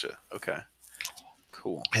 gotcha. Okay,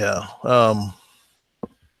 cool. Yeah.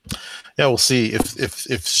 Yeah, we'll see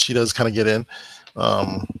if she does kind of get in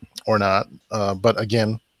or not. But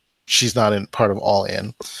again, she's not in part of All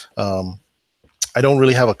In. I don't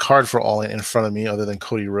really have a card for All In front of me other than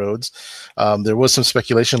Cody Rhodes. There was some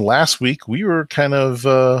speculation last week. We were kind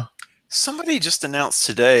of Somebody just announced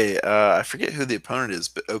today. I forget who the opponent is,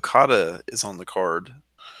 but Okada is on the card.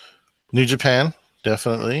 New Japan,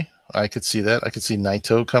 definitely. I could see that. I could see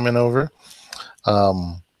Naito coming over.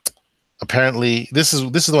 Apparently, this is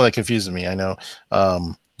the one that confuses me. I know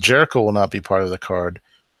Jericho will not be part of the card,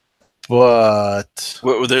 but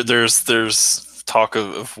Well, there's talk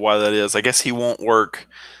of why that is. I guess he won't work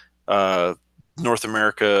North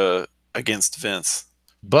America against Vince.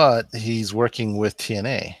 but he's working with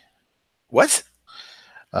TNA. What?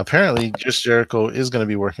 Apparently, Chris Jericho is going to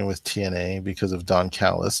be working with TNA because of Don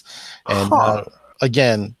Callis, and Huh.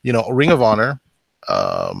 again, Ring of Honor,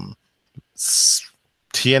 um,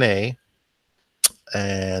 TNA,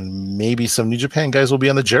 and maybe some New Japan guys will be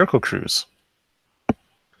on the Jericho cruise.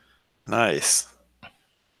 Nice.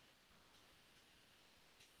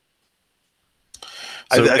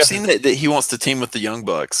 So I've seen that he wants to team with the Young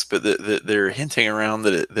Bucks, but that they're hinting around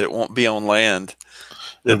that it won't be on land.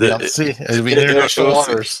 it'll be on the sea. It'll be international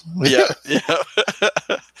waters. Yeah,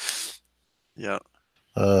 yeah, yeah.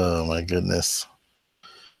 Oh my goodness.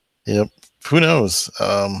 Yep. Who knows?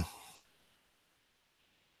 I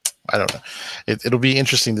don't know. It'll be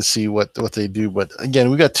interesting to see what they do. But again,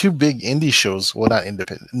 we got two big indie shows. Well, not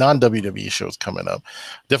independent, non WWE shows coming up.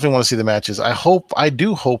 Definitely want to see the matches. I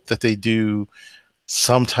do hope that they do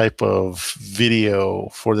some type of video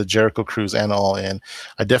for the Jericho Cruise and All In.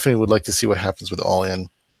 I definitely would like to see what happens with All In.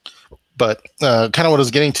 But kind of what I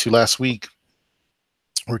was getting to last week,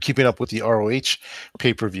 we're keeping up with the ROH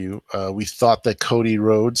pay-per-view. We thought that Cody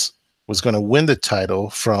Rhodes was going to win the title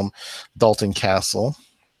from Dalton Castle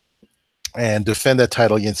and defend that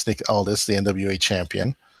title against Nick Aldis, the NWA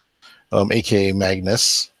champion, aka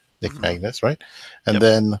Magnus, Nick Magnus, right? And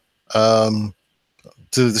then,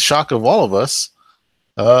 to the shock of all of us,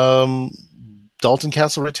 Dalton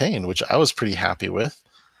Castle retained, which I was pretty happy with.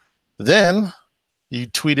 Then you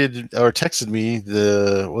tweeted or texted me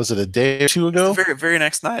was it a day or two ago? The very, very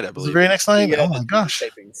next night, I believe. The very next night? Oh my gosh.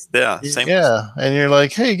 Yeah, same. Yeah. And you're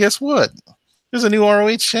like, hey, guess what? There's a new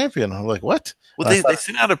ROH champion. I'm like, what? Well, they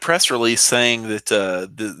sent out a press release saying that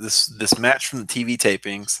this match from the TV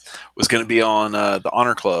tapings was going to be on the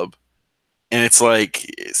Honor Club, and it's like,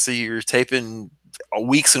 so you're taping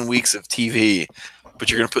weeks and weeks of TV, but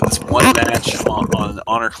you're going to put this one match on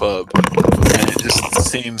Honor Club, and it just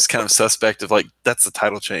seems kind of suspect of like that's the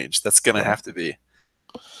title change. That's going to have to be. It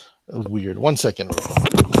was weird. 1 second.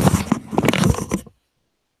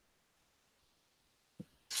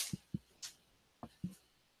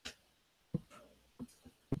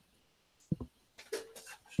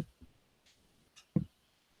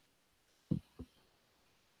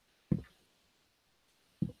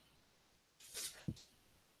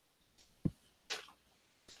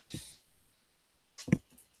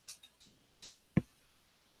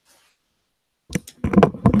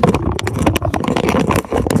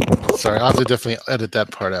 Sorry, I'll have to definitely edit that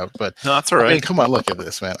part out. But no, that's all right. I mean, come on, look at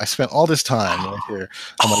this, man. I spent all this time right here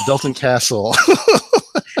on my Dalton Castle.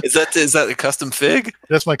 Is that a custom fig?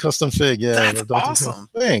 That's my custom fig. Yeah, that's awesome.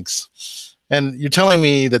 Thanks. And you're telling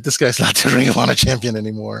me that this guy's not the Ring of Honor champion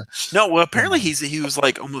anymore? No, well, apparently he was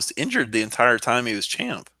like almost injured the entire time he was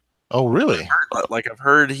champ. Oh, really? I've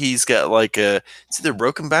heard he's got like it's either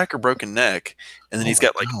broken back or broken neck, and then he's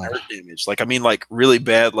got like nerve damage. Like, I mean, like really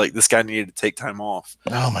bad. Like this guy needed to take time off.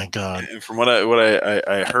 Oh my god! And from what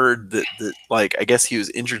I heard that like I guess he was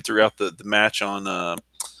injured throughout the match on what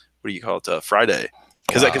do you call it, Friday,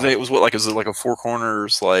 because it was it was like a four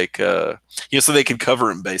corners, like so they could cover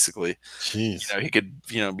him basically. Jeez. He could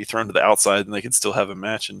be thrown to the outside and they could still have a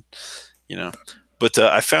match, and But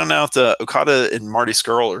I found out Okada and Marty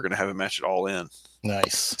Scurll are going to have a match at All In.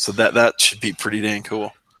 Nice. So that should be pretty dang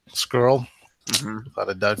cool. Scurll? Without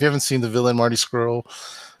a doubt. If you haven't seen the villain Marty Scurll,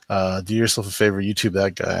 do yourself a favor, YouTube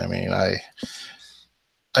that guy. I mean, I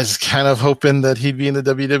was kind of hoping that he'd be in the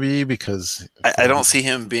WWE because I don't see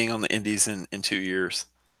him being on the Indies in 2 years.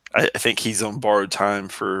 I think he's on borrowed time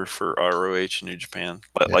for ROH and New Japan.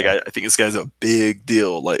 But like I think this guy's a big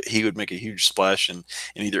deal. Like he would make a huge splash in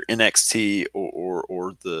either NXT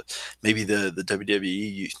or maybe the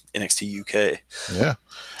WWE NXT UK. Yeah,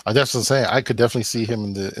 I definitely say I could definitely see him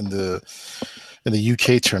in the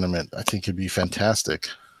UK tournament. I think it'd be fantastic.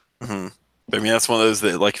 Mm-hmm. I mean, that's one of those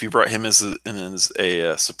that, like, if you brought him as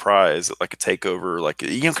a surprise, like a takeover, like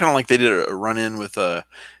kind of like they did a run in with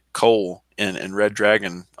Cole and Red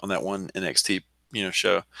Dragon on that one NXT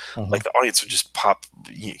show. Like the audience would just pop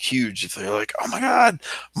huge if they're like, oh my god,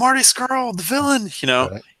 Marty Scurll, the villain,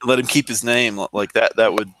 right. Let him keep his name like that.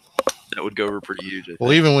 That would go over pretty huge.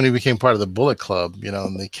 Well, even when he became part of the Bullet Club,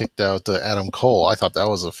 and they kicked out Adam Cole, I thought that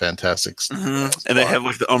was a fantastic. And they have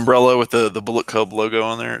like the umbrella with the Bullet Club logo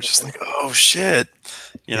on there. It's just like, oh shit,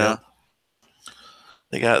 know.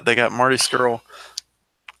 They got Marty Scurll.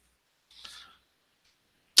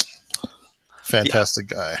 Fantastic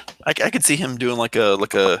guy. I could see him doing like a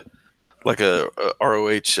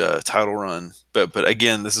ROH title run, but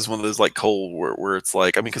again, this is one of those like Cole where it's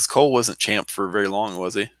like, I mean, because Cole wasn't champ for very long,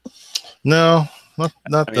 was he? No, not I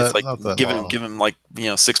mean, that. It's like not that give him like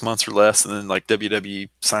 6 months or less, and then like WWE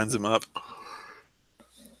signs him up.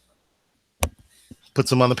 Puts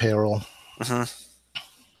them on the payroll. Mm-hmm.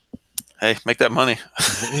 Hey, make that money.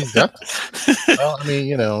 He's got. Well, I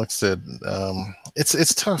mean,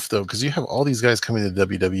 it's tough though because you have all these guys coming to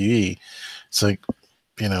WWE. It's like,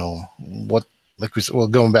 what? Like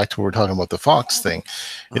going back to what we're talking about the Fox thing,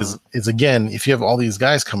 is again, if you have all these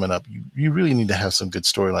guys coming up, you really need to have some good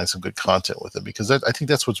storylines, some good content with it, because I think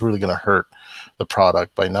that's what's really going to hurt the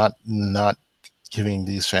product by not giving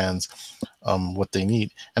these fans what they need.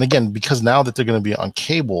 And again, because now that they're going to be on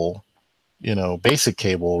cable, basic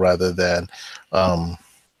cable rather than or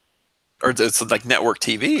it's like network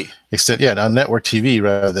TV. On network TV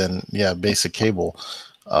rather than basic cable.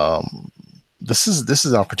 This is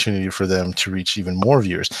an opportunity for them to reach even more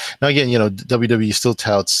viewers. Now, again, WWE still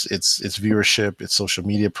touts its viewership, its social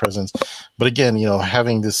media presence, but again,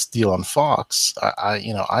 having this deal on Fox,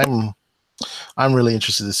 I'm really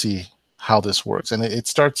interested to see how this works, and it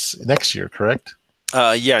starts next year, correct?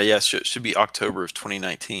 Should be October of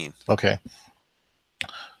 2019. Okay.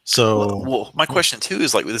 So, well, my question too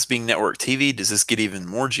is like, with this being network TV, does this get even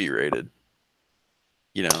more G-rated?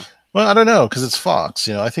 Well, I don't know because it's Fox.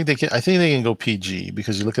 I think they can go PG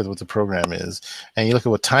because you look at what the program is and you look at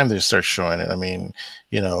what time they start showing it. I mean,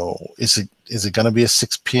 is it going to be a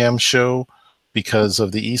 6 p.m. show because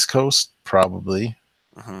of the East Coast? Probably.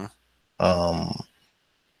 Mm-hmm.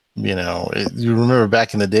 You remember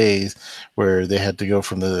back in the days where they had to go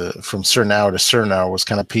from certain hour to certain hour was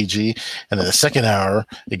kind of PG, and then the second hour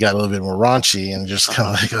it got a little bit more raunchy and just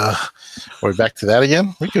kind of like, we're back to that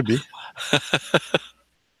again. We could be.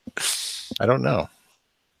 I don't know.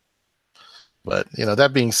 But,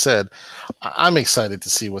 that being said, I'm excited to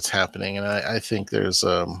see what's happening. And I think there's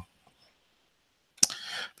a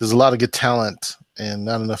lot of good talent and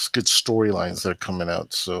not enough good storylines that are coming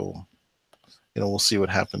out. So, we'll see what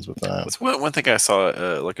happens with that. That's one thing I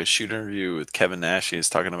saw, like a shoot interview with Kevin Nash. He was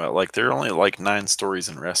talking about, like, there are only like 9 stories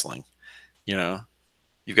in wrestling.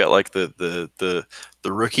 You've got like the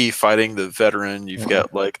rookie fighting the veteran. You've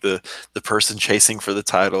got like the person chasing for the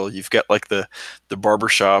title. You've got like the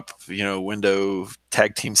barbershop, window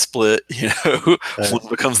tag team split. One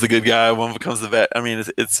becomes the good guy, one becomes the vet. I mean,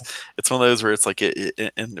 it's one of those where it's like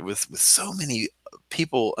and with so many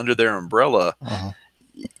people under their umbrella,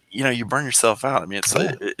 you burn yourself out. I mean,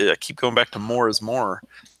 I keep going back to more is more.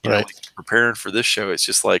 Like preparing for this show, it's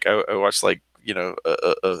just like I watched like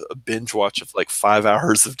a binge watch of like 5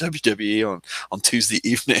 hours of WWE on Tuesday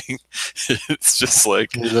evening. It's just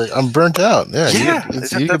like, I'm burnt out. That's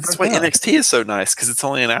why NXT is so nice, because it's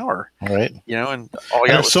only an hour, right? And all you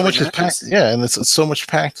got so much is packed. Yeah, and it's so much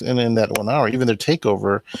packed in that 1 hour. Even their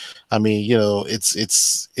takeover, I mean, it's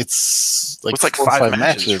like it's like 5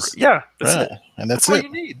 matches. Yeah, right. And that's all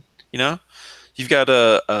you need. You've got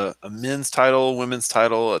a men's title, women's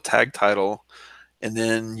title, a tag title. And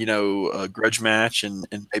then, a grudge match and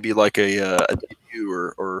maybe like a debut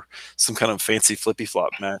or some kind of fancy flippy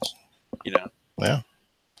flop match, Yeah.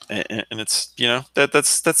 And it's,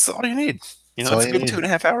 that's all you need. That's a good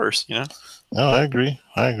 2.5 hours, No, I agree.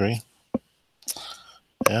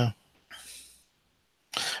 Yeah.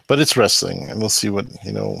 But it's wrestling, and we'll see what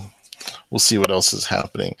else is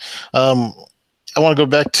happening. I want to go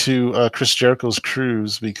back to Chris Jericho's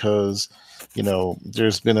cruise because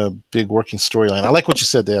there's been a big working storyline. I like what you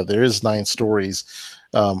said there. There is 9 stories,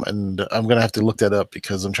 and I'm going to have to look that up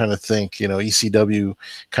because I'm trying to think, ECW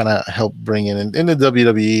kind of helped bring in the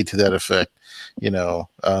WWE to that effect,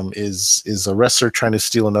 is a wrestler trying to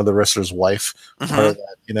steal another wrestler's wife, part of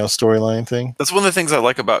that, storyline thing. That's one of the things I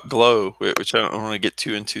like about Glow, which I don't want to get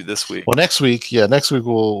too into this week. Well, next week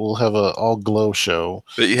we'll have a all Glow show.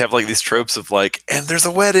 But you have like these tropes of like, and there's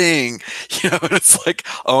a wedding, and it's like,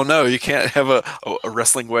 oh no, you can't have a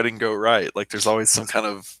wrestling wedding go right. Like there's always some kind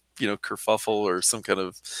of, kerfuffle or some kind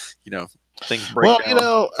of, thing break down.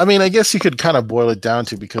 Well, I mean, I guess you could kind of boil it down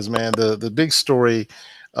to, because man, the big story,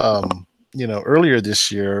 earlier this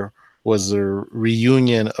year was the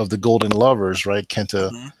reunion of the Golden Lovers, right? Kota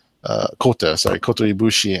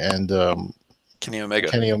Ibushi and Kenny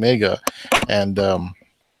Omega. And the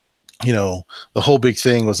whole big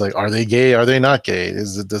thing was like, are they gay? Are they not gay?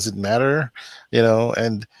 Does it matter?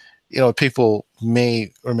 And people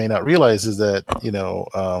may or may not realize is that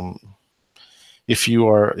if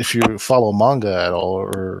you follow manga at all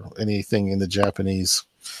or anything in the Japanese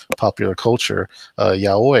popular culture,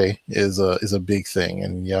 yaoi is a big thing,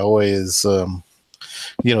 and yaoi is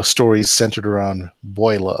stories centered around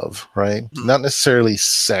boy love, right? Not necessarily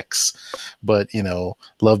sex, but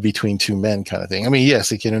love between two men kind of thing. I mean,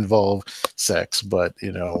 yes, it can involve sex, but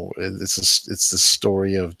it's the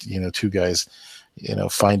story of two guys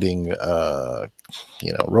finding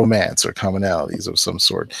romance or commonalities of some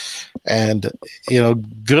sort. And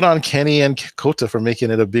good on Kenny and Kota for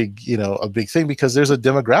making it a big thing, because there's a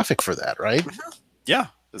demographic for that, right? Yeah,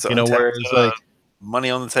 it's untapped Whereas like money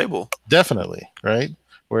on the table. definitely, right?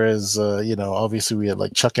 Whereas obviously we had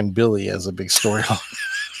like Chuck and Billy as a big story.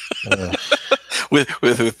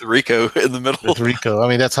 with Rico in the middle. With Rico, I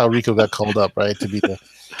mean, that's how Rico got called up, right? To be the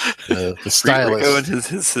stylist. Rico and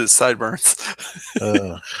his sideburns.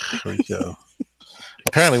 Rico.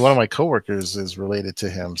 Apparently, one of my coworkers is related to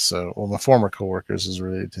him. So, my former coworkers is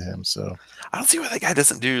related to him. So, I don't see why that guy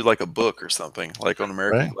doesn't do like a book or something like on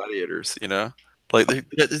American Gladiators. Like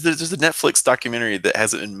there's a Netflix documentary that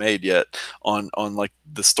hasn't been made yet on like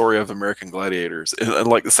the story of American Gladiators, and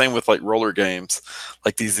like the same with like roller games,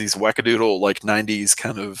 like these wackadoodle like '90s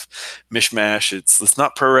kind of mishmash. It's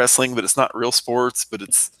not pro wrestling, but it's not real sports, but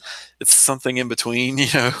it's something in between,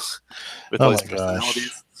 with all these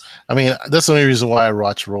personalities. I mean, that's the only reason why I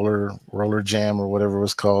watched Roller Jam or whatever it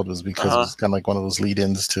was called, was because it was kind of like one of those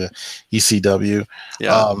lead-ins to ECW.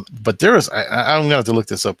 Yeah. But there was, I'm gonna have to look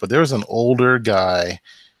this up, but there was an older guy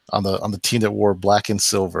on the team that wore black and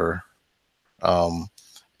silver,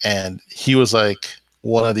 and he was like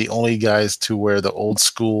one of the only guys to wear the old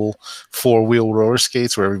school 4-wheel roller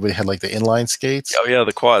skates where everybody had like the inline skates. Oh yeah,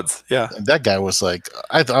 the quads. Yeah, and that guy was like,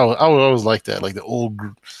 I always like that, like the old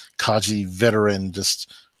Kaji veteran,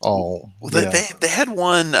 just. Oh, well, they had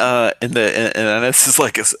one and I know this is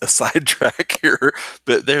like a sidetrack here,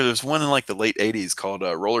 but there's one in like the late '80s called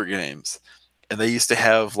Roller Games, and they used to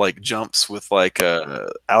have like jumps with like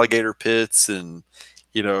alligator pits, and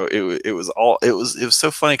it was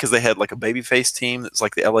so funny because they had like a babyface team that's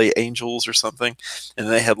like the LA Angels or something, and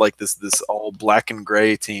they had like this all black and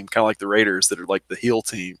gray team, kind of like the Raiders, that are like the heel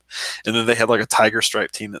team, and then they had like a tiger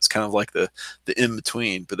stripe team that's kind of like the in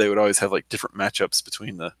between, but they would always have like different matchups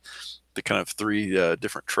between the kind of three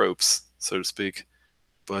different tropes, so to speak.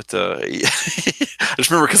 But yeah. I just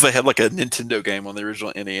remember because they had like a Nintendo game on the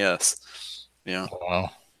original NES. Wow.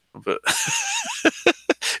 But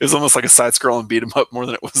it was almost like a side-scrolling beat 'em up more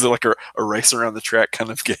than it was like a race around the track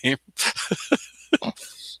kind of game.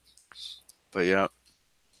 But yeah,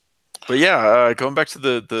 going back to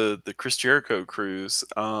the Chris Jericho cruise.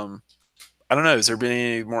 I don't know. Has there been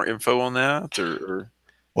any more info on that, or?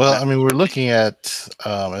 Well, I mean, we're looking at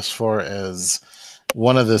as far as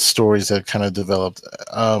one of the stories that kind of developed.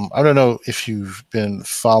 I don't know if you've been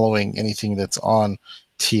following anything that's on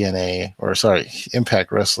TNA, or sorry,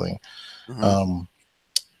 Impact Wrestling. Mm-hmm.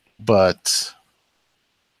 But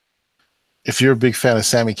if you're a big fan of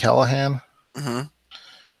Sami Callihan,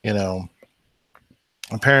 mm-hmm.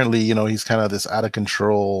 Apparently, he's kind of this out of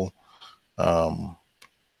control, kind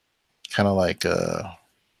of like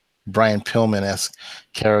Brian Pillman-esque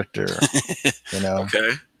character,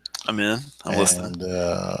 Okay, I'm in. I'm listening.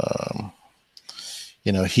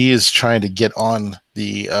 He is trying to get on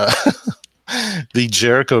the the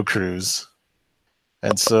Jericho cruise.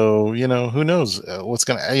 And so, who knows what's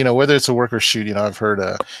going to, whether it's a work or shoot. I've heard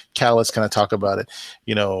Callis kind of talk about it.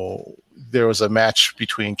 There was a match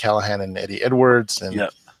between Callahan and Eddie Edwards, and,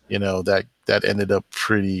 that ended up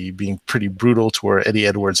being pretty brutal, to where Eddie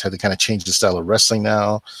Edwards had to kind of change the style of wrestling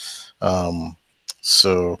now.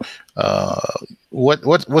 So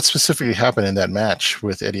what specifically happened in that match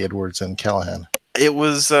with Eddie Edwards and Callahan? It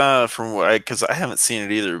was because I haven't seen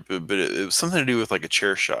it either, but it was something to do with like a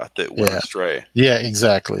chair shot that went astray. Yeah,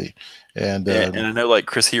 exactly. And I know like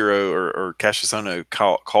Chris Hero or Cassius Ohno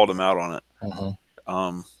called him out on it,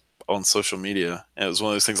 on social media. And it was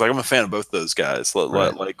one of those things. Like, I'm a fan of both those guys.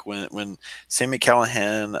 Right. Like when Sami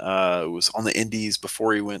Callihan was on the Indies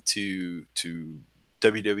before he went to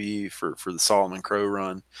WWE for the Solomon Crow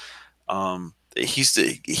run.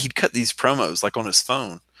 He'd cut these promos like on his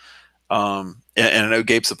phone. And I know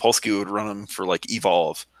Gabe Sapolsky would run them for like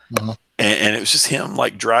Evolve, and it was just him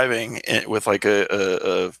like driving with like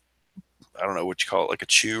a I don't know what you call it, like a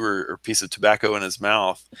chew or piece of tobacco in his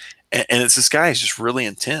mouth, and it's this guy is just really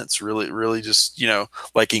intense, really just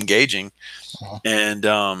like engaging, and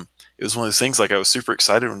it was one of those things. Like, I was super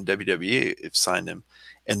excited when WWE signed him,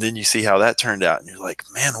 and then you see how that turned out, and you're like,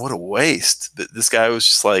 man, what a waste. But this guy was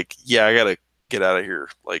just like, yeah, I gotta get out of here,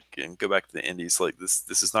 like, and go back to the Indies. Like, this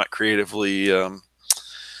is not creatively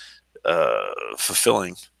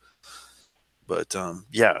fulfilling. But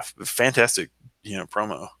yeah, fantastic,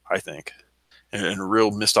 promo, I think, and a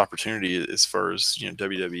real missed opportunity as far as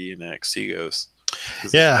WWE and NXT goes.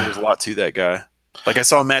 Yeah, there's a lot to that guy. Like, I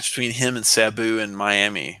saw a match between him and Sabu in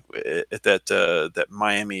Miami at that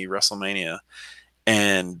Miami WrestleMania,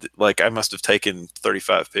 And like I must have taken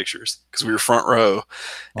 35 pictures because we were front row,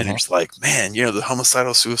 and you're Uh-huh. just like, man, the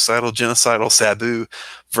homicidal, suicidal, genocidal Sabu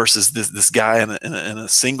versus this guy in a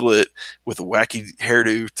singlet with a wacky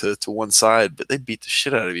hairdo to one side, but they beat the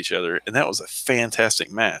shit out of each other, and that was a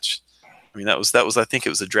fantastic match. I mean, that was I think it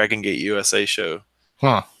was a Dragon Gate USA show,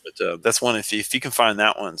 Huh. but that's one if you can find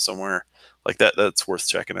that one somewhere like that, that's worth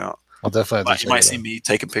checking out. I'll definitely have to You check might it see out. me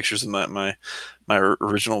taking pictures of my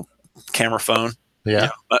original camera phone.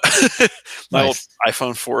 Yeah. My old Nice.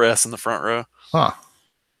 iPhone 4S in the front row. Huh.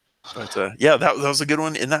 But yeah, that was a good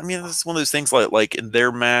one. And that, I mean, that's one of those things like in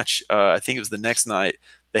their match. I think it was the next night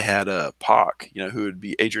they had Pac, who would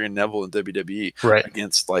be Adrian Neville in WWE Right.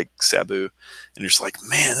 against like Sabu, and you're just like,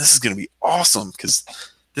 man, this is gonna be awesome because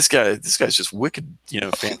this guy's just wicked,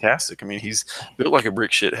 fantastic. I mean, he's built like a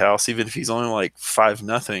brick shit house, even if he's only like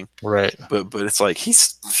 5-0. Right. But it's like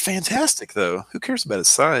he's fantastic though. Who cares about his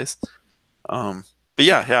size? But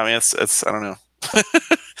yeah. I mean, it's I don't know.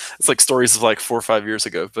 It's like stories of like 4 or 5 years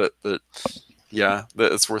ago, but yeah,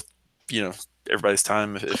 it's worth everybody's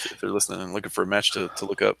time if they're listening and looking for a match to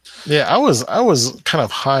look up. Yeah, I was kind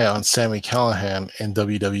of high on Sammy Callahan in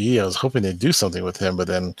WWE. I was hoping they'd do something with him, but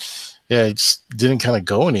then yeah, it just didn't kind of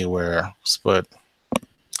go anywhere. But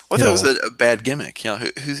Well, you that was know, a bad gimmick.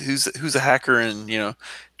 Who's a hacker in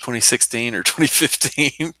 2016 or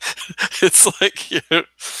 2015? It's like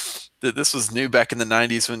that this was new back in the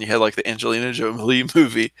 90s when you had like the Angelina Jolie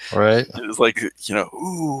movie. right? It was like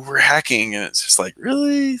ooh, we're hacking, and it's just like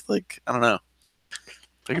really like I don't know.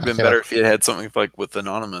 It would have I been cannot better if you had something like with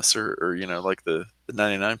Anonymous or like the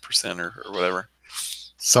 99% or whatever.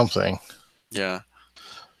 something. Yeah.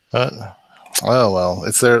 But oh well,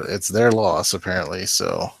 it's their loss apparently.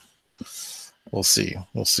 So we'll see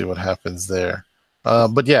what happens there.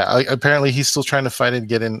 But yeah, apparently he's still trying to fight and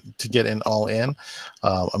get in all in.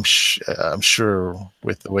 I'm sure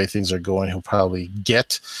with the way things are going, he'll probably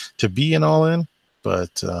get to be in all in.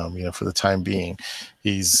 But for the time being,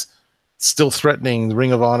 he's still threatening the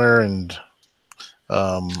Ring of Honor and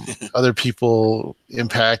other people,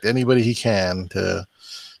 Impact, anybody he can to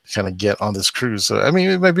kind of get on this cruise. So I mean,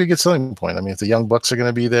 it might be a good selling point. I mean, if the Young Bucks are going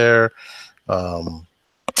to be there, um,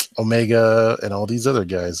 Omega and all these other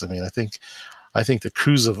guys. I mean, I think the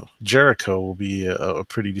Cruise of Jericho will be a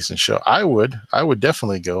pretty decent show. I would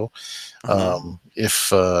definitely go if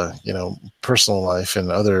personal life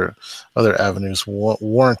and other avenues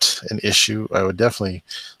weren't an issue. I would definitely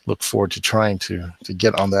look forward to trying to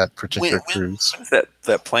get on that particular cruise. When is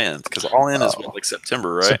that planned? Because All In is what, like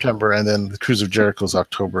September, right? September, and then the Cruise of Jericho is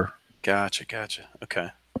October. Gotcha. Okay.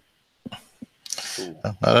 Cool.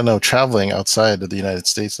 I don't know. Traveling outside of the United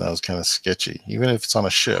States now is kind of sketchy, even if it's on a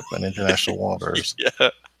ship in international waters. Yeah.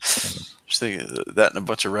 Just thinking that and a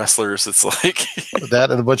bunch of wrestlers. It's like That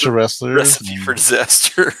and a bunch of wrestlers. recipe for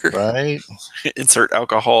disaster. Right? Insert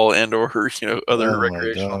alcohol and or other Oh my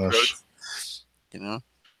recreational gosh. drugs.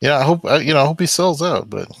 Yeah, I hope he sells out,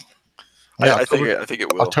 but yeah, I think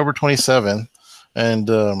it will. October 27th, and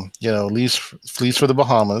flees for the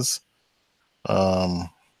Bahamas.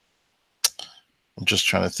 I'm just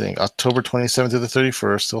trying to think. October 27th to the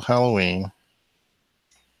 31st, still Halloween.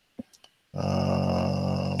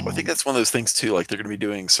 I think that's one of those things too. Like they're going to be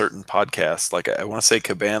doing certain podcasts. Like I want to say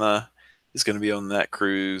Cabana is going to be on that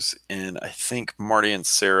cruise, and I think Marty and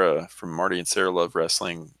Sarah from Marty and Sarah Love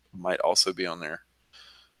Wrestling might also be on there,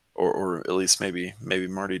 or at least maybe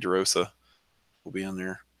Marty DeRosa will be on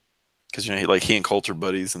there because he and Coulter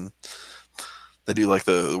buddies, and they do like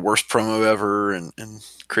the worst promo ever, and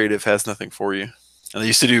creative has nothing for you. And they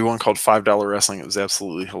used to do one called $5 Wrestling. It was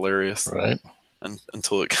absolutely hilarious. right.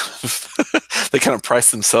 Until it they kind of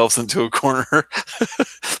priced themselves into a corner.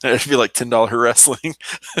 It'd be like $10 wrestling.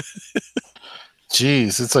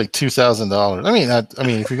 Jeez, it's like $2,000. I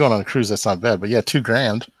mean, if you're going on a cruise, that's not bad. But yeah,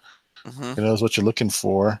 $2,000. Mm-hmm. Is what you're looking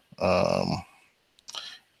for. Yeah,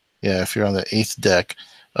 if you're on the 8th deck,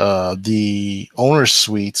 the owner's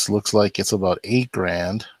suites looks like it's about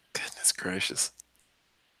 $8,000. Goodness gracious.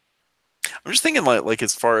 I'm just thinking like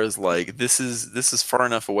as far as like this is far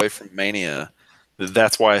enough away from Mania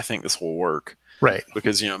that's why I think this will work. Right.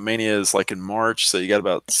 Because Mania is like in March, so you got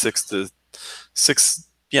about about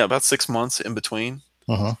 6 months in between.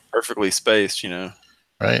 Perfectly spaced,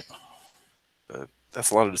 Right. But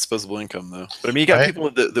that's a lot of disposable income though. But I mean you got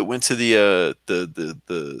people that went to the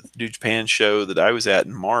New Japan show that I was at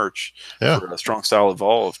in March for Strong Style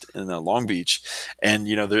Evolved in Long Beach, and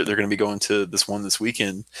they're going to be going to this one this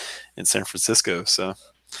weekend in San Francisco. So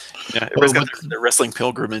everybody's got their wrestling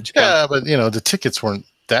pilgrimage. Yeah, but the tickets weren't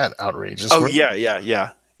that outrageous. Oh yeah.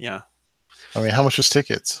 I mean, how much was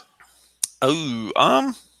tickets?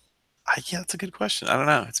 Oh, Yeah, that's a good question. I don't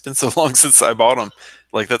know. It's been so long since I bought them.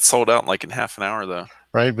 Like that's sold out like in half an hour though.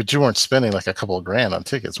 right? But you weren't spending like a couple of grand on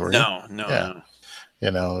tickets, were you? No, no, Yeah,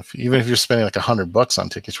 no. even if you're spending like $100 on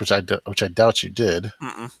tickets, which I doubt you did,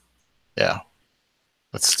 Mm-mm. yeah,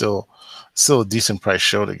 but still a decent price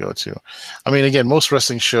show to go to. I mean, again, most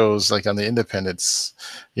wrestling shows like on the independents,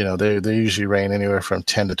 they usually range anywhere from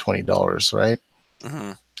 $10 to $20, right?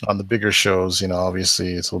 Mm-hmm. On the bigger shows,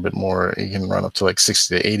 obviously it's a little bit more. You can run up to like $60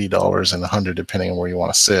 to $80 and 100 depending on where you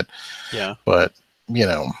want to sit. Yeah. But you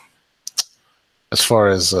know, as far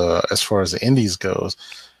as the indies goes,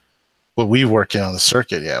 what we work in on the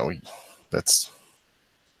circuit, yeah, that's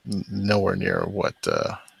nowhere near what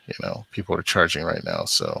people are charging right now.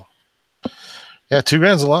 So yeah, 2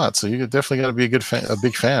 grand's a lot. So you definitely got to be a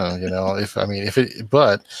big fan. If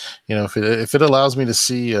it allows me to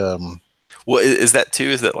see, Well, is that too?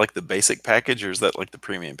 Is that like the basic package, or is that like the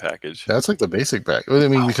premium package? that's like the basic back. I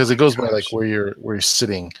mean, Oh because it goes my by like gosh. where you're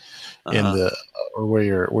sitting in Uh-huh. the or where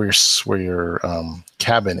your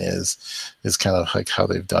cabin is kind of like how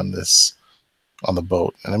they've done this on the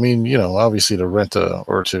boat. And I mean, obviously to rent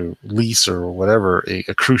or to lease or whatever a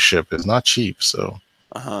cruise ship is not cheap. So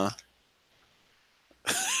Uh-huh.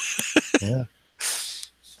 yeah,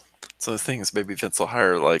 So the thing is, maybe Vince will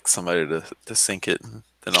hire like somebody to sink it, and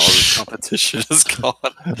then all the competition is gone.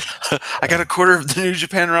 I got a quarter of the New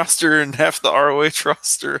Japan roster and half the ROH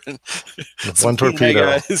roster and with some one TNA torpedo,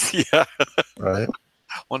 guys. Yeah, right?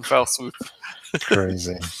 one foul swoop.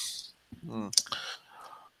 Crazy. Mm.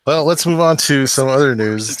 Well, let's move on to some other Quarter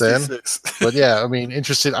news then. 66. But yeah, I mean,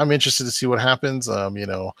 I'm interested to see what happens. I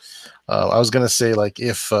was gonna say like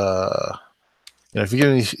if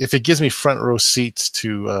it gives me front row seats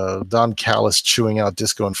to Don Callis chewing out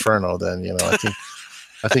Disco Inferno, then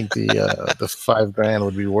I think the 5 grand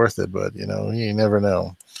would be worth it. But you never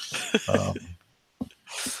know. Um,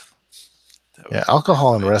 That would yeah, be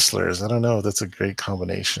alcohol and amazing. wrestlers. I don't know if that's a great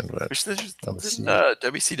combination, but let's Didn't see.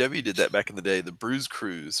 WCW did that back in the day? The Bruise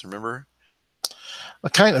Cruise, remember? I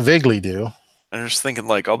kind of vaguely do. I'm just thinking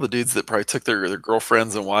like all the dudes that probably took their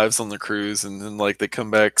girlfriends and wives on the cruise and then like they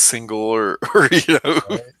come back single or Right.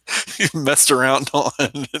 messed around on.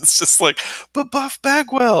 It's just like, but Buff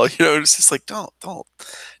Bagwell, it's just like don't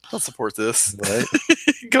support this. Right.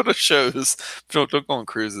 Go to shows. Don't go on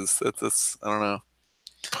cruises. That's I don't know.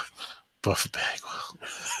 Buff Bagwell.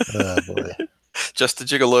 Oh boy. Just a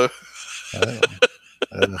gigolo.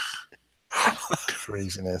 Ugh,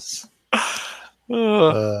 craziness.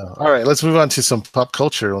 Uh, All right, let's move on to some pop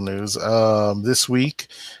cultural news. This week,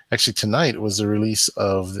 actually tonight, was the release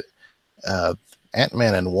of uh,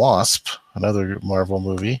 Ant-Man and Wasp, another Marvel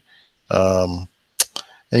movie. Um,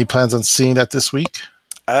 any plans on seeing that this week?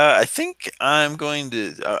 I think I'm going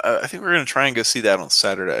to. I think we're going to try and go see that on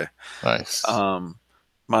Saturday. Nice. Um,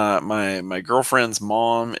 my girlfriend's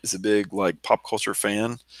mom is a big like pop culture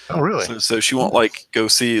fan, Oh, really? so she won't like go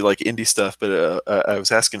see like indie stuff. But I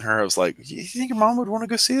was asking her, I was like, "You think your mom would want to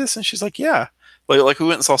go see this?" And she's like, "Yeah." Like we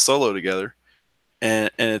went and saw Solo together, and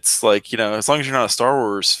it's like as long as you're not a Star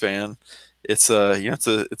Wars fan, it's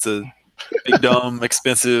it's a big dumb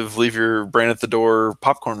expensive leave your brain at the door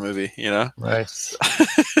popcorn movie. Nice.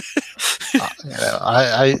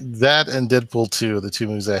 I that and Deadpool 2 are the two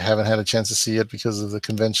movies I haven't had a chance to see yet because of the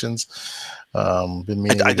conventions. Been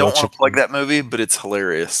meaning I to go don't want check. to plug that movie, but it's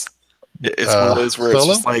hilarious. It's one of those where it's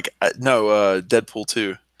Solo? just like no, Deadpool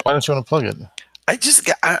 2. Why don't you want to plug it?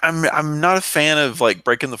 I'm not a fan of like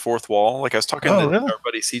breaking the fourth wall. Like I was talking Oh, to really? our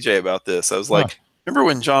buddy CJ about this. I was Huh. like, remember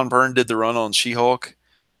when John Byrne did the run on She-Hulk?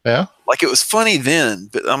 Yeah. Like it was funny then,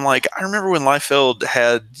 but I'm like, I remember when Liefeld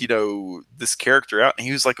had this character out, and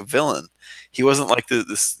he was like a villain. He wasn't like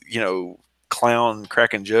this clown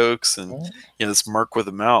cracking jokes and this merc with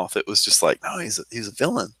a mouth. It was just like, no, he's a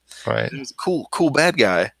villain. Right. He was a cool bad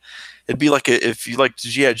guy. It'd be like if you like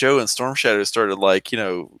G.I. Joe and Storm Shadow started like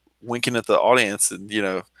winking at the audience and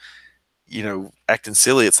acting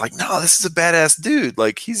silly. It's like, no, this is a badass dude.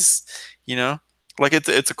 Like he's you know like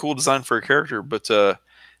it's a cool design for a character, but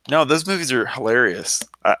no, those movies are hilarious.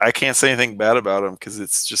 I can't say anything bad about them because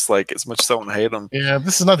it's just like as much as I want to hate them, Yeah,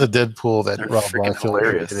 this is not the Deadpool that they're Rob freaking Liefeld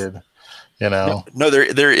hilarious. created. You know. No,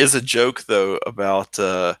 there is a joke though about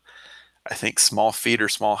I think small feet or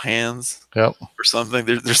small hands Yep. or something.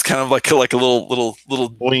 There's kind of like a little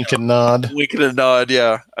Wink and nod. wink and a nod.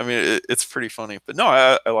 Yeah, I mean it's pretty funny. But no,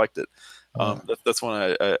 I liked it. Uh, That's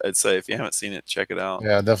one I'd say if you haven't seen it, check it out.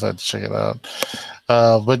 yeah, definitely have to check it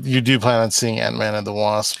out. But you do plan on seeing Ant-Man and the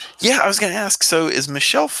Wasp? Yeah, I was gonna ask. So is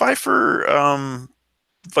Michelle Pfeiffer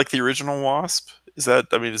like the original Wasp? Is that?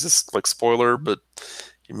 I mean, is this like spoiler? But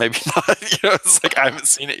maybe not. It's like I haven't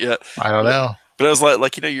seen it yet. I don't But know. But I was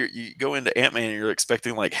like you go into Ant-Man and you're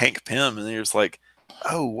expecting like Hank Pym, and then you're just like,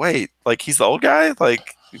 oh wait, like he's the old guy,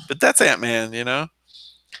 like, but that's Ant-Man, and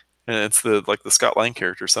it's the Scott Lang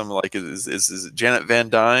character. Something like is it Janet Van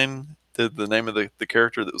Dyne, the name of the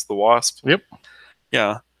character that was the Wasp? Yep.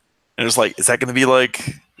 Yeah, and it's like, is that going to be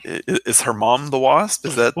like, is her mom the Wasp?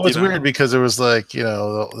 Is that Well, it's weird because it was like,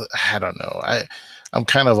 I don't know. I'm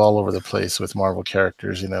kind of all over the place with Marvel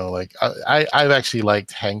characters. Like I've actually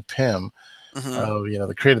liked Hank Pym. Mhm.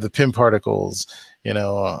 The creator of the Pym particles.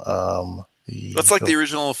 That's like the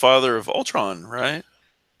original father of Ultron, right?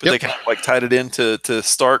 But they Yep. kind of like tied it into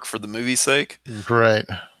Stark for the movie's sake. Right.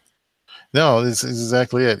 No, this is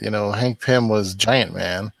exactly it. Hank Pym was Giant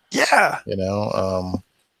Man. Yeah. He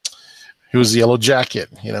was Yellow Jacket.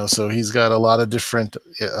 So he's got a lot of different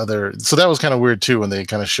other. So that was kind of weird too when they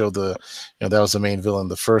kind of showed that was the main villain.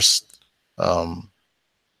 The first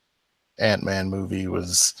Ant-Man movie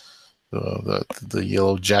was the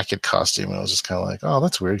Yellow Jacket costume, and I was just kind of like, oh,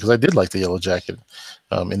 that's weird, because I did like the Yellow Jacket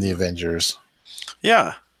in the Avengers.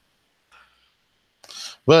 Yeah.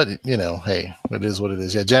 But, hey, it is what it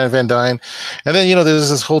is. Yeah, Janet Van Dyne. And then, there's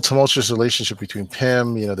this whole tumultuous relationship between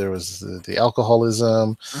Pym. There was the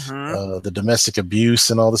alcoholism, the domestic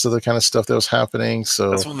abuse, and all this other kind of stuff that was happening.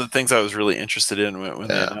 So that's one of the things I was really interested in when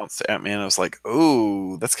they announced Ant-Man. I was like,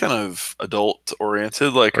 oh, that's kind of adult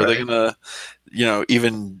oriented. Like, are they going to,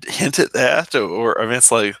 even hint at that? Or I mean,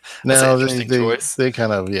 it's like, that's an interesting choice. They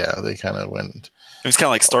kind of went. It was kind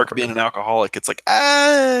of like Stark being an alcoholic. It's like,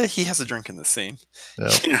 he has a drink in the scene.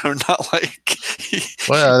 Yep. Not like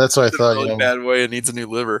well, that's what I thought. In a really bad way and needs a new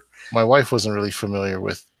liver. My wife wasn't really familiar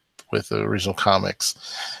with the original comics,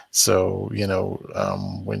 so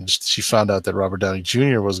when she found out that Robert Downey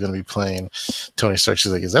Jr. was going to be playing Tony Stark,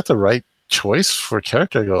 she's like, "Is that the right choice for a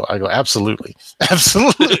character?" I go, absolutely.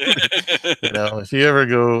 If you ever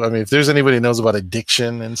go, I mean, if there's anybody who knows about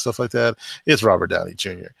addiction and stuff like that, it's Robert Downey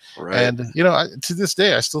Jr. Right. And to this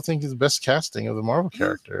day, I still think he's the best casting of the Marvel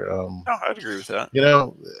character. I'd agree with that.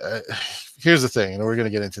 Here's the thing, and we're going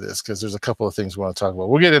to get into this because there's a couple of things we want to talk about.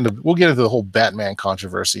 We'll get into the whole Batman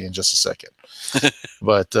controversy in just a second.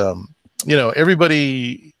 But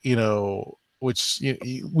everybody, which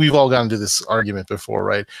we've all gotten into this argument before,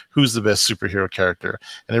 right? Who's the best superhero character?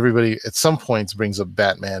 And everybody at some points brings up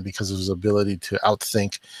Batman because of his ability to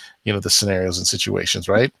outthink, the scenarios and situations,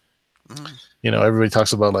 right? Mm. Everybody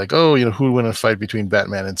talks about like, oh, who would win a fight between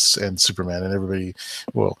Batman and Superman? And everybody,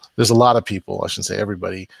 well, there's a lot of people, I shouldn't say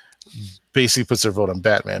everybody, basically puts their vote on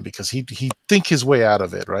Batman because he think his way out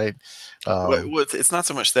of it, right? It's not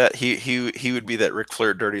so much that he would be that Ric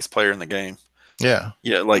Flair dirtiest player in the game. Yeah.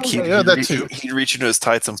 Yeah, like he'd reach into his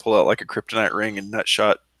tights and pull out like a kryptonite ring and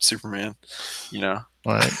nutshot Superman,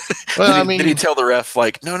 Right. Well, then he'd tell the ref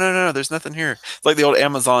like, no, there's nothing here. It's like the old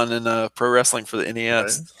Amazon in pro wrestling for the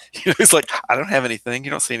NES. Right. He's like, I don't have anything. You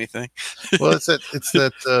don't see anything. Well, it's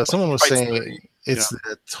that someone was saying it's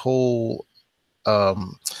that whole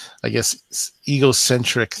I guess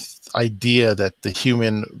egocentric idea that the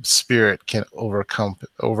human spirit can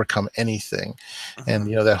overcome anything.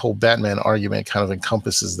 And that whole Batman argument kind of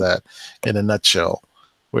encompasses that in a nutshell,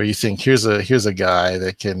 where you think here's a guy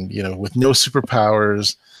that can, with no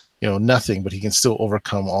superpowers, nothing, but he can still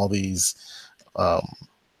overcome all these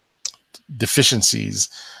deficiencies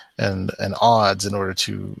and odds in order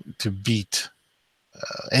to beat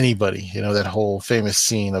anybody. That whole famous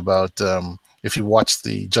scene about if you watch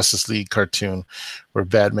the Justice League cartoon, where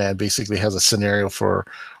Batman basically has a scenario for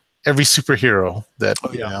every superhero that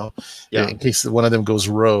in case one of them goes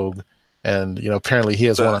rogue, and apparently he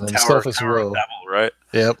has one on himself as rogue, right?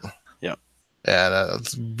 Yep. Yep. And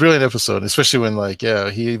it's a brilliant episode, especially when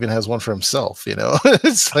he even has one for himself.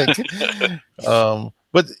 It's like,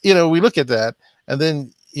 but we look at that, and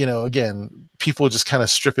then again, people just kind of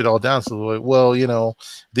strip it all down. So, like, well, at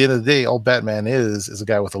the end of the day, all Batman is a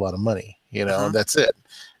guy with a lot of money. And that's it.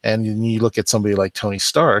 And you look at somebody like Tony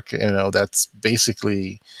Stark, that's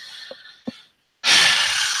basically,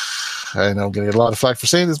 I know I'm going to get a lot of flack for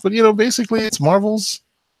saying this, but basically it's Marvel's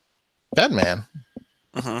Batman.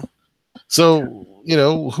 So,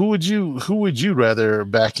 who would you rather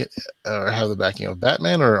back it or have the backing of,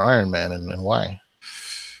 Batman or Iron Man, and why?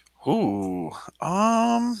 Ooh,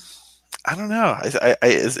 I don't know.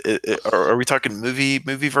 Are we talking movie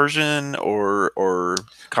version or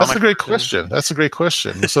comic? That's a great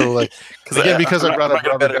question. So, like, because I brought up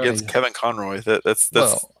Robert Downey against Kevin Conroy. That's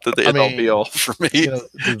the end all be all for me.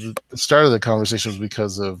 The start of the conversation was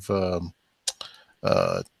because of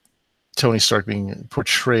Tony Stark being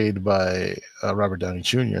portrayed by Robert Downey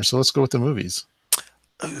Jr. So let's go with the movies.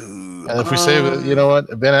 And if we say,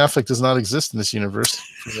 Ben Affleck does not exist in this universe,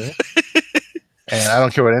 and I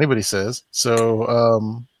don't care what anybody says.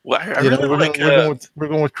 So, Well, I you know, really like. we're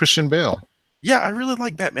going with Christian Bale. Yeah, I really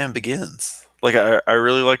like Batman Begins. Like, I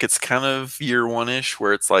really like it's kind of year one ish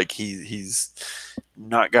where it's like he's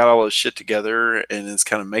not got all his shit together and is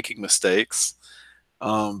kind of making mistakes.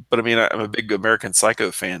 But I mean, I'm a big American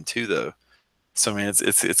Psycho fan too, though. So I mean,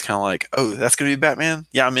 it's kind of like, oh, that's gonna be Batman.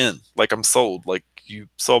 Yeah, I'm in. Like, I'm sold. Like, you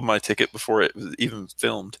sold my ticket before it was even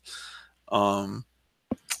filmed. Um,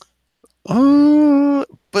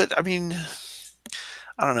 but I mean,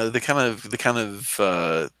 I don't know, the kind of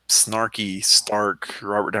snarky, stark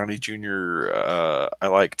Robert Downey Jr. I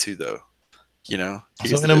like too, though. You know, So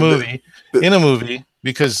he's the in a movie,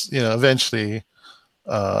 because you know, eventually,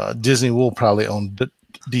 Disney will probably own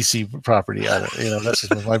DC property. I don't, you know, that's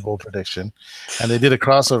just my bold prediction. And they did a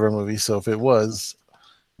crossover movie, so if it was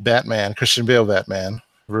Batman, Christian Bale Batman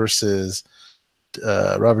versus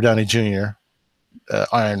Robert Downey Jr.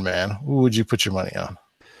 Iron Man, who would you put your money on?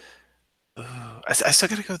 I still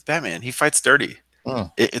gotta go with Batman. He fights dirty. Hmm.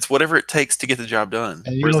 It's whatever it takes to get the job done.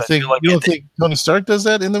 And Whereas I feel like you don't think Tony Stark does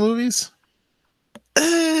that in the movies?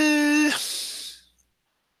 I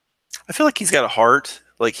feel like he's got a heart.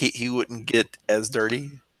 Like, he wouldn't get as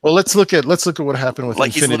dirty. Well, let's look at what happened with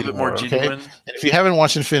Like, he's a Infinity little bit more War. Okay, genuine. and if you haven't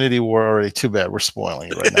watched Infinity War already, too bad. We're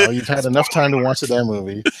spoiling it right now. You've had enough time to watch the damn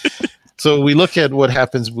movie. So we look at what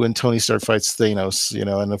happens when Tony Stark fights Thanos, you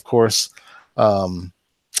know, and of course, um,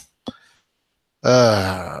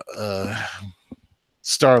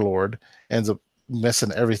 Star-Lord ends up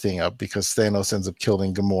messing everything up because Thanos ends up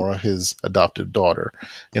killing Gamora, his adopted daughter,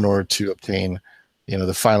 in order to obtain, you know,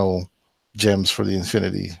 the final gems for the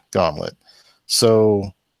Infinity Gauntlet.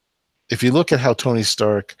 So if you look at how Tony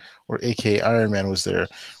Stark, or aka Iron Man, was there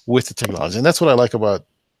with the technology, and that's what I like about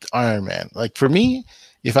Iron Man. Like, for me,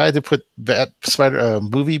 if I had to put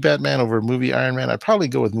movie Batman over movie Iron Man, I'd probably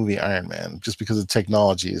go with movie Iron Man, just because the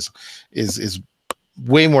technology is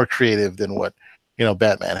way more creative than what, you know,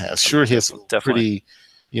 Batman has. Sure, he has some Definitely. pretty,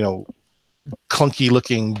 you know, clunky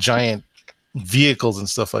looking giant vehicles and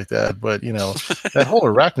stuff like that, but you know, that whole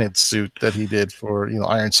arachnid suit that he did for, you know,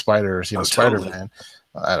 Iron Spider, you know, Totally. Spider-Man.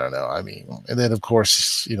 I don't know. I mean, and then of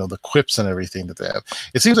course, you know, the quips and everything that they have.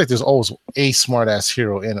 It seems like there's always a smart ass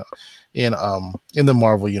hero in the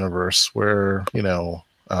Marvel universe, where, you know,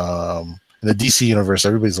 in the DC universe,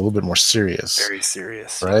 everybody's a little bit more serious, Very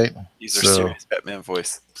serious. right? These are serious Batman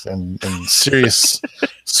voice. And serious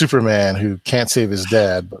Superman who can't save his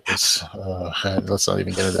dad, but let's not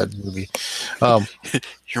even get into that movie.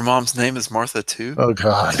 Your mom's name is Martha too? Oh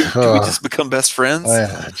God! Do we just become best friends?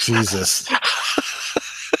 Jesus!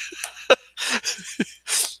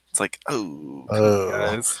 It's like, oh,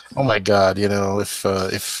 guys. Oh my God! You know, if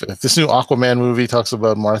this new Aquaman movie talks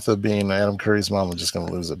about Martha being Adam Curry's mom, I'm just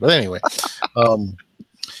gonna lose it. But anyway,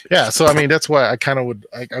 yeah. So I mean, that's why I kind of would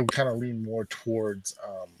lean more towards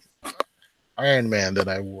Iron Man than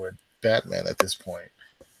I would Batman at this point.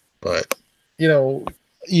 But you know,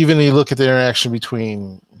 even you look at the interaction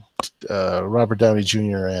between Robert Downey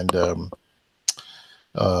Jr. and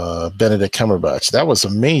Benedict Cumberbatch, that was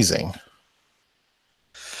amazing.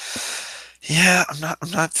 Yeah, I'm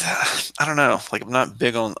not. I don't know. Like, I'm not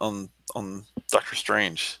big on Doctor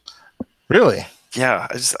Strange. Really? Yeah,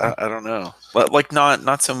 I don't know. Like,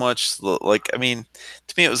 not so much. Like, I mean,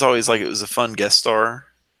 to me, it was always like it was a fun guest star,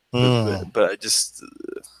 but I just.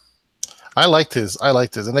 I liked his,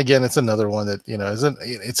 and again, it's another one that, you know, isn't.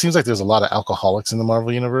 It seems like there's a lot of alcoholics in the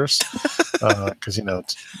Marvel universe, because you know,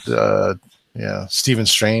 yeah, Stephen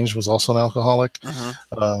Strange was also an alcoholic.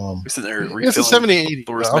 It's in there. It's a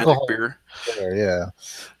 70-80 alcohol beer. Yeah.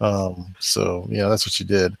 So yeah, that's what you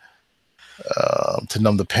did to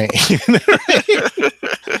numb the pain.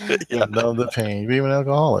 Yeah, numb the pain. Being an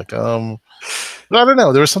alcoholic. I don't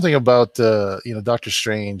know. There was something about you know, Doctor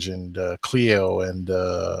Strange and Cleo and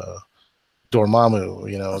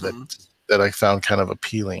Dormammu, you know, that I found kind of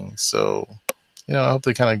appealing. So, you know, I hope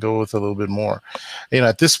they kind of go with a little bit more. You know,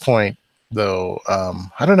 at this point, though,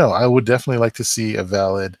 I don't know. I would definitely like to see a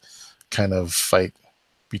valid kind of fight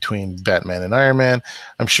between Batman and Iron Man.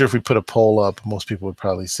 I'm sure if we put a poll up, most people would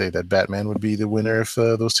probably say that Batman would be the winner if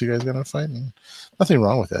those two guys are going to fight. And nothing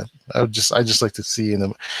wrong with that. I just like to see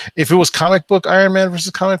if it was comic book Iron Man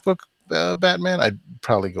versus comic book Batman, I'd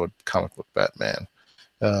probably go with comic book Batman.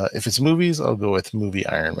 If it's movies, I'll go with movie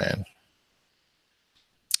Iron Man.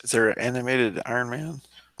 Is there an animated Iron Man?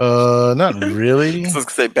 Not really. I was gonna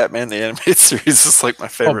say Batman the animated series is like my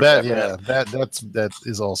favorite. Yeah, that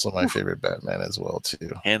is also my favorite Batman as well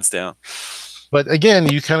too, hands down. But again,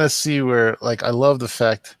 you kind of see where, like, I love the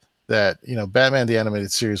fact that, you know, Batman the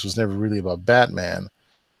animated series was never really about Batman.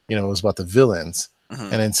 You know, it was about the villains.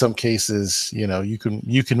 Mhm. And in some cases, you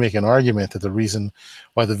can make an argument that the reason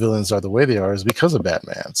why the villains are the way they are is because of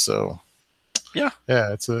Batman. So Yeah.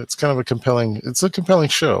 yeah, it's kind of a compelling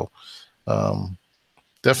show. Um,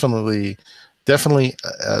 definitely, definitely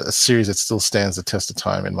a series that still stands the test of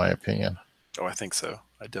time, in my opinion. Oh, I think so.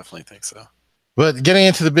 I definitely think so. But getting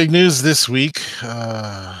into the big news this week,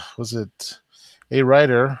 was it a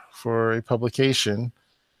writer for a publication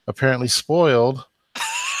apparently spoiled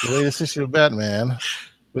the latest issue of Batman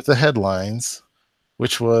with the headlines,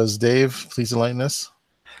 which was Dave, please enlighten us.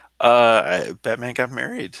 Batman got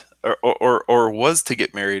married, or was to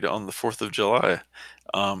get married on the 4th of July.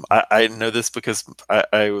 I know this because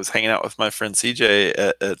I was hanging out with my friend CJ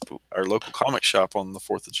at our local comic shop on the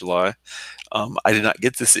 4th of July. I did not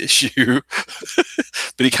get this issue,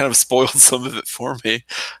 but he kind of spoiled some of it for me.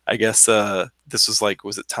 I guess this was like,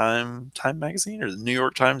 was it Time magazine or the New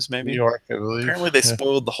York Times New maybe? York, I believe. Apparently they Yeah.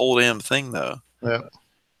 spoiled the whole damn thing though, Yeah.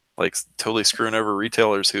 like totally screwing over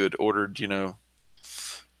retailers who had ordered,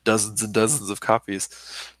 dozens and dozens of copies.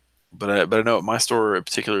 But I know at my store in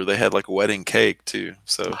particular they had like a wedding cake too.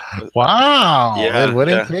 So Wow, they had yeah,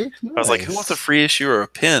 wedding yeah. cake. I was like, who wants a Nice. free issue or a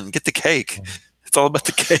pin? Get the cake. It's all about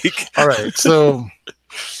the cake. All right, so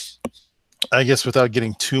I guess without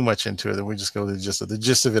getting too much into it, then we just go to the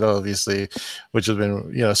gist of it, obviously, which has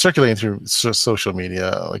been circulating through social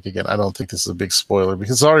media. Like again, I don't think this is a big spoiler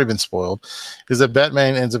because it's already been spoiled. Is that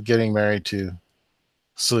Batman ends up getting married to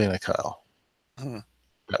Selena Kyle, Hmm.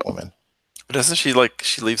 Batwoman. Doesn't she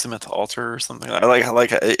leaves him at the altar or something?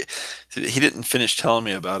 He didn't finish telling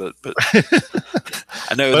me about it, but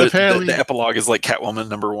I know But that the apparently, epilogue is like Catwoman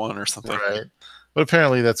 #1 or something. right. But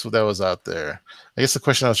apparently, that's what that was out there. I guess the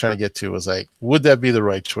question I was trying to get to was like, would that be the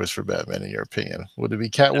right choice for Batman in your opinion? Would it be No,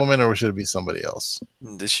 Catwoman or should it be somebody else?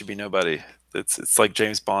 this should be nobody. It's like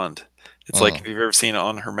James Bond. It's like, Mm. if you've ever seen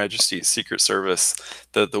On Her Majesty's Secret Service,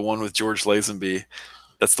 the one with George Lazenby.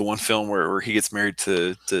 That's the one film where he gets married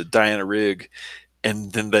to Diana Rigg,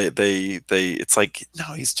 and then they it's like,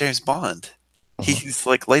 no, he's James Bond. Mhm. He's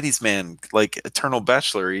like ladies man, like eternal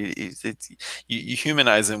bachelor. You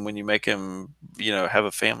humanize him when you make him, have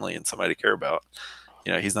a family and somebody to care about.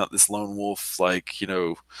 He's not this lone wolf, like,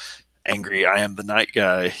 angry I am the night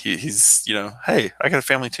guy. He's, hey, I got a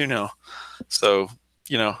family too now. So,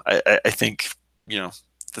 I think,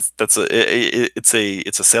 that's it's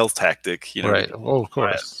a sales tactic, to Right. get Oh, people of to buy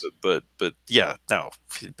it. course. But yeah, no,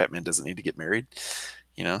 Batman doesn't need to get married,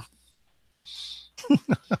 you know.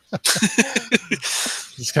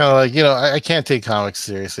 It's kind of like, I can't take comics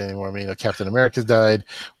seriously anymore. I mean, Captain America died,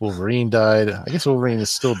 Wolverine died. I guess Wolverine is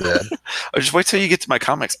still dead. I'll just wait till you get to my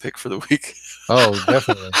comics pick for the week. Oh,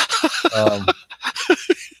 definitely.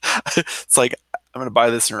 It's like, I'm gonna buy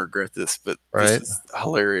this and regret this, but this Right. is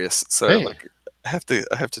hilarious. So Hey, like, I have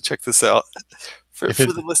to check this out for if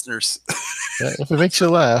it the listeners, yeah, if it makes you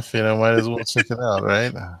laugh, might as well check it out,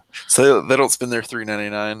 right? so they don't spend their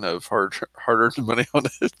 $3.99 of hard earned money on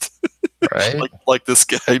it, Right. like this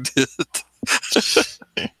guy did.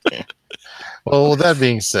 Well, with that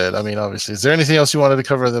being said, I mean, obviously, is there anything else you wanted to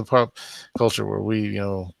cover in the pop culture where we,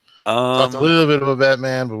 talked a Um, little bit about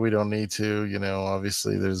Batman, but we don't need to,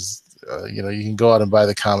 obviously there's, you can go out and buy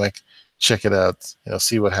the comic, check it out,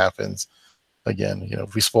 see what happens. Again,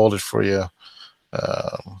 if we spoiled it for you,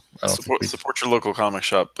 I don't think support your local comic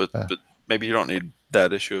shop, but uh, maybe you don't need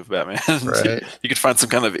that issue of Batman. right. You could find some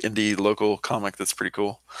kind of indie local comic that's pretty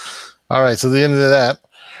cool. All right. So the end of that,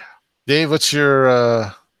 Dave, what's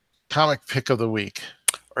your comic pick of the week?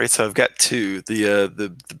 All right, so I've got two.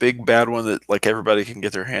 The big bad one that like everybody can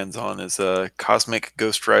get their hands on is Cosmic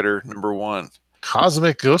Ghost Rider #1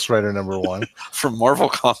 Cosmic Ghost Rider #1 from Marvel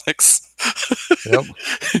Comics. Yep.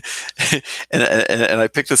 and I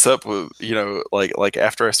picked this up, like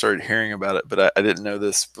after I started hearing about it, but I didn't know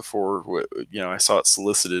this before. I saw it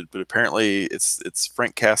solicited, but apparently it's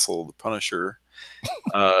Frank Castle, the Punisher.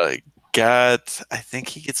 Uh, I think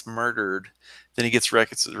he gets murdered, then he gets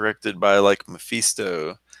resurrected by like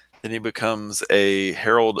Mephisto, then he becomes a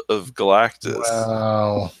Herald of Galactus.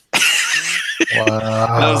 Wow. And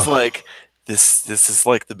I was Wow. like, this is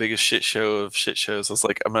like the biggest shit show of shit shows. I was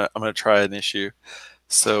like, I'm gonna try an issue.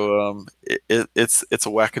 So it's a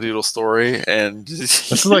wackadoodle story, and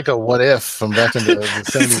This is like a what if from back in the this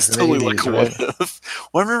 70s is and totally like 80s, a right? what if.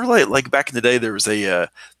 Well, I remember like back in the day there was a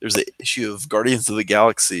issue of Guardians of the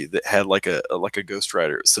Galaxy that had like a Ghost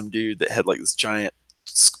Rider, some dude that had like this giant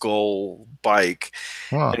skull bike,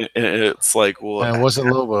 Huh. and it's like, well, And it wasn't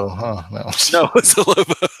Lobo, huh? No. no, it's a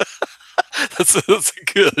Lobo. That's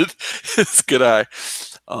a good eye.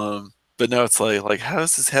 but no, it's like how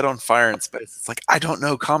is his head on fire in space? It's like I don't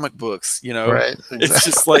know comic books, you know. Right. It's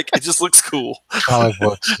Exactly. just like it just looks cool. Comic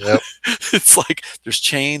books. Yep. It's like there's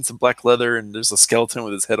chains and black leather and there's a skeleton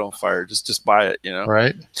with his head on fire. Just buy it, you know.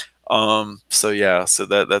 Right. So yeah, so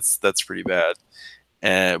that's pretty bad.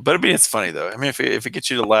 And but I mean, it's funny though. I mean, if it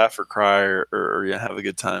gets you to laugh or cry or you know, have a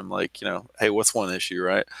good time, like you know, hey, what's one issue,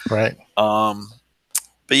 right? Right.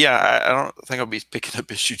 But yeah, I don't think I'll be picking up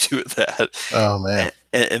issue 2 at that. Oh man.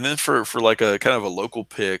 And then for like a kind of a local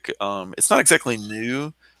pick, it's not exactly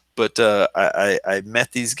new, but I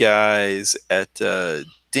met these guys at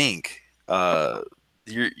Dink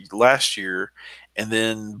last year, and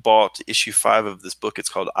then bought issue 5 of this book. It's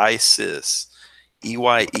called ISIS,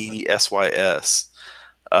 EYESYS.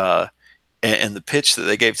 Uh, and the pitch that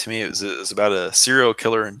they gave to me it was about a serial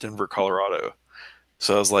killer in Denver, Colorado.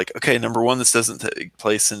 So I was like, okay, number one, this doesn't take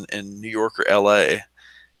place in New York or LA.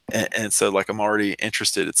 And so like I'm already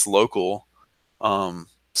interested. It's local.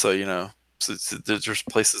 So you know, so there's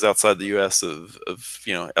places outside the US of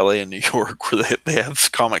you know, LA and New York where they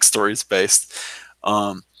have comic stories based.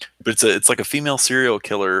 But it's like a female serial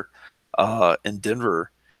killer in Denver.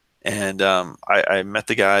 And I met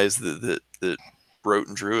the guys that wrote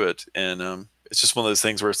and drew it. And it's just one of those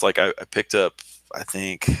things where it's like I picked up, I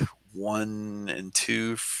think, 1 and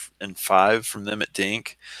 2 and 5 from them at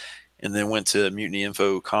Dink, and then went to Mutiny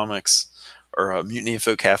Info Comics or Mutiny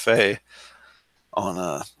Info Cafe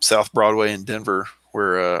on South Broadway in Denver,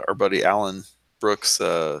 where our buddy Alan Brooks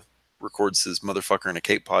records his Motherfucker in a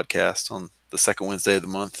Cape podcast on the second Wednesday of the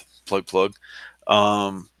month. Plug.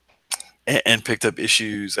 And picked up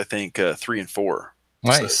issues, I think 3 and 4.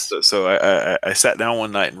 Nice. So I sat down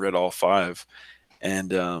one night and read all 5,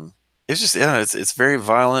 and it's just it's very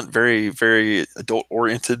violent, very very adult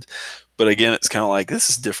oriented, but again it's kind of like this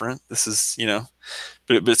is different. This is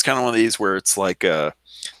but it's kind of one of these where it's like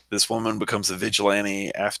this woman becomes a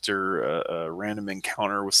vigilante after a random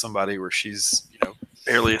encounter with somebody where she's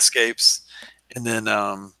barely escapes, and then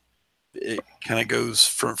it kind of goes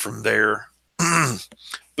from there.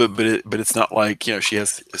 but it's not like she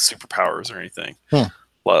has superpowers or anything.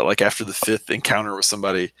 Like after the 5th encounter with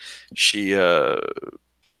somebody, she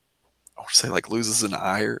I want to say like loses an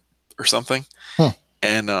eye or something,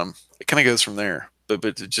 and it kind of goes from there.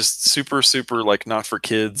 But just super like not for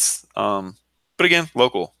kids. But again,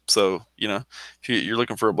 local. So if you're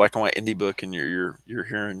looking for a black and white indie book and you're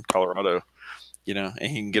here in Colorado, and you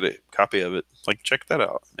can get a copy of it, like check that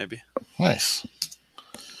out maybe. Nice.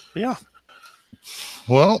 Yeah.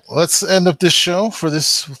 Well, let's end up this show for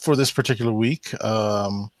this particular week.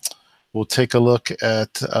 We'll take a look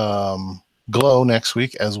at Glow next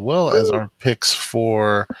week, as well as our picks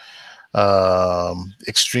for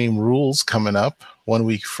Extreme Rules coming up 1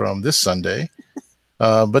 week from this Sunday.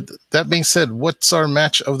 But that being said, what's our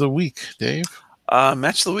match of the week, Dave?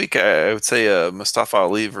 Match of the week, I would say Mustafa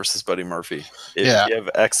Ali versus Buddy Murphy. If you have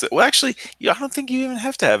access, well, actually, I don't think you even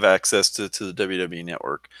have to have access to the WWE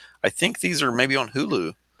Network. I think these are maybe on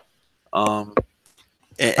Hulu.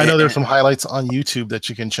 I know there's some highlights on YouTube that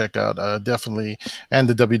you can check out, definitely, and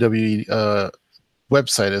the WWE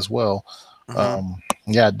website as well.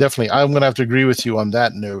 Yeah, definitely. I'm going to have to agree with you on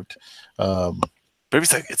that note. But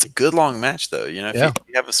it's a good long match, though. If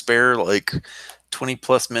you have a spare like 20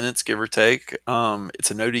 plus minutes, give or take,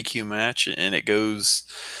 it's a no DQ match, and it goes,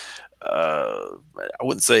 I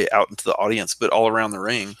wouldn't say out into the audience, but all around the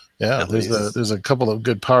ring. Yeah, there's a couple of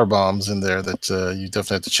good power bombs in there that you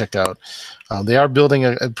definitely have to check out. They are building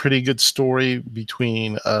a pretty good story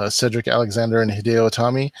between Cedric Alexander and Hideo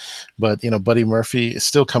Itami, but Buddy Murphy is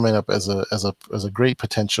still coming up as a great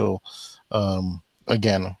potential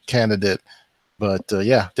again candidate. But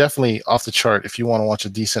yeah, definitely off the chart if you want to watch a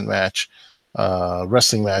decent match,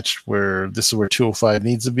 wrestling match where this is where 205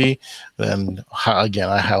 needs to be. Then again,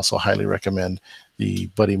 I also highly recommend the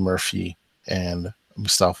Buddy Murphy and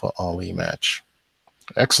Mustafa Ali match.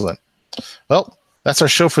 Excellent. Well, that's our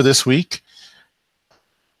show for this week.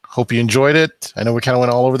 Hope you enjoyed it. I know we kind of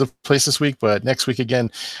went all over the place this week, but next week again,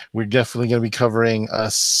 we're definitely going to be covering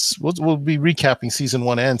we'll be recapping season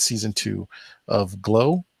 1 and season 2 of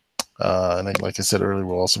Glow. And like I said earlier,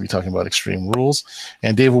 we'll also be talking about Extreme Rules.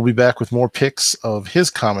 And Dave will be back with more picks of his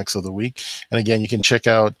comics of the week. And again, you can check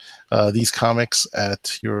out these comics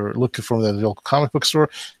at looking for the local comic book store.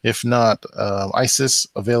 If not, ISIS,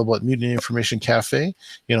 available at Mutiny Information Cafe. You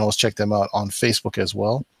can always check them out on Facebook as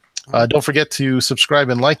well. Don't forget to subscribe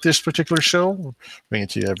and like this particular show. We'll bring it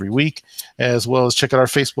to you every week, as well as check out our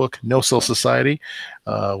Facebook, No Cell Society,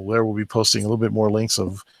 where we'll be posting a little bit more links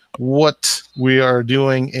of what we are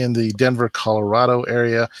doing in the Denver, Colorado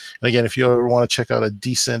area. And again, if you ever want to check out a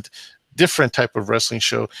decent different type of wrestling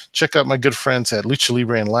show, check out my good friends at Lucha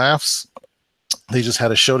Libre and Laughs. They just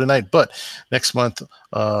had a show tonight, but next month,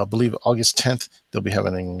 I believe August 10th, they'll be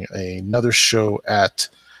having another show at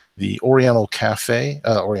the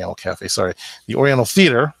the Oriental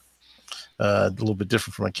Theater. A little bit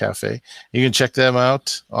different from a cafe. You can check them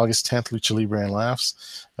out August 10th, Lucha Libre and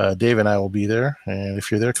Laughs. Dave and I will be there, and if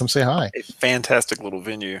you're there, come say hi. A fantastic little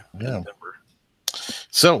venue in Denver.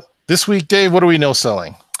 So this week, Dave, what are we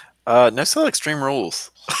no-selling? No Sell Extreme Rules.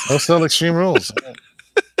 No Sell Extreme Rules.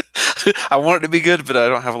 I want it to be good, but I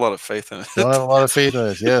don't have a lot of faith in it. Don't have a lot of faith in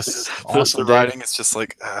it. Yes. Awesome. The writing, it's just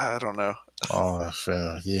like, I don't know. Oh,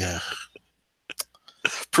 yeah.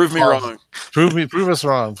 Prove me wrong. Prove us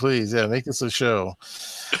wrong, please. Yeah, make this a show.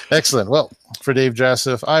 Excellent. Well, for Dave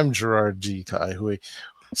Joseph, I'm Gerard G. Kaihui,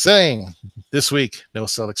 saying this week, no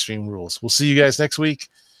Sell Extreme Rules. We'll see you guys next week.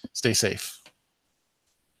 Stay safe.